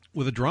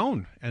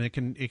drone, and it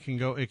can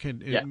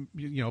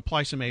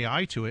apply some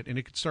AI to it, and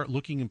it can start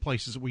looking in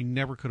places that we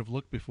never could have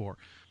looked before.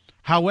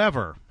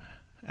 However,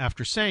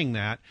 after saying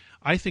that,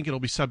 I think it'll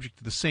be subject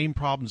to the same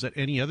problems that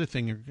any other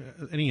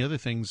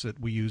things that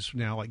we use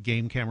now, like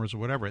game cameras or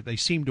whatever. They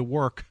seem to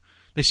work.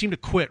 They seem to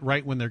quit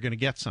right when they're going to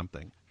get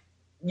something.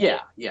 Yeah.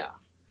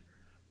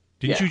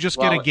 Didn't you just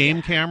get a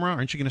game camera?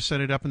 Aren't you going to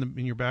set it up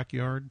in your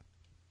backyard?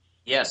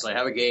 Yes, I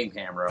have a game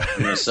camera.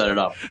 I'm going to set it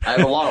up. I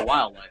have a lot of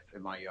wildlife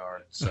in my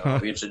yard, so I'll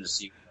be interested to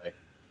see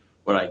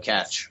what I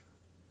catch.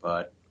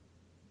 But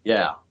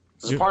yeah.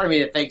 There's a part of me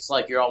that thinks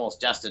you're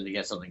almost destined to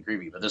get something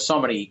creepy, but there's so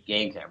many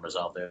game cameras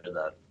out there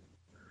that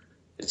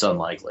it's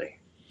unlikely.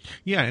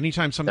 Yeah,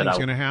 anytime something's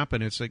going to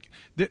happen, it's like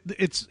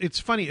it's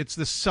funny. It's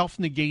this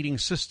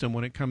self-negating system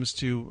when it comes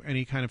to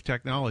any kind of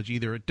technology.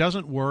 Either it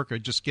doesn't work, or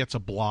it just gets a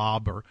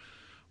blob, or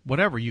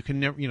whatever. You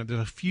can never, there's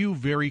a few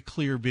very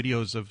clear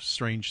videos of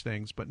strange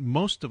things, but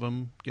most of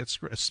them get,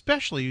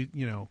 especially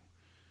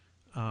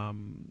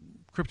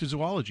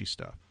cryptozoology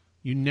stuff.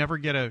 You never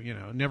get you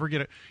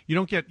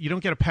don't get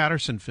a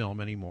Patterson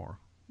film anymore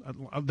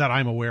that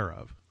I'm aware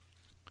of.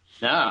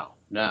 No.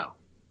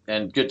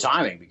 And good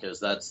timing, because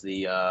that's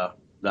that's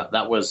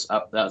not one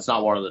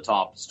of the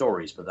top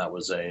stories, but that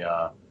was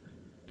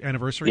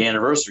anniversary. The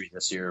anniversary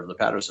this year of the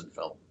Patterson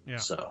film. Yeah.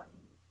 So,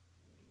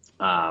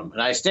 and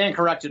I stand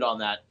corrected on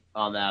that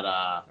half an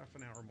hour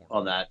more.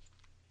 on that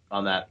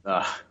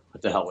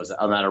what the hell was that?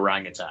 On that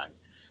orangutan.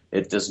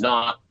 It does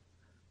not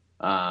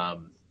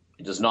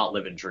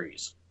live in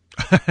trees.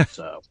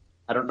 So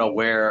I don't know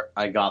where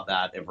I got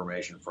that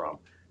information from.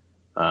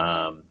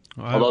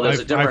 Although there's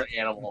a different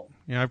animal.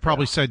 Yeah, I've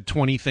probably said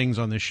 20 things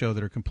on this show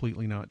that are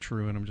completely not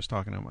true, and I'm just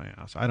talking out my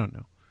ass. I don't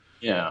know.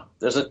 Yeah,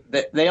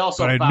 they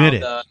also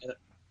found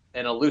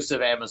an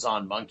elusive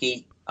Amazon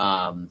monkey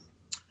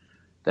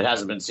that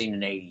hasn't been seen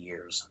in 80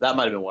 years. That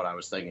might have been what I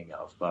was thinking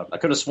of, but I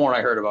could have sworn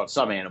I heard about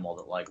some animal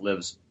that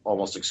lives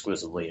almost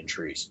exclusively in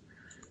trees.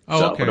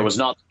 Okay. But it was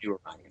not the new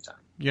orangutan.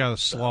 Yeah, the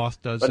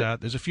sloth does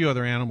that. There's a few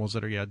other animals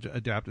that are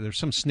adapted. There's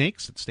some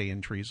snakes that stay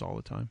in trees all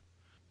the time.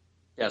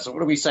 Yeah, so what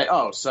do we say?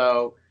 Oh,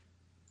 so,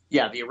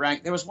 yeah,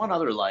 there was one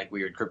other,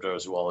 weird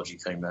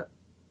cryptozoology thing that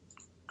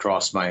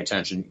crossed my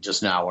attention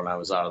just now when I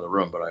was out of the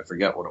room, but I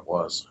forget what it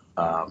was.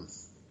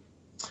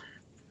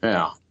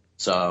 Yeah,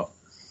 so...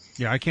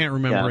 Yeah, I can't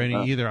remember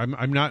any either.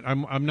 I'm not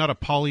a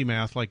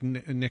polymath like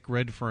Nick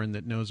Redfern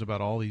that knows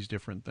about all these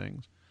different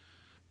things.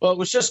 Well, it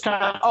was just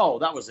kind of...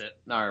 that was it.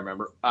 Now I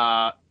remember.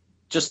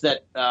 Just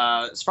that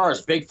as far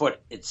as Bigfoot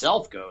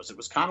itself goes, it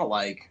was kind of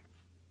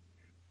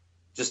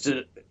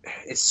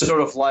it's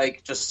sort of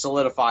just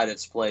solidified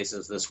its place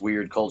as this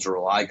weird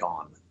cultural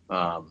icon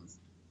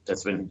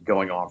that's been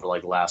going on for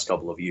the last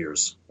couple of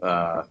years,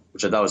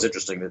 which I thought was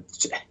interesting.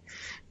 That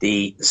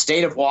the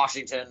state of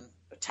Washington,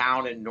 a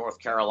town in North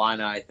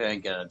Carolina, I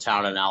think, and a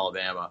town in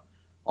Alabama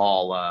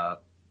all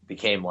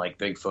became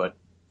Bigfoot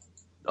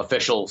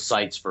official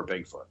sites for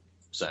Bigfoot.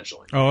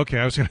 Essentially. Oh, okay.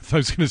 I was going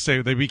to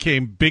say they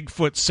became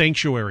Bigfoot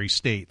sanctuary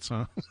states,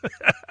 huh?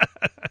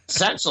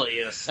 Essentially,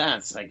 in a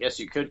sense, I guess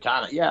you could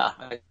kind of,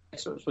 I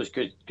suppose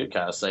you could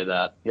kind of say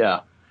that,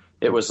 yeah.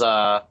 It was.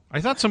 I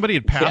thought somebody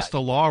had passed a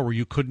law where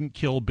you couldn't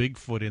kill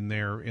Bigfoot in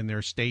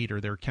their state or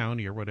their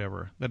county or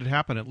whatever. That had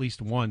happened at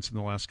least once in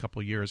the last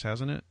couple of years,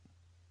 hasn't it?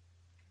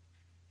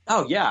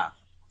 Oh yeah,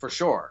 for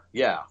sure.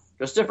 Yeah,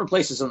 there's different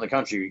places in the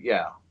country.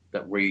 Yeah,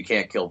 where you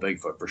can't kill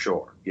Bigfoot for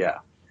sure. Yeah.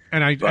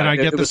 And I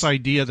get this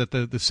idea that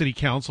the city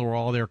council were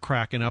all there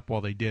cracking up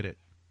while they did it.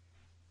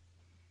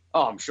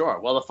 Oh, I'm sure.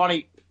 Well,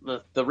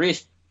 the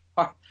reason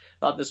I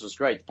thought this was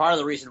great. Part of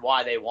the reason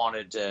why they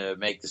wanted to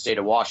make the state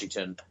of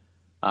Washington,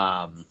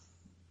 to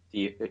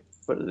make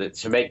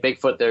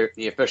Bigfoot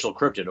the official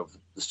cryptid of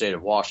the state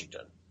of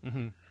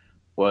Washington,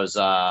 was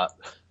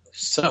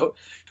so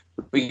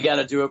we got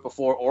to do it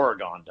before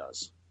Oregon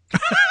does.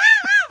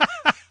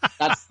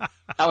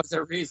 That was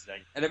their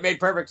reasoning, and it made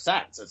perfect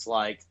sense. It's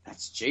like,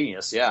 that's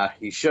genius. Yeah,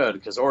 he should,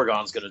 because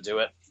Oregon's going to do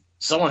it.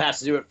 Someone has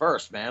to do it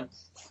first, man.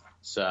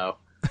 So,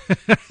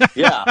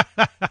 yeah.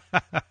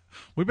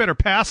 We better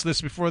pass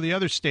this before the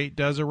other state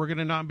does, or we're going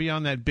to not be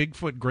on that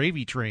Bigfoot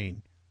gravy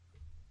train.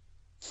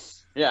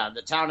 Yeah,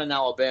 the town in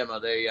Alabama,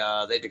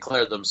 they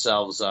declared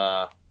themselves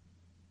the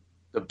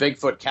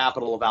Bigfoot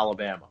capital of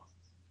Alabama.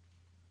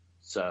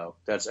 So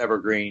that's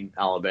Evergreen,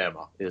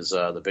 Alabama, is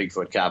the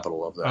Bigfoot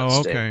capital of that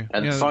state. Okay.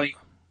 And funny.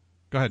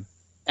 Go ahead.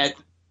 And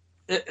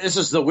this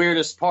is the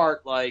weirdest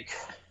part. Like,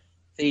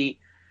 this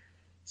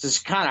is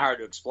kind of hard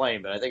to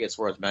explain, but I think it's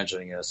worth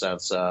mentioning in a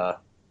sense,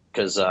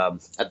 because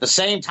at the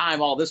same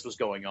time all this was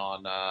going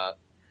on,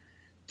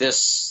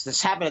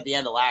 this happened at the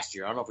end of last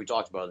year. I don't know if we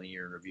talked about it in the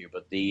year in review,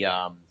 but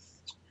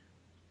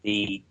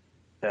a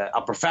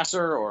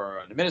professor or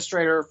an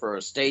administrator for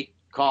a state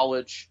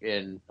college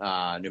in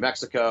New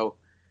Mexico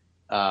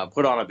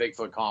put on a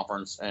Bigfoot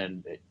conference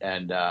and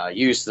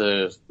used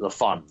the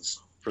funds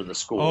for the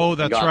school. Oh,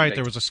 that's right.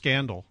 There was a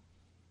scandal.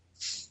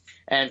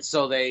 And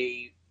so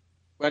they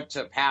went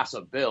to pass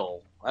a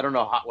bill. I don't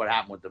know what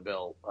happened with the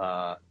bill.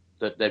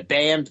 That they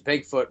banned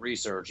Bigfoot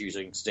research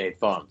using state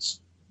funds.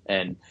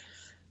 And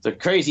the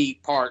crazy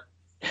part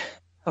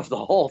of the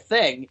whole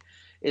thing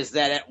is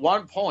that at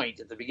one point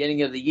at the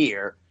beginning of the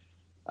year,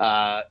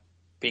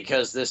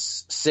 because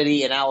this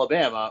city in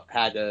Alabama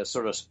had to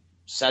sort of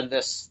send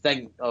this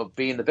thing of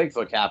being the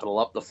Bigfoot capital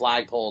up the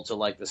flagpole to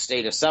like the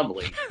state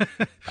assembly,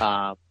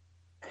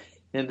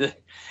 in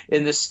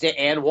the state,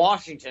 and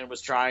Washington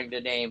was trying to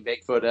name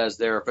Bigfoot as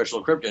their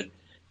official cryptid.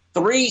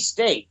 3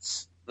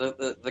 states,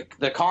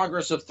 the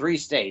Congress of 3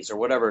 states or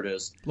whatever it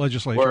is,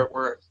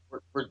 legislature,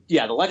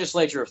 the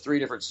legislature of 3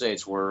 different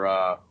states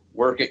were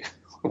working.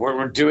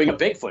 We're doing a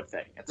Bigfoot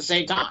thing at the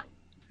same time.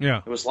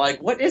 Yeah, it was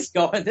like, what is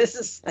going?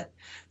 This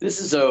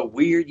is a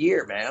weird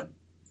year, man.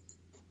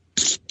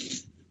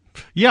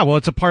 Yeah, well,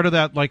 it's a part of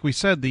that, like we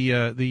said,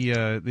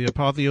 the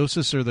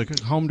apotheosis or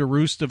the home to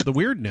roost of the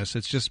weirdness.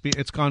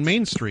 It's gone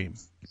mainstream,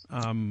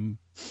 and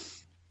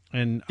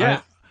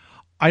yeah.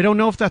 I don't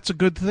know if that's a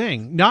good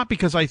thing. Not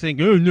because I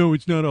think, oh no,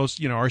 it's not us,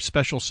 our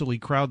special silly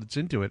crowd that's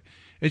into it.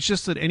 It's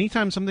just that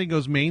anytime something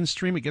goes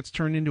mainstream, it gets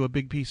turned into a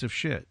big piece of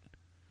shit.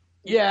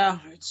 Yeah,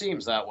 it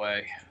seems that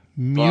way.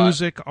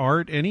 Music,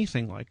 art,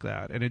 anything like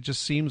that, and it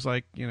just seems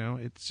like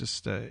it's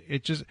just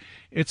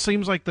it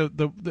seems like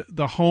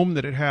the home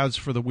that it has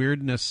for the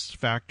weirdness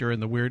factor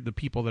and the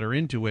people that are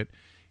into it.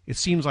 It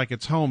seems like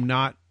it's home,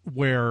 not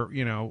where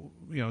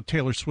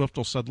Taylor Swift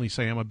will suddenly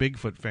say I'm a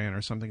Bigfoot fan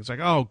or something. It's like,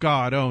 oh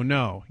God, oh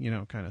no,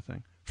 kind of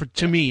thing.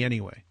 To me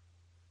anyway.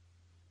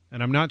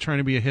 And I'm not trying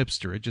to be a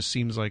hipster. It just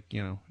seems like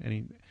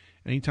anytime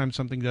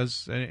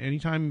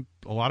anytime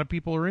a lot of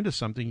people are into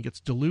something, it gets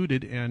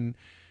diluted and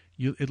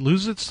it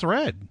loses its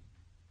thread.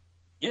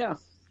 Yeah.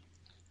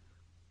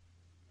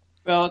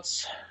 Well,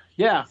 it's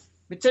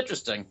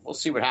interesting. We'll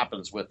see what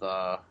happens with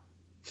that.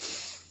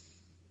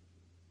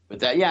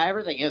 Yeah,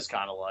 everything is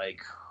kind of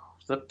like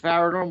the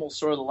paranormal,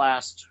 sort of the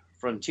last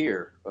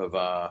frontier of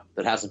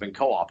that hasn't been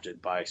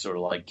co-opted by sort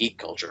of like geek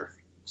culture.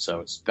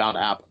 So it's bound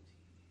to happen.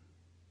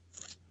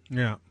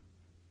 Yeah.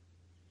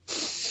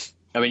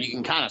 I mean, you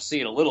can kind of see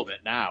it a little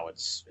bit now.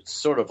 It's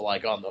sort of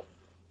like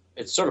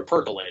it's sort of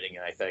percolating,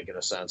 I think, in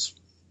a sense.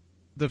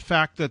 The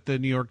fact that the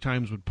New York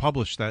Times would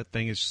publish that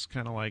thing is just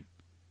kind of like,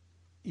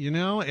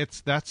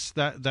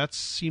 that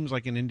seems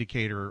like an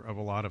indicator of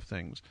a lot of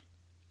things.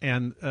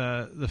 And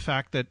the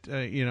fact that,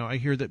 I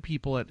hear that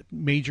people at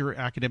major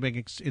academic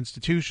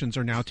institutions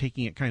are now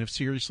taking it kind of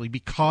seriously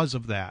because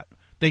of that.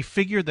 They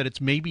figure that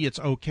maybe it's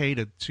okay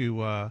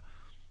to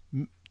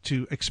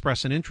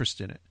express an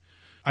interest in it.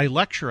 I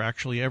lecture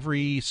actually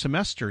every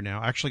semester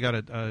now. I actually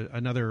got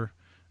another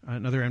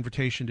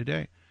invitation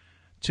today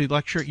to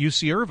lecture at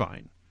UC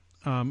Irvine.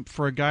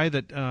 For a guy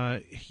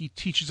that he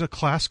teaches a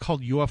class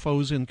called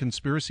UFOs in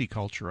Conspiracy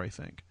Culture, I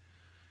think.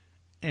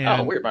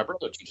 And, weird. My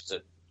brother teaches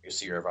at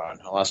UC Irvine.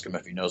 I'll ask him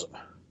if he knows him.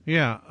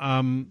 Yeah.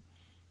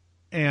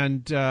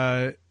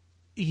 And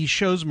he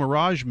shows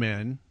Mirage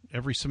Men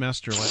every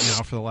semester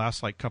now for the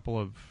last couple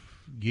of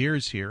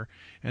years here.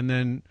 And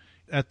then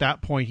at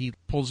that point, he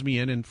pulls me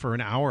in, and for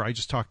an hour, I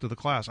just talk to the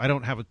class. I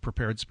don't have a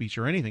prepared speech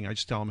or anything. I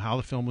just tell them how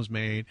the film was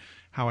made,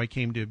 how I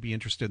came to be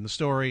interested in the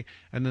story,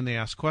 and then they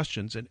ask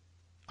questions. And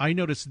I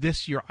noticed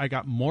this year I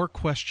got more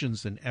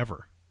questions than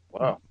ever.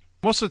 Wow.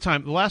 Most of the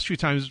time, the last few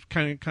times,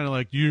 kind of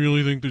like, do you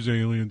really think there's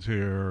aliens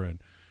here?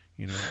 And,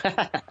 you know,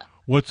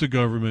 what's the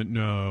government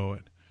know?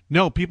 And,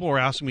 no, people were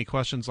asking me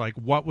questions like,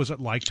 what was it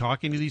like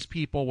talking to these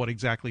people? What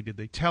exactly did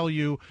they tell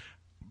you?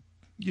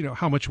 You know,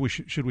 how much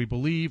should we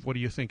believe? What do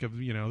you think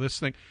of, you know, this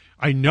thing?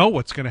 I know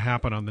what's going to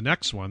happen on the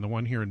next one, the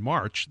one here in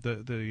March,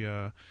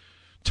 the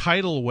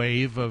tidal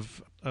wave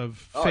of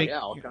fake. Yeah,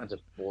 all kinds of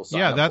cool stuff.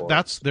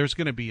 Yeah, there's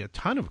going to be a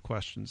ton of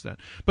questions then.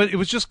 But it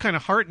was just kind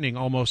of heartening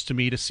almost to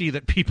me to see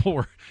that people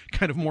were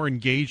kind of more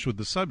engaged with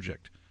the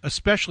subject,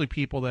 especially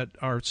people that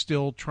are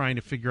still trying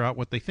to figure out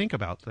what they think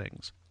about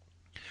things.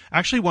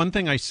 Actually, one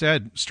thing I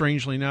said,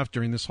 strangely enough,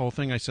 during this whole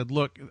thing, I said,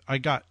 look,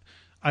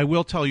 I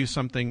will tell you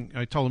something.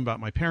 I told them about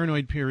my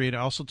paranoid period. I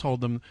also told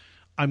them,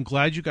 I'm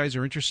glad you guys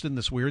are interested in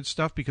this weird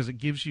stuff because it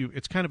gives you,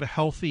 it's kind of a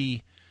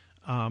healthy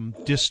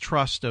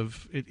distrust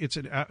of,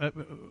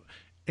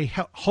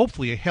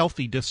 hopefully a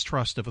healthy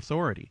distrust of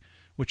authority,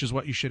 which is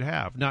what you should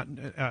have. Not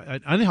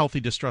an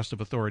unhealthy distrust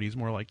of authority is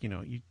more like, you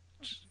know, you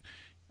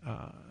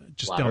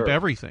just dump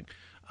everything.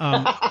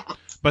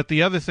 But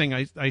the other thing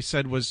I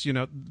said was, you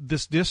know,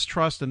 this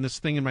distrust and this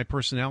thing in my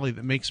personality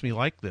that makes me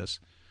like this,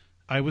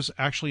 I was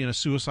actually in a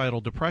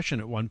suicidal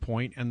depression at one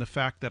point, and the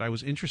fact that I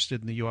was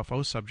interested in the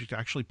UFO subject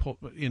actually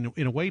in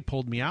a way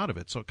pulled me out of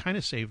it, so it kind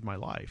of saved my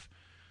life.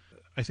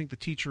 I think the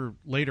teacher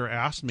later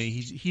asked me,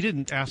 he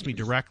didn't ask me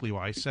directly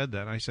why I said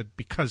that. I said,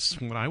 because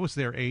when I was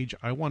their age,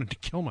 I wanted to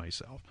kill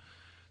myself.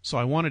 So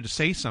I wanted to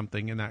say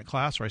something in that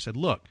class where I said,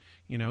 look,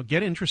 you know,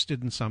 get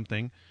interested in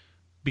something,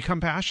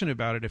 become passionate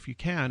about it if you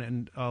can,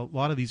 and a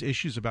lot of these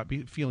issues about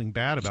feeling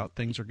bad about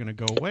things are going to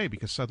go away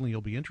because suddenly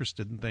you'll be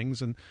interested in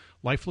things, and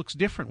life looks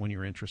different when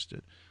you're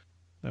interested.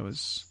 That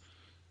was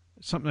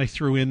something I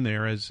threw in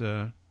there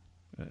because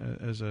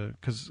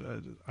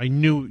I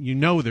knew, you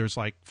know, there's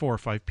like 4 or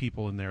 5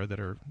 people in there that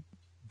are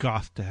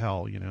goth to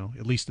hell, you know,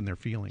 at least in their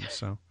feelings.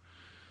 So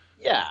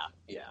yeah,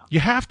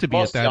 you have to be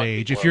Most at that young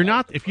age. people If you're are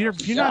not, like if you're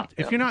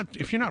depressed.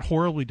 if you're not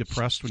horribly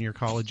depressed when you're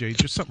college age,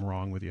 there's something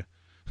wrong with you.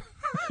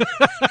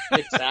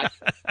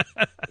 Exactly.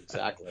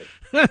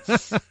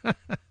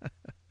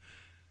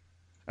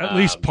 At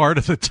least part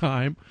of the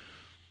time.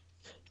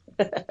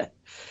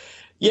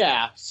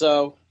 Yeah,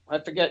 so I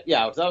forget.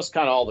 Yeah, that was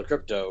kind of all the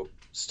crypto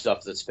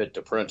stuff that's fit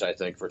to print, I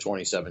think, for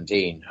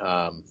 2017.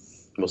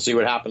 We'll see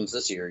what happens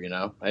this year. You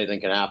know,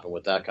 anything can happen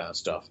with that kind of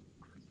stuff.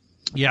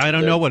 Yeah, I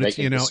don't know what it's,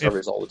 you know,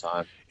 discoveries all the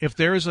time.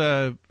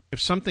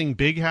 If something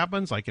big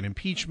happens, like an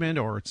impeachment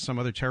or it's some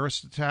other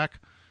terrorist attack,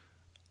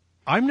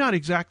 I'm not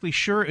exactly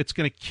sure it's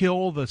going to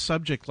kill the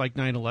subject like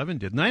 9/11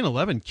 did.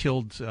 9/11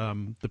 killed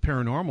the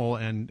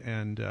paranormal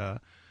and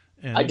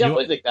I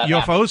definitely think that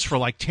UFOs happened. for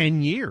like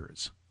 10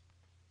 years.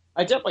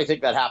 I definitely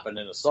think that happened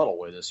in a subtle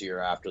way this year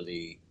after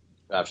the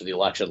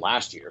election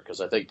last year,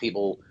 because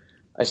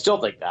I still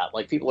think that,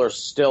 like, people are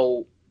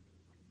still,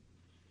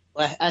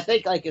 I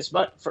think, like, it's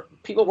much,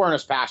 people weren't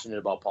as passionate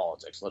about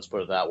politics, let's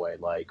put it that way,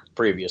 like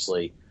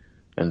previously,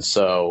 and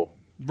so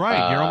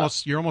right,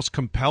 you're almost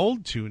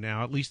compelled to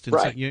now, at least in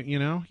right. you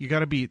know, you got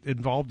to be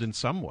involved in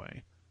some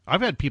way.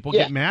 I've had people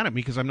get mad at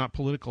me because I'm not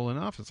political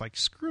enough. It's like,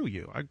 screw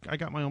you. I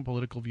got my own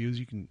political views.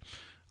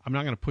 I'm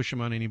not going to push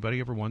them on anybody.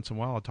 Every once in a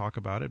while I'll talk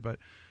about it, but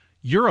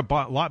you're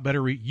a lot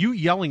better. You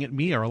yelling at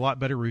me are a lot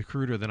better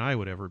recruiter than I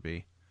would ever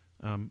be.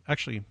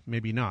 Actually,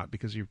 maybe not,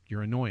 because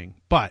you're annoying.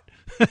 But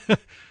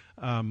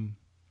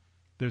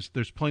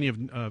there's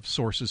plenty of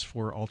sources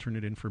for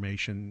alternate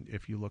information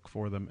if you look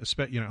for them.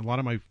 You know, a lot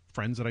of my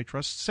friends that I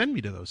trust send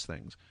me to those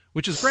things,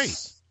 which is great.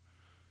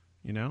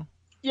 You know.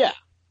 Yeah,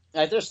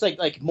 I just think,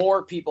 like,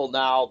 more people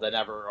now than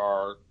ever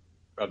are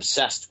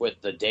obsessed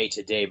with the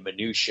day-to-day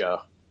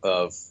minutia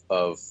of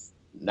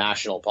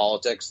national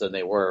politics than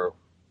they were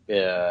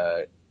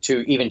 2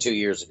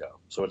 years ago.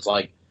 So it's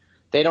like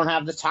they don't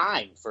have the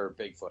time for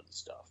Bigfoot and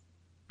stuff.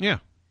 Yeah.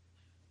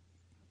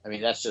 I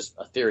mean, that's just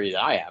a theory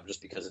that I have,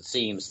 just because it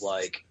seems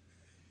like,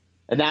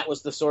 and that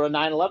was the sort of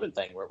 9/11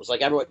 thing where it was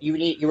like everyone,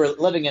 you were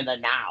living in the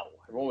now.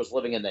 Everyone was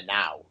living in the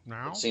now.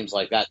 It seems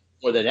like that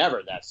more than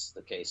ever. That's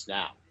the case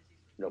now.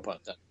 No pun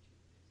intended.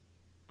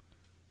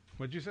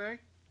 What'd you say?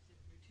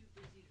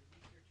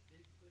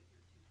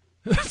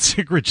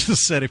 Sigrid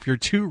just said, if you're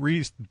too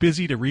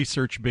busy to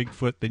research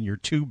Bigfoot, then you're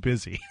too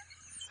busy.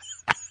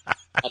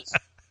 That's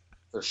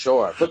for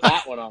sure. Put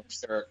that one on the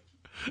shirt.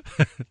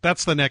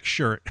 That's the next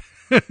shirt.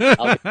 I'll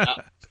get that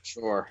one for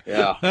sure.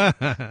 Yeah.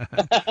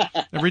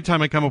 Every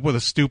time I come up with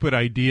a stupid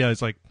idea,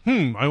 it's like,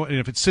 and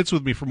if it sits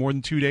with me for more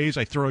than 2 days,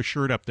 I throw a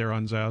shirt up there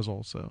on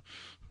Zazzle. So.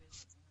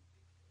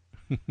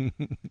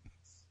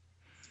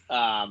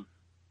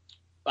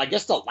 I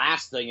guess the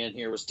last thing in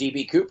here was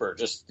DB Cooper.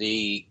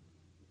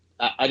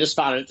 I just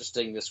found it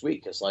interesting this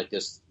week. It's like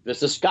this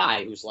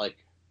guy who's like,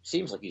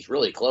 seems like he's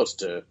really close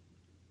to,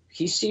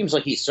 he seems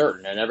like he's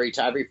certain. And every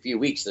few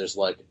weeks, there's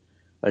like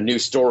a new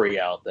story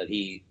out that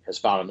he has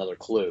found another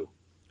clue.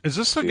 Is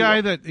this the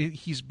guy that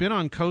he's been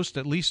on Coast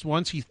at least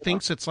once? He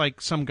thinks it's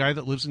like some guy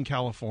that lives in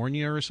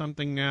California or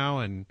something now.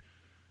 And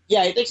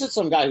Yeah, he thinks it's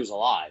some guy who's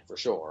alive for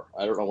sure.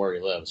 I don't know where he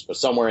lives, but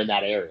somewhere in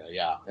that area.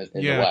 Yeah, in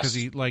the Yeah, West.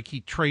 because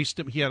he traced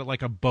him. He had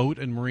like a boat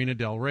in Marina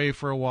Del Rey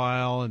for a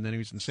while, and then he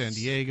was in San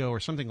Diego or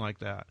something like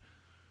that.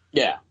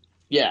 Yeah,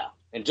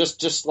 and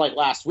just like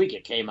last week,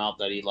 it came out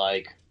that he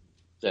the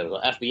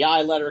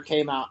FBI letter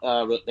came out.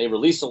 They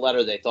released a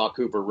letter they thought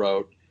Cooper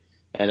wrote,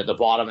 and at the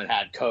bottom it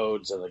had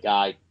codes, and the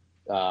guy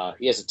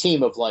he has a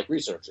team of like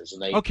researchers,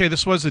 and they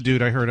this was the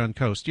dude I heard on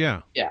Coast.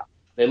 Yeah,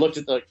 they looked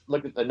at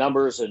the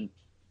numbers and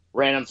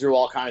ran them through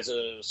all kinds of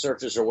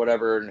searches or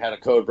whatever, and had a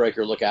code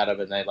breaker look at them,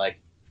 and they like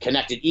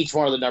connected each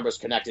one of the numbers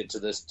connected to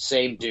this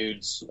same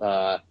dude's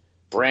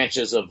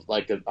branches of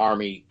like the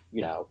Army,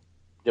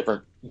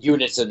 different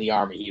units in the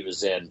Army he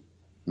was in,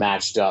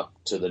 matched up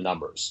to the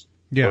numbers.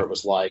 Yeah, where it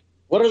was like,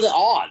 what are the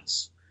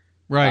odds?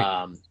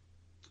 Right.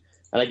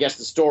 And I guess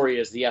the story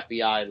is the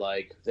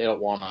FBI they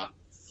don't want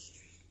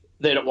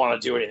to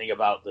do anything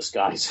about this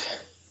guy's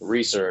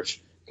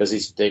research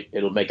because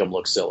it'll make him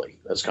look silly.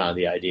 That's kind of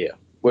the idea.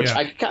 Which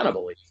I kind of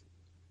believe.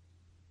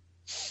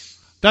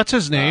 That's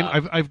his name.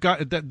 I've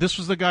got that. This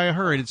was the guy I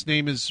heard. His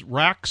name is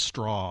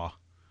Rackstraw.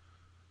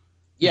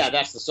 Yeah,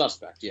 that's the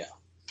suspect. Yeah.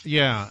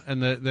 Yeah,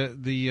 and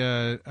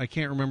the I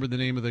can't remember the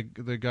name of the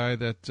guy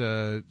that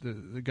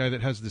the guy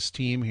that has this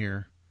team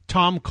here.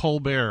 Tom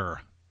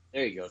Colbert.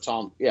 There you go,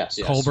 Tom. Yes.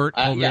 Colbert,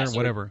 yes,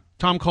 whatever.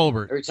 Tom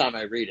Colbert. Every time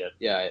I read it,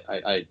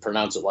 I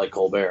pronounce it like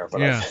Colbert,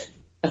 but yeah.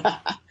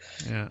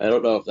 I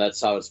don't know if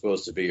that's how it's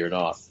supposed to be or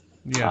not.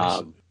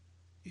 Yeah.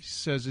 He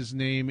says his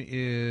name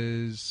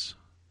is.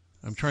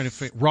 I'm trying to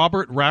think.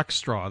 Robert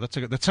Rackstraw.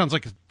 That sounds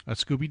like a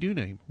Scooby-Doo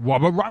name.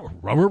 Robert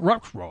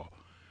Rackstraw.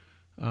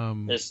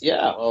 Well,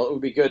 it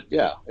would be good.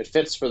 Yeah, it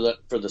fits for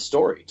the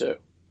story too.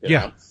 You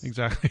know?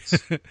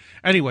 Exactly.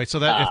 Anyway, so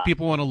that if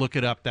people want to look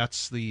it up,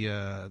 that's the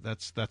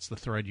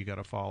thread you got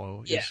to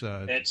follow. Yeah,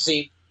 it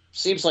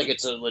seems like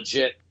it's a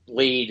legit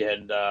lead,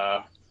 and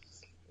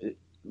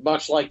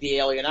much like the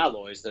alien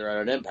alloys, they're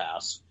at an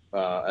impasse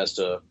as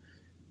to.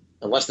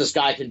 Unless this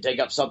guy can dig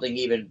up something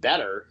even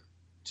better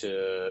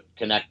to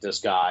connect this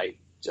guy,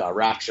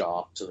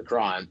 Rackshaw, to the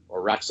crime,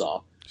 or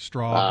Rexaw.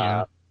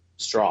 Straw.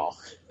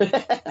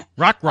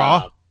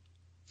 Rockraw.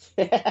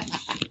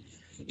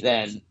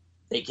 Then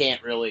they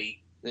can't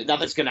really,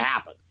 nothing's going to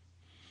happen.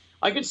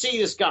 I could see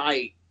this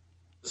guy,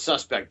 the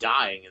suspect,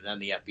 dying, and then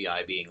the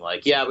FBI being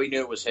like, yeah, we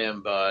knew it was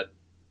him, but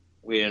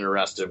we didn't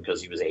arrest him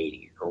because he was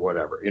 80 or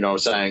whatever. You know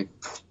what I'm saying?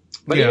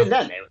 But even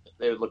then,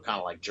 they would look kind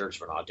of like jerks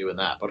for not doing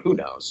that, but who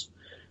knows?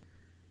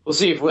 We'll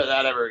see if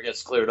that ever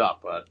gets cleared up,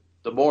 but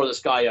the more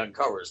this guy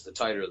uncovers, the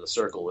tighter the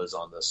circle is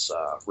on this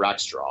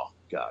Rackstraw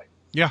guy.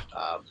 Yeah.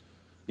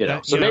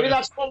 Maybe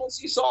that's one we'll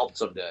see solved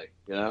someday,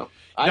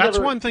 That's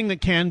one thing that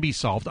can be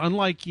solved.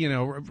 Unlike,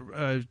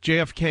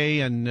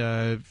 JFK and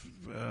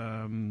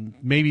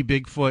maybe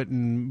Bigfoot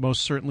and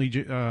most certainly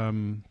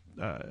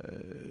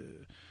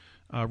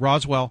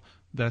Roswell,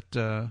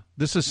 that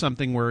this is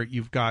something where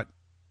you've got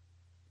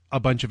a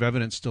bunch of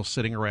evidence still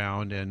sitting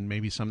around and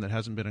maybe some that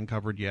hasn't been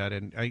uncovered yet.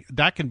 And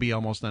that can be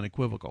almost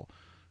unequivocal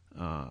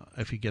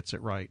if he gets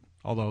it right.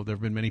 Although there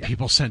have been many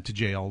people sent to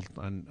jail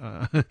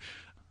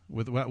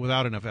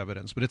without enough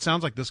evidence. But it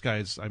sounds like this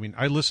guy's,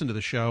 I listened to the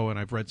show and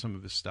I've read some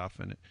of his stuff,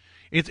 and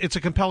it's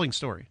a compelling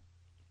story.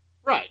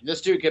 Right.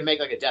 This dude can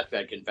make like a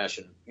deathbed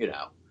confession,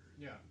 Yeah.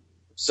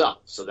 So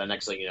the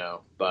next thing you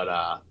know, but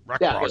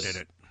Rackstraw did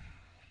it.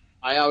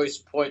 I always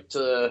point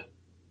to,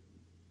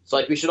 it's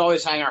like we should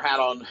always hang our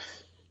hat on,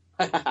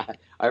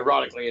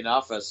 ironically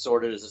enough, as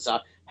sordid as it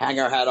sounds, hang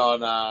our hat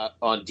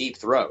on Deep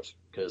Throat,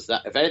 because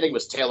if anything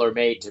was tailor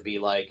made to be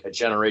like a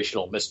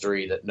generational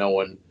mystery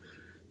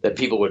that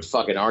people would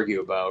fucking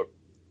argue about,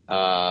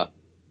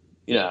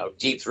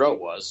 Deep Throat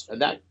was,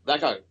 and that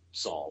got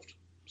solved.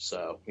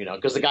 So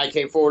because the guy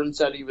came forward and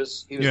said he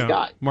was the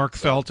guy, Mark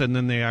Felt, and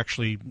then they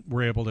actually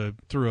were able to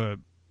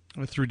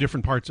through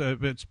different parts,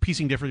 it's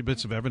piecing different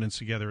bits of evidence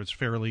together. It's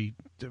fairly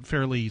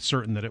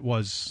certain that it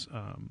was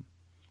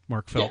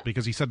Mark Felt,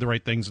 because he said the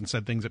right things and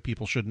said things that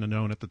people shouldn't have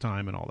known at the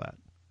time and all that.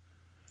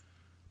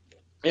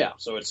 Yeah,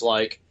 so it's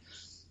like,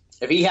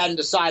 if he hadn't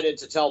decided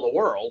to tell the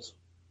world,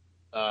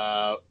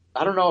 I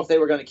don't know if they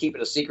were going to keep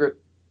it a secret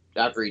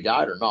after he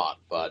died or not,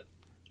 but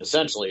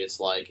essentially it's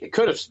like, it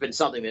could have been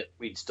something that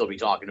we'd still be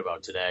talking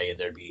about today, and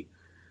there'd be,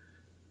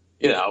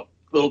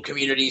 little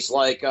communities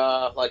like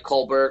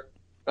Colbert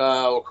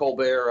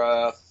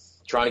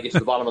trying to get to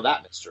the bottom of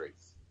that mystery.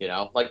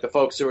 Like the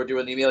folks who are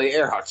doing the Amelia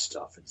Earhart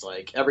stuff. It's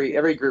like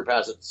every group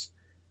has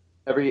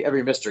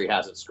every mystery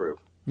has its group.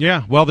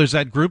 Yeah, well, there's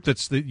that group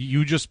that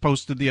you just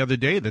posted the other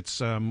day that's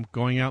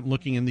going out and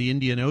looking in the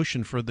Indian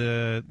Ocean for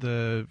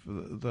the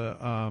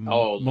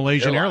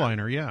Malaysian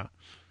airliner. Yeah.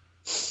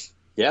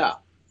 Yeah.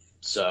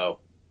 So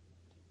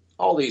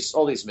all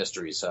these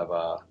mysteries have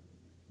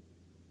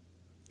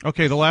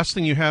Okay, the last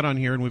thing you had on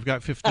here, and we've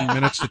got 15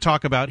 minutes to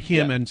talk about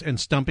him and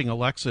stumping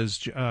Alexa's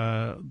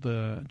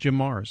the Jim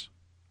Mars.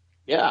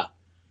 Yeah.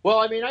 Well,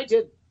 I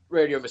did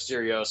Radio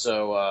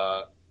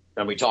Mysterioso,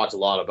 and we talked a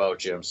lot about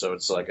Jim, so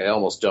it's like I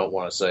almost don't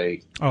want to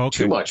say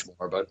too much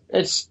more, but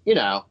it's,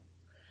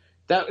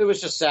 that it was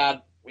just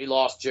sad we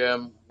lost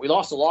Jim. We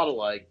lost a lot of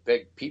like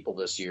big people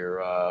this year.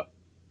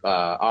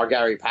 Our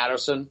Gary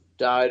Patterson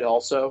died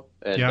also,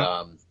 and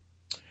Yeah.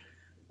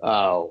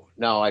 oh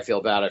no, I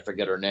feel bad. I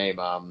forget her name.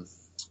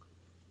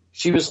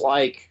 She was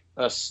like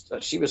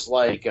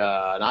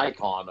an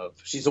icon of.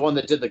 She's the one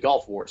that did the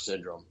Gulf War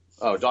syndrome.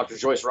 Oh, Dr.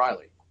 Joyce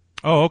Riley.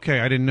 Oh, okay.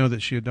 I didn't know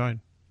that she had died.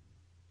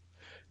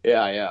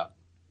 Yeah,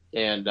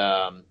 and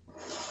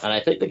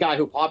I think the guy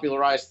who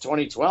popularized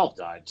 2012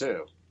 died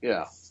too.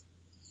 Yeah.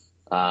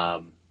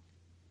 I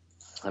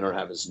don't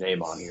have his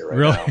name on here right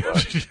Really? now.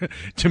 But...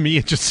 To me,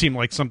 it just seemed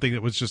like something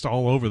that was just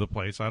all over the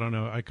place. I don't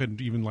know. I couldn't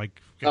even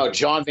like. Oh,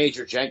 John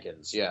Major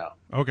Jenkins. Yeah.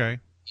 Okay.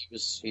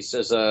 He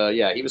says,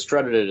 he was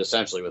credited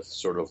essentially with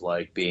sort of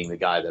like being the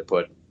guy that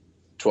put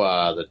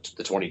the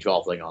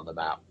 2012 thing on the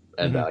map.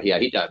 And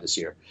he died this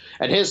year.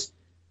 And his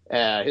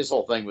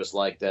whole thing was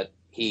like that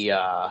he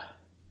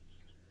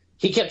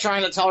kept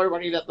trying to tell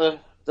everybody that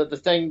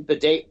the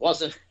date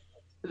wasn't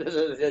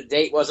the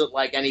date wasn't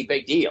like any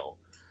big deal,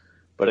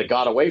 but it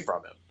got away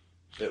from him.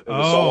 It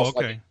was almost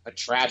like a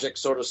tragic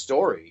sort of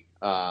story.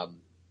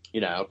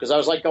 Because I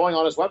was like going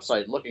on his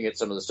website and looking at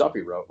some of the stuff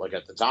he wrote like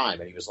at the time,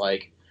 and he was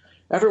like,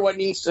 everyone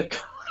needs to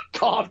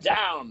calm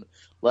down.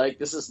 Like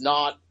this is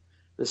not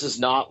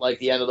like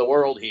the end of the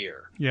world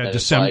here. Yeah, and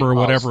December or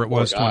whatever it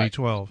was, guy.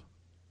 2012.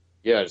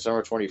 Yeah,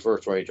 December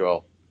 21st,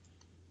 2012.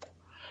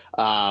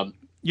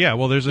 Yeah,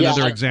 well, there's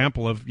another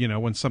example of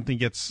when something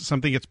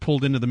gets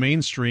pulled into the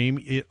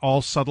mainstream,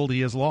 all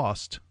subtlety is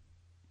lost.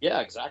 Yeah,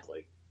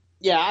 exactly.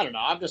 Yeah, I don't know.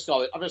 I'm just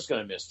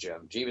gonna miss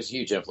Jim. He was a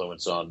huge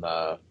influence on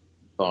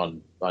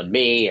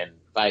me, and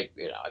I've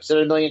said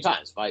it a million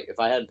times. If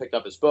I hadn't picked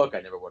up his book,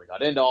 I never would have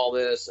got into all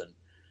this. And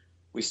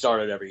we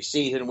started every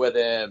season with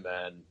him,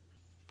 and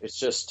it's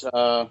just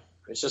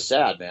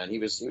sad, man. He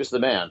was the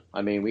man.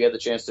 I mean, we had the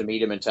chance to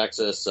meet him in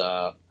Texas.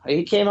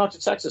 He came out to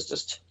Texas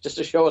just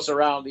to show us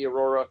around the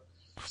Aurora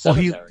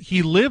Cemetery. Well,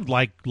 he lived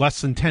like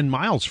less than 10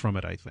 miles from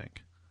it, I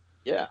think.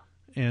 Yeah.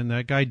 And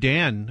that guy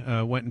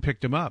Dan went and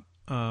picked him up,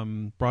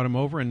 brought him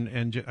over,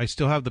 and I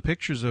still have the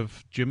pictures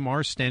of Jim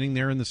Marrs standing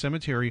there in the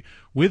cemetery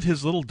with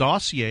his little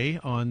dossier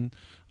on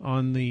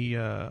the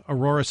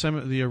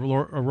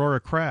Aurora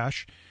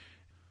crash.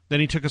 Then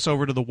he took us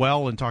over to the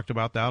well and talked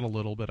about that a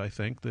little bit, I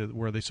think,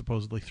 where they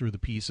supposedly threw the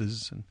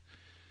pieces. And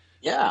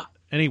yeah.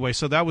 Anyway,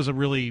 so that was a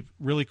really,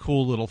 really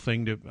cool little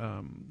thing to.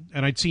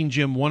 And I'd seen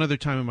Jim one other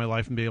time in my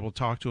life and be able to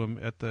talk to him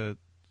at the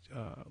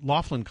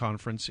Laughlin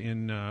conference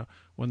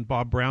when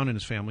Bob Brown and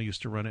his family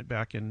used to run it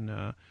back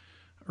in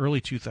early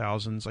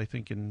 2000s, I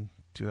think in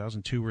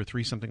 2002 or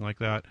 3, something like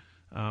that.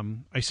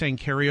 I sang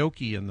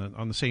karaoke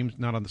on the same,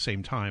 not on the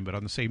same time, but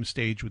on the same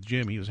stage with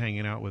Jim. He was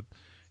hanging out with.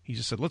 He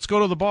just said, "Let's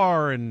go to the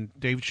bar," and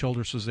David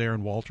Childress was there,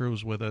 and Walter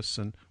was with us,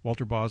 and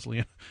Walter Bosley.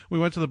 And we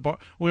went to the bar.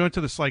 We went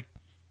to this like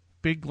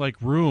big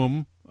like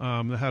room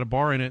that had a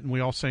bar in it, and we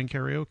all sang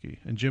karaoke.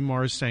 And Jim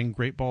Marrs sang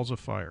 "Great Balls of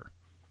Fire."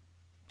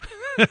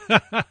 Yeah,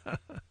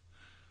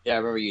 I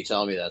remember you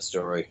telling me that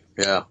story.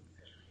 Yeah,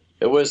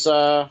 it was.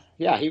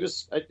 He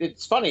was.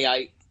 It's funny.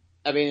 I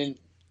mean,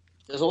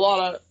 there's a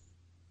lot of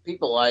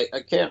people. I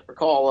can't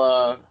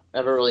recall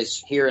ever really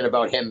hearing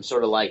about him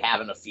sort of like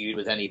having a feud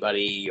with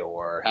anybody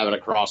or having a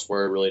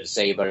crossword really to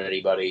say about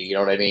anybody. You know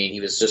what I mean? He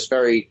was just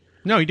very.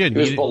 No, he didn't.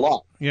 He was full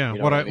up. Yeah. You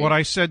know what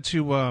I said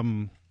to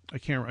I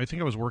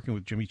think I was working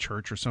with Jimmy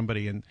Church or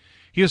somebody, and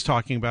he was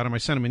talking about him. I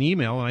sent him an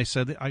email and I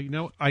said,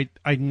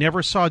 I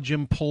never saw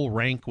Jim pull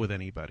rank with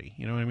anybody.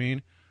 You know what I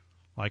mean?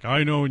 Like,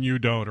 I know and you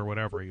don't, or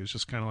whatever. He was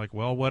just kind of like,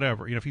 well,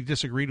 whatever. If he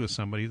disagreed with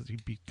somebody,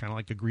 he'd be kind of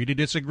like agree to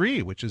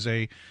disagree, which is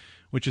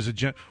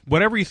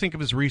whatever you think of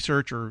his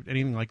research or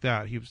anything like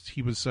that.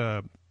 He was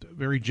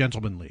very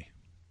gentlemanly.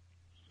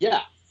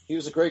 Yeah, he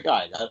was a great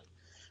guy.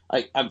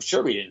 I'm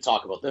sure we didn't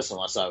talk about this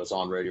unless I was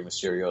on Radio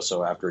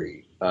Mysterioso after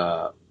he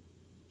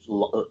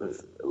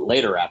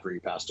later after he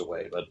passed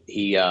away. But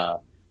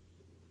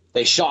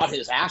they shot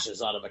his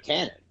ashes out of a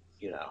cannon.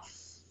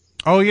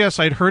 Oh yes,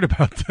 I'd heard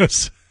about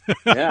this.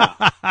 Yeah.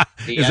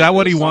 Is that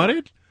what he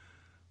wanted?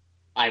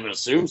 I would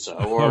assume so.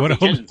 Or if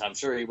he didn't, I'm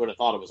sure he would have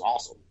thought it was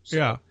awesome.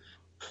 So.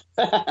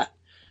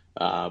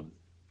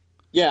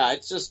 Yeah.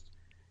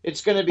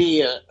 It's going to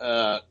be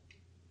a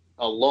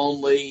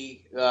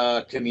lonely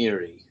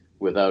community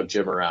without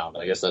Jim around.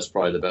 I guess that's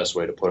probably the best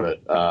way to put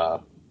it.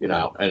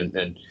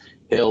 And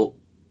he'll.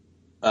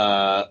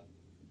 I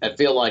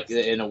feel like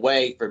in a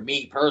way, for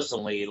me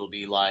personally, it'll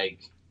be like,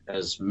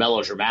 as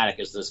melodramatic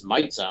as this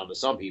might sound to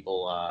some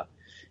people,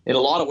 in a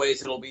lot of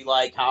ways, it'll be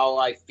like how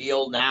I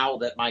feel now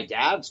that my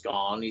dad's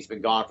gone. He's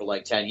been gone for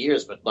like 10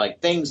 years, but like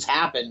things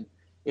happen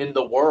in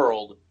the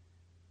world,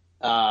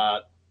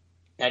 and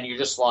you're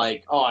just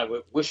like, oh, I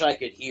wish I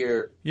could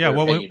hear. Yeah,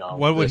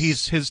 what would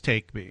his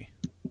take be?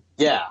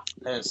 Yeah,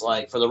 and it's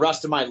like for the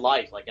rest of my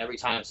life, like every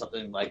time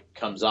something like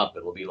comes up,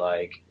 it'll be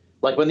like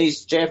when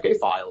these JFK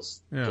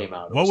files came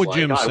out. What would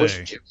Jim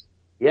say?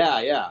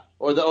 Yeah,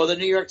 or the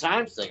New York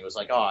Times thing. It was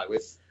like, oh, I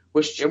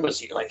wish Jim was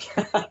here. Like,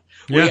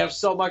 we have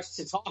so much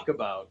to talk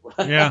about.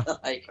 Yeah,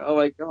 like, oh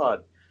my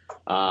god,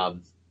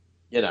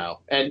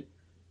 and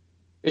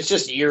it's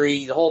just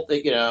eerie. The whole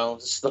thing,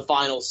 it's the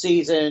final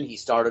season. He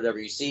started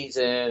every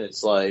season.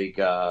 It's like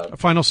a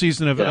final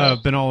season of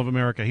Binnall of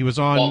America. He was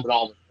on.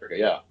 Binnall of America,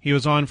 yeah. He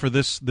was on for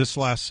this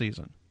last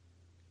season.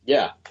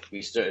 Yeah,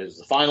 it was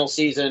the final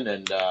season,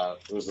 and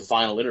it was the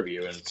final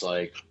interview, and it's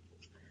like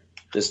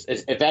this.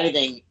 If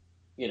anything,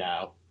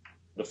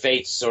 the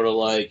fates sort of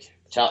like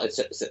tell.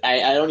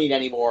 I don't need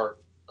any more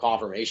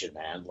confirmation,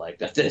 man. Like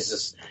that this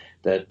is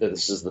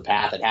the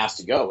path it has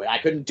to go. I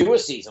couldn't do a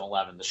season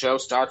 11. The show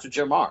starts with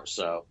Jim Marrs,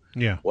 so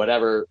yeah,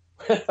 whatever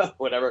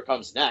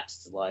comes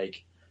next,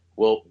 like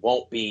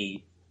won't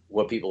be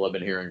what people have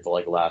been hearing for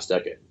like the last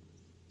decade.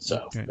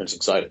 So It's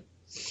exciting.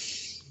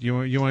 You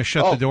want to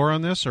shut the door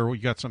on this, or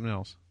you got something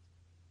else?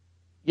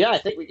 Yeah, I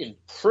think we can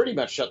pretty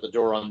much shut the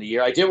door on the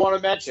year. I did want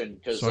to mention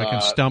because I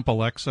can stump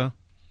Alexa.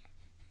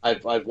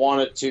 I've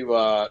wanted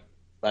to.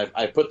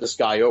 I put this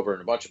guy over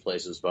in a bunch of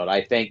places, but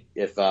I think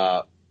if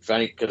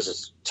any, because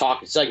it's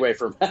segue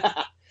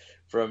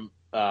from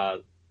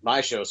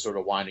my show sort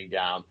of winding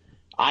down,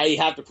 I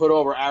have to put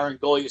over Aaron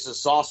Golias'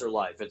 Saucer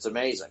Life. It's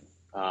amazing.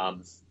 I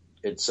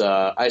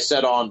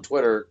said on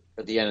Twitter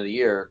at the end of the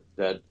year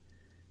that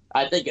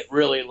I think it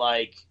really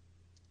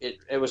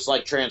it was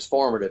like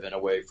transformative in a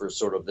way for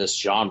sort of this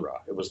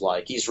genre. It was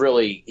like he's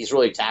really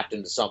tapped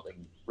into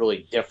something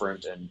really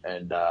different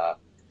and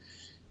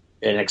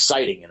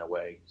exciting in a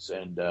way.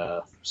 And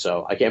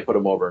so I can't put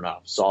him over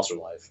enough. Saucer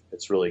Life.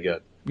 It's really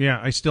good. Yeah,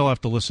 I still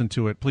have to listen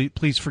to it.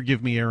 Please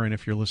forgive me, Aaron,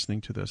 if you're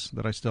listening to this,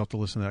 that I still have to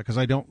listen to that, because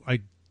I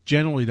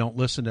generally don't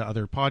listen to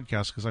other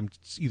podcasts because I'm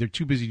either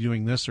too busy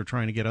doing this or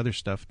trying to get other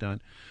stuff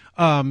done.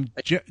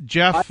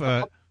 Jeff,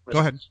 go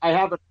ahead. I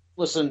haven't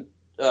listened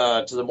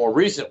to the more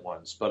recent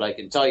ones, but I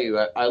can tell you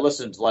I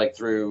listened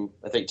through,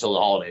 I think, till the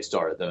holidays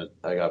started. Then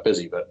I got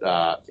busy,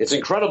 but it's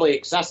incredibly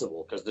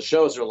accessible because the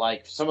shows are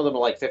some of them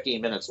are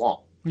 15 minutes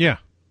long. Yeah.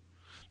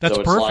 That's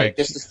so perfect.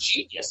 This is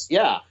genius.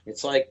 Yeah,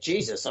 it's like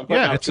Jesus. I'm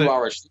putting out 2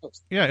 hours.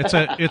 Yeah, it's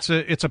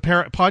a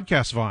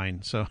podcast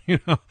Vine. So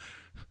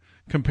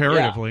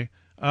comparatively,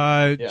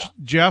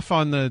 Jeff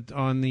on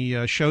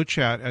the show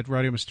chat at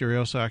Radio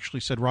Mysterioso actually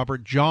said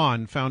Robert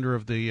John, founder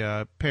of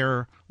the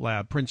PAIR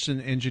Lab,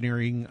 Princeton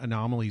Engineering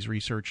Anomalies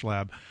Research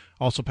Lab,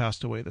 also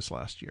passed away this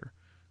last year.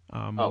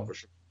 For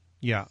sure.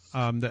 Yeah,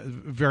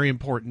 very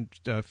important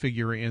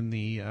figure in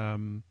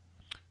the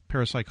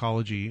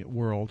parapsychology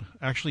world.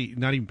 Actually,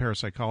 not even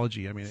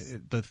parapsychology. I mean,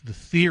 the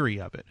theory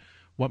of it,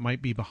 what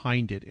might be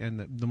behind it, and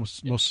the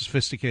most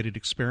sophisticated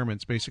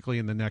experiments, basically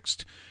in the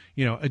next,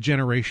 a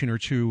generation or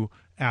two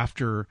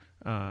after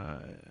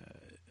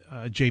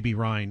J.B.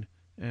 Rhine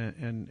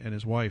and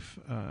his wife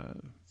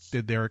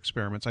did their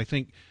experiments. I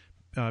think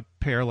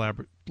PAIR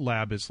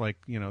Lab is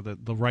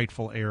the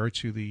rightful heir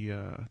to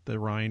the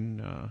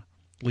Rhine.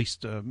 At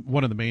least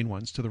one of the main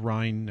ones, to the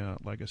Rhine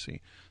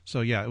legacy. So,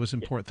 yeah, it was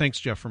important.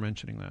 Thanks, Jeff, for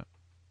mentioning that.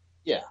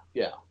 Yeah.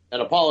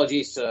 And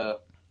apologies to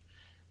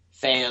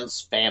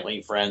fans,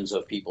 family, friends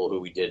of people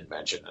who we did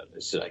mention.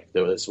 It's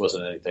this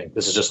wasn't anything.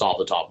 This is just off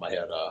the top of my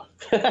head.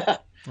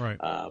 Right.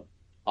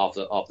 Off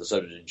the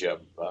subject of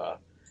Jim,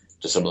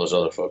 to some of those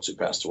other folks who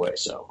passed away.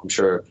 So I'm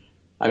sure.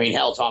 I mean,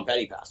 hell, Tom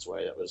Petty passed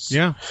away. That was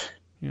yeah.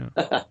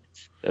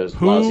 It was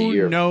a lousy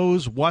year. Who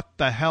knows what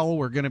the hell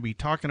we're going to be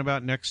talking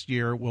about next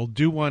year? We'll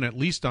do one at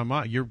least on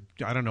I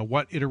don't know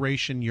what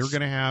iteration you're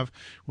going to have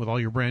with all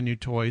your brand new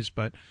toys,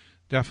 but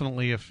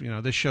definitely if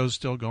this show's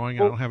still going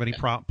and I don't have any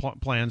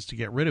plans to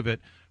get rid of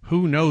it,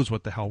 who knows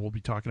what the hell we'll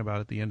be talking about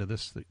at the end of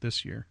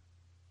this year?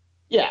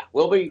 Yeah,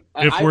 we'll be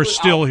if we're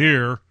still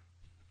here.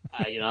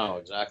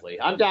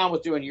 Exactly. I'm down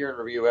with doing year in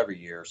review every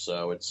year,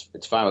 so it's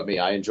fine with me.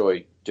 I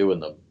enjoy doing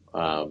them.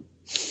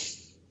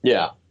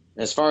 Yeah.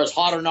 As far as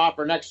hot or not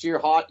for next year,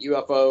 hot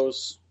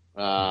UFOs.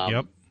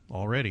 Yep,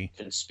 already.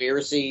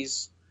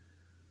 Conspiracies.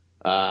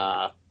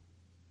 I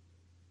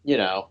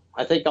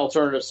think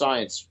alternative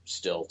science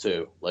still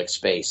too, like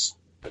space.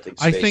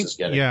 I think is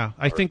getting. Yeah,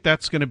 I think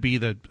that's going to be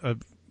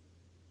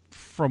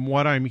from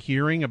what I'm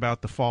hearing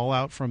about the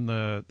fallout from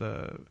the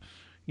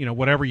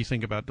whatever you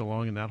think about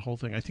DeLong and that whole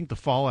thing. I think the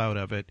fallout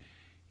of it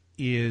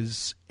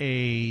is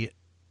a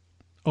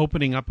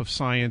opening up of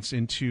science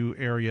into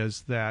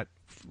areas that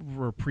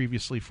were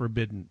previously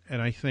forbidden.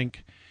 And I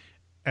think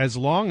as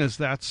long as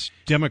that's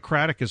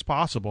democratic as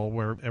possible,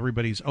 where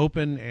everybody's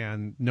open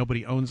and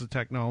nobody owns the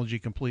technology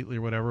completely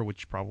or whatever,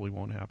 which probably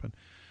won't happen,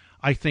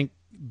 I think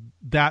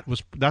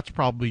that's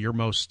probably your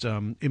most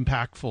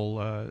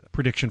impactful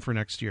prediction for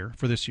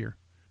this year.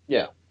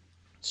 Yeah.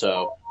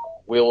 So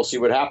we will see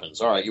what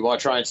happens. All right. You want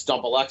to try and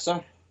stump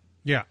Alexa?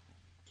 Yeah.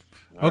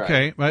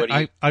 Okay.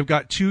 Right. I've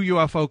got 2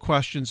 UFO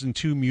questions and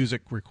 2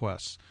 music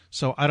requests.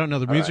 So I don't know.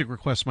 The music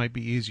requests might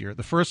be easier.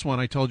 The first one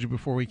I told you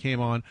before we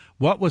came on.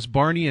 What was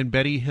Barney and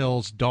Betty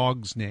Hill's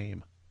dog's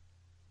name?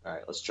 All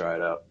right, let's try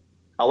it out.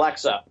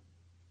 Alexa,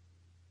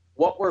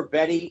 what were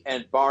Betty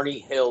and Barney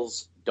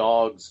Hill's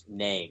dog's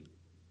name?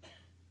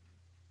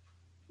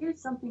 Here's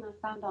something I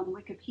found on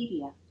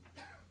Wikipedia.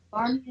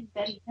 Barney and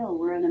Betty Hill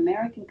were an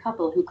American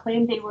couple who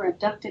claimed they were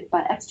abducted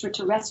by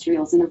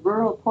extraterrestrials in a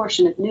rural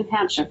portion of New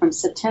Hampshire from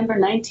September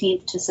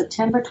 19th to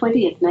September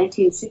 20th,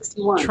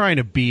 1961. Trying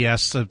to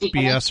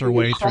BS her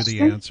way through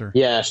the answer.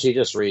 Yeah, she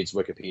just reads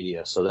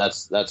Wikipedia, so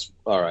that's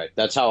all right.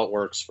 That's how it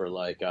works for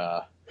like.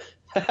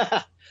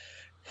 Okay.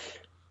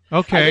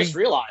 I just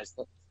realized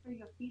that. For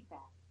your feedback.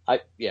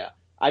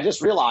 I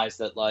just realized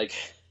that like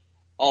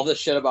all this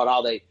shit about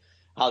how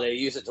they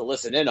use it to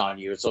listen in on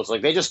you. So it's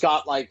like they just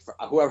got like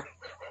whoever.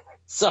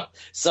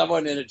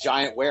 Someone in a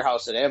giant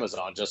warehouse at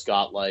Amazon just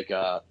got like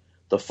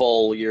the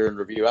full year in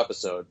review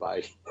episode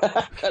by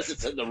because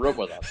it's in the room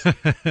with us.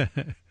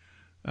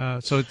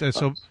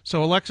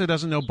 So Alexa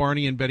doesn't know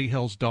Barney and Betty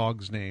Hill's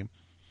dog's name.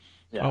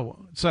 Yeah. Oh,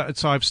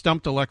 so I've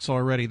stumped Alexa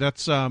already.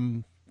 That's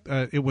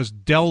it was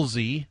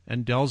Delzy,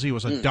 and Delzy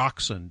was a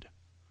dachshund.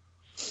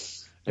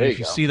 And if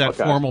you see that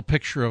formal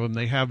picture of him,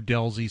 they have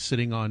Delzy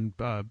sitting on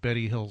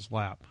Betty Hill's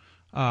lap.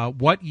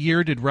 What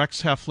year did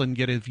Rex Heflin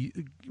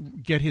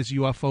get his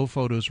UFO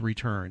photos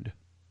returned?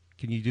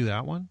 Can you do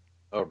that one?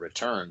 Oh,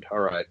 returned. All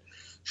right.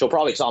 She'll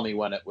probably tell me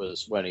when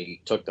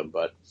he took them.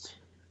 But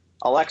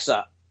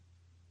Alexa,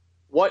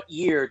 what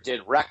year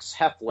did Rex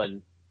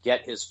Heflin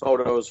get his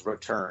photos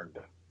returned?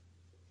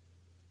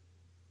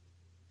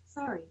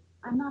 Sorry,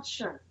 I'm not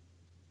sure.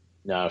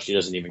 No, she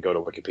doesn't even go to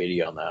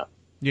Wikipedia on that.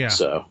 Yeah.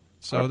 So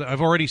I've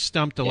already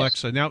stumped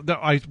Alexa. Yes.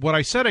 Now, what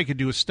I said I could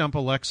do is stump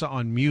Alexa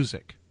on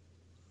music.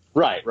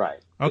 Right.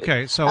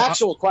 Okay, so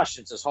actual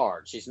questions is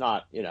hard. She's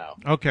not,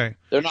 Okay.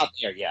 They're not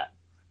there yet.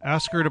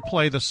 Ask her to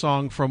play the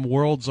song From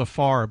Worlds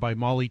Afar by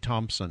Molly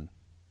Thompson.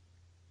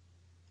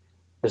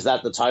 Is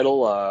that the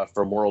title,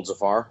 From Worlds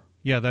Afar?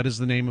 Yeah, that is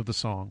the name of the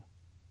song.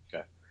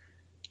 Okay.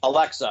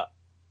 Alexa,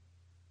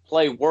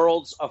 play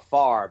Worlds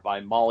Afar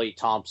by Molly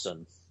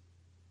Thompson.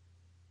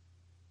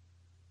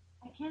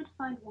 I can't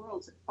find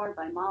Worlds Afar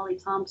by Molly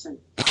Thompson.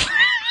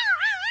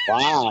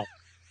 Wow.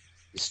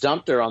 You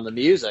stumped her on the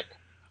music.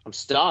 I'm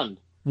stunned.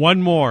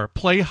 One more.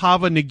 Play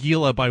Hava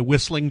Nagila by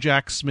Whistling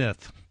Jack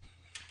Smith.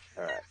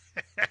 All right.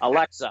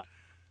 Alexa,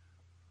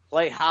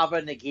 play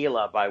Hava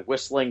Nagila by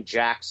Whistling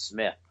Jack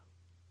Smith.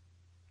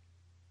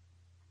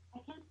 I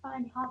can't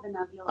find Hava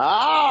Nagila.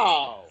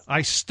 Oh!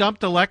 I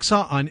stumped Alexa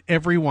on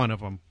every one of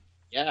them.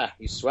 Yeah,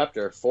 you swept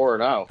her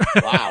 4-0.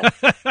 Wow.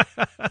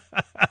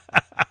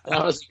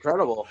 That was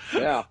incredible.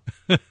 Yeah.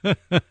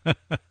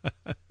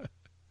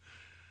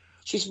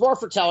 She's more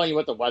for telling you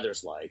what the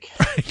weather's like.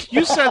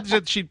 You said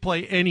that she'd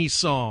play any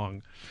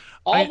song.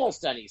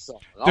 Almost any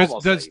song.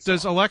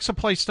 Does Alexa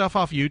play stuff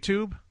off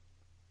YouTube?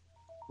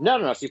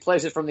 No. She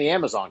plays it from the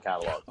Amazon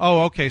catalog.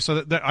 Oh, okay.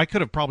 So I could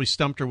have probably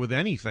stumped her with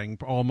anything.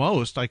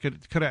 Almost. I could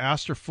have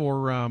asked her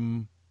for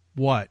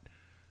what?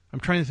 I'm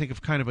trying to think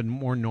of kind of a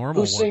more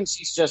normal one.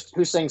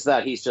 Who sings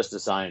that? He's just a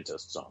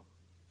scientist song.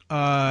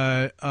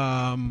 That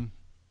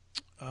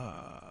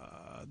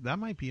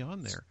might be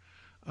on there.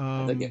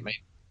 I think it may.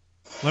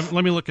 Let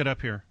me look it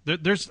up here.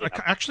 There's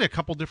actually a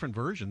couple different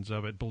versions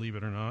of it, believe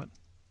it or not.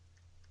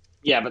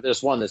 Yeah, but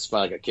there's one that's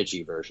like a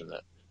kitschy version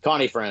that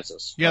Connie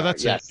Francis. Yeah,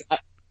 that's it.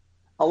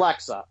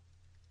 Alexa,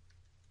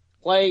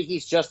 play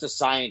 "He's Just a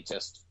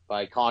Scientist"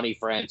 by Connie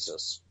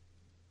Francis.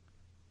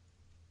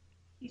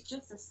 He's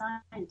just a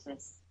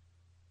scientist.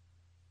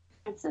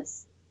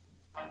 Francis.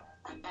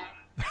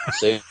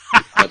 See,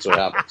 that's what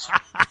happens.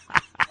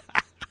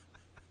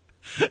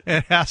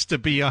 It has to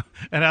be on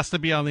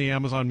the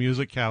Amazon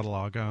Music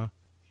catalog, huh?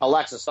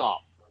 Alexa,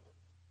 stop.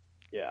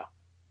 Yeah.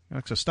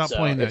 Alexa, stop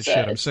playing that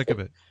shit. I'm sick of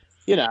it.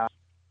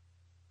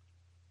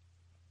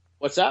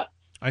 What's that?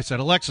 I said,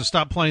 Alexa,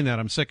 stop playing that.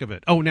 I'm sick of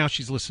it. Oh, now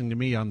she's listening to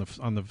me on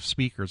the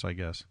speakers, I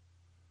guess.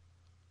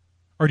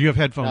 Or do you have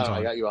headphones on?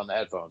 I got you on the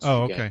headphones.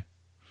 Oh, okay.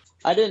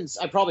 I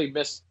probably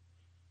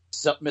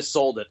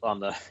missold it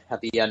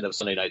at the end of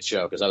Sunday night's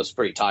show because I was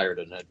pretty tired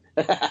and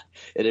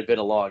it had been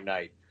a long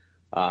night.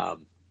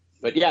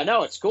 But yeah,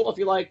 no, it's cool if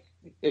you like,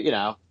 if you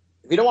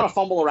don't want to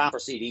fumble around for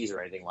CDs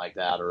or anything like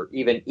that, or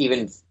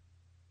even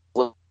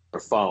flip your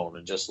phone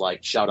and just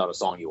like shout out a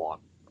song you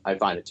want. I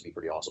find it to be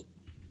pretty awesome.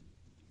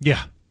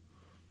 Yeah.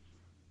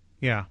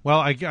 Yeah.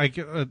 Well,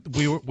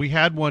 we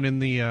had one in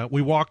the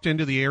we walked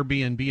into the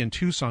Airbnb in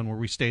Tucson where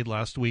we stayed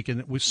last week,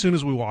 and as soon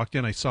as we walked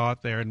in, I saw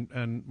it there,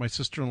 and my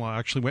sister-in-law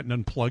actually went and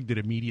unplugged it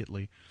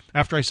immediately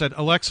after I said,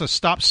 Alexa,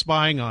 stop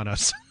spying on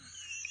us.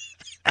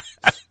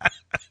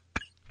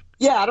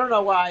 Yeah, I don't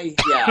know why.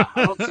 Yeah,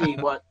 I don't see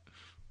what.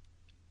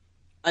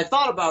 I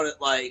thought about it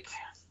like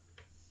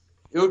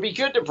it would be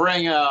good to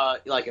bring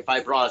like if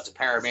I brought it to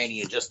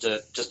Paramania just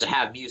to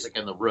have music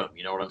in the room.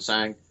 You know what I'm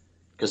saying?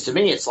 Because to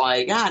me, it's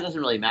like it doesn't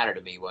really matter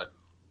to me what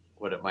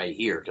it might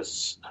hear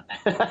because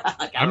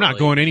I'm not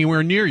going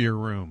anywhere near your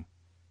room.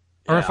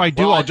 Or if I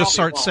do, I'll just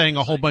start saying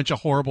a whole bunch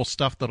of horrible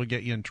stuff that'll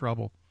get you in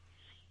trouble.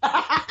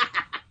 Oh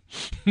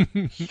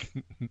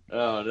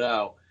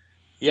no.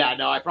 Yeah,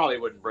 no, I probably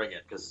wouldn't bring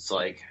it because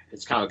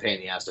it's kind of a pain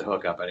in the ass to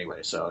hook up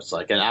anyway. So it's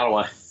like, and I don't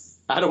want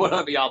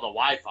to be on the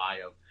Wi-Fi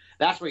of.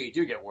 That's where you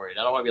do get worried.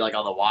 I don't want to be like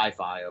on the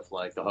Wi-Fi of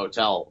like the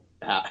hotel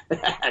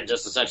and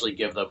just essentially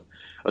give them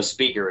a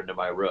speaker into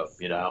my room.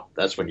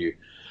 That's when you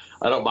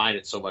I don't mind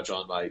it so much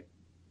on my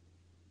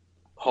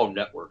home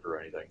network or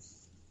anything.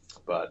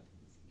 But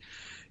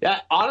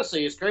yeah,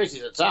 honestly, as crazy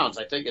as it sounds,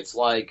 I think it's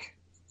like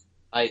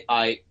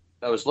I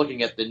was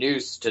looking at the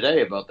news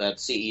today about that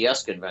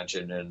CES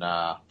convention, and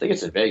I think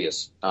it's in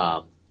Vegas.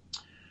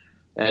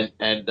 And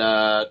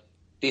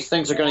these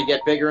things are going to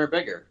get bigger and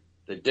bigger.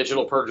 The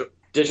digital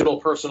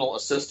personal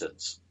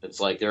assistants. It's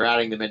like they're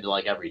adding them into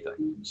like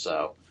everything.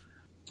 So,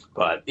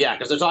 but yeah,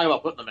 because they're talking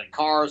about putting them in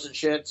cars and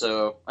shit.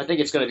 So I think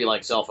it's going to be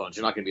like cell phones.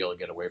 You're not going to be able to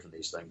get away from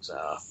these things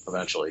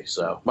eventually.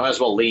 So might as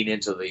well lean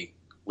into the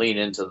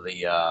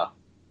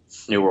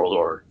New World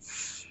Order.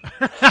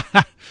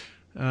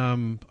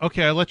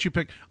 Okay, I'll let you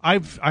pick. I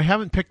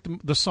haven't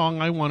picked the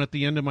song I want at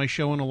the end of my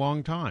show in a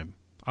long time.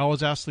 I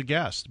always ask the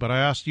guest, but I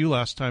asked you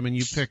last time, and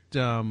you picked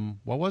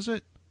what was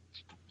it?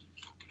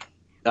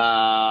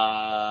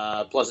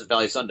 Pleasant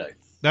Valley Sunday.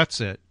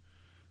 That's it.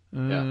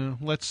 Yeah.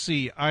 Let's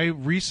see. I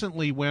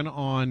recently went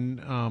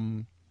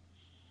on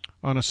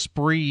a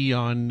spree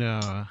on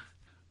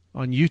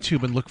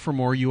YouTube and looked for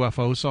more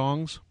UFO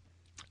songs,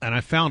 and I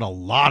found a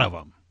lot of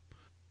them.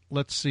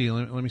 Let's see.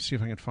 Let me see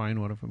if I can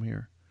find one of them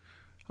here.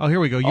 Oh, here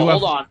we go.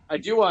 Hold on. I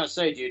do want to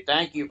say, dude,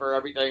 thank you for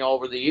everything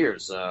over the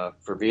years,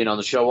 for being on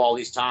the show all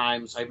these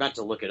times. I meant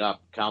to look it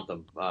up, count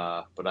them, but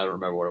I don't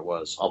remember what it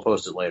was. I'll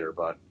post it later,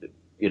 but,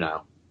 you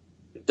know,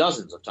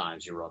 dozens of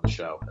times you were on the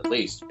show, at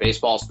least.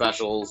 Baseball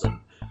specials, and,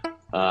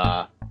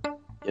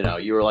 you know,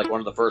 you were like one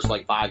of the first,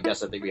 like, 5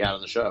 guests I think we had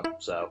on the show.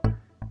 So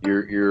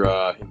you're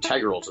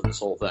integral to this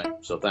whole thing.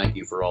 So thank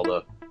you for all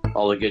the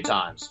good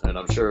times. And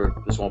I'm sure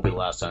this won't be the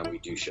last time we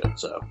do shit,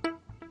 so...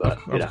 But,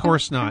 of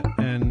course not,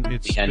 and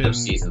it's the end of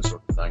season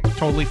sort of thing.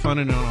 Totally fun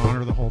and an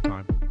honor the whole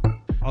time.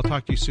 I'll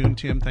talk to you soon,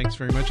 Tim. Thanks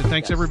very much, and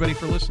thanks everybody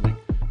for listening.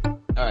 All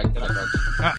right, good night, folks.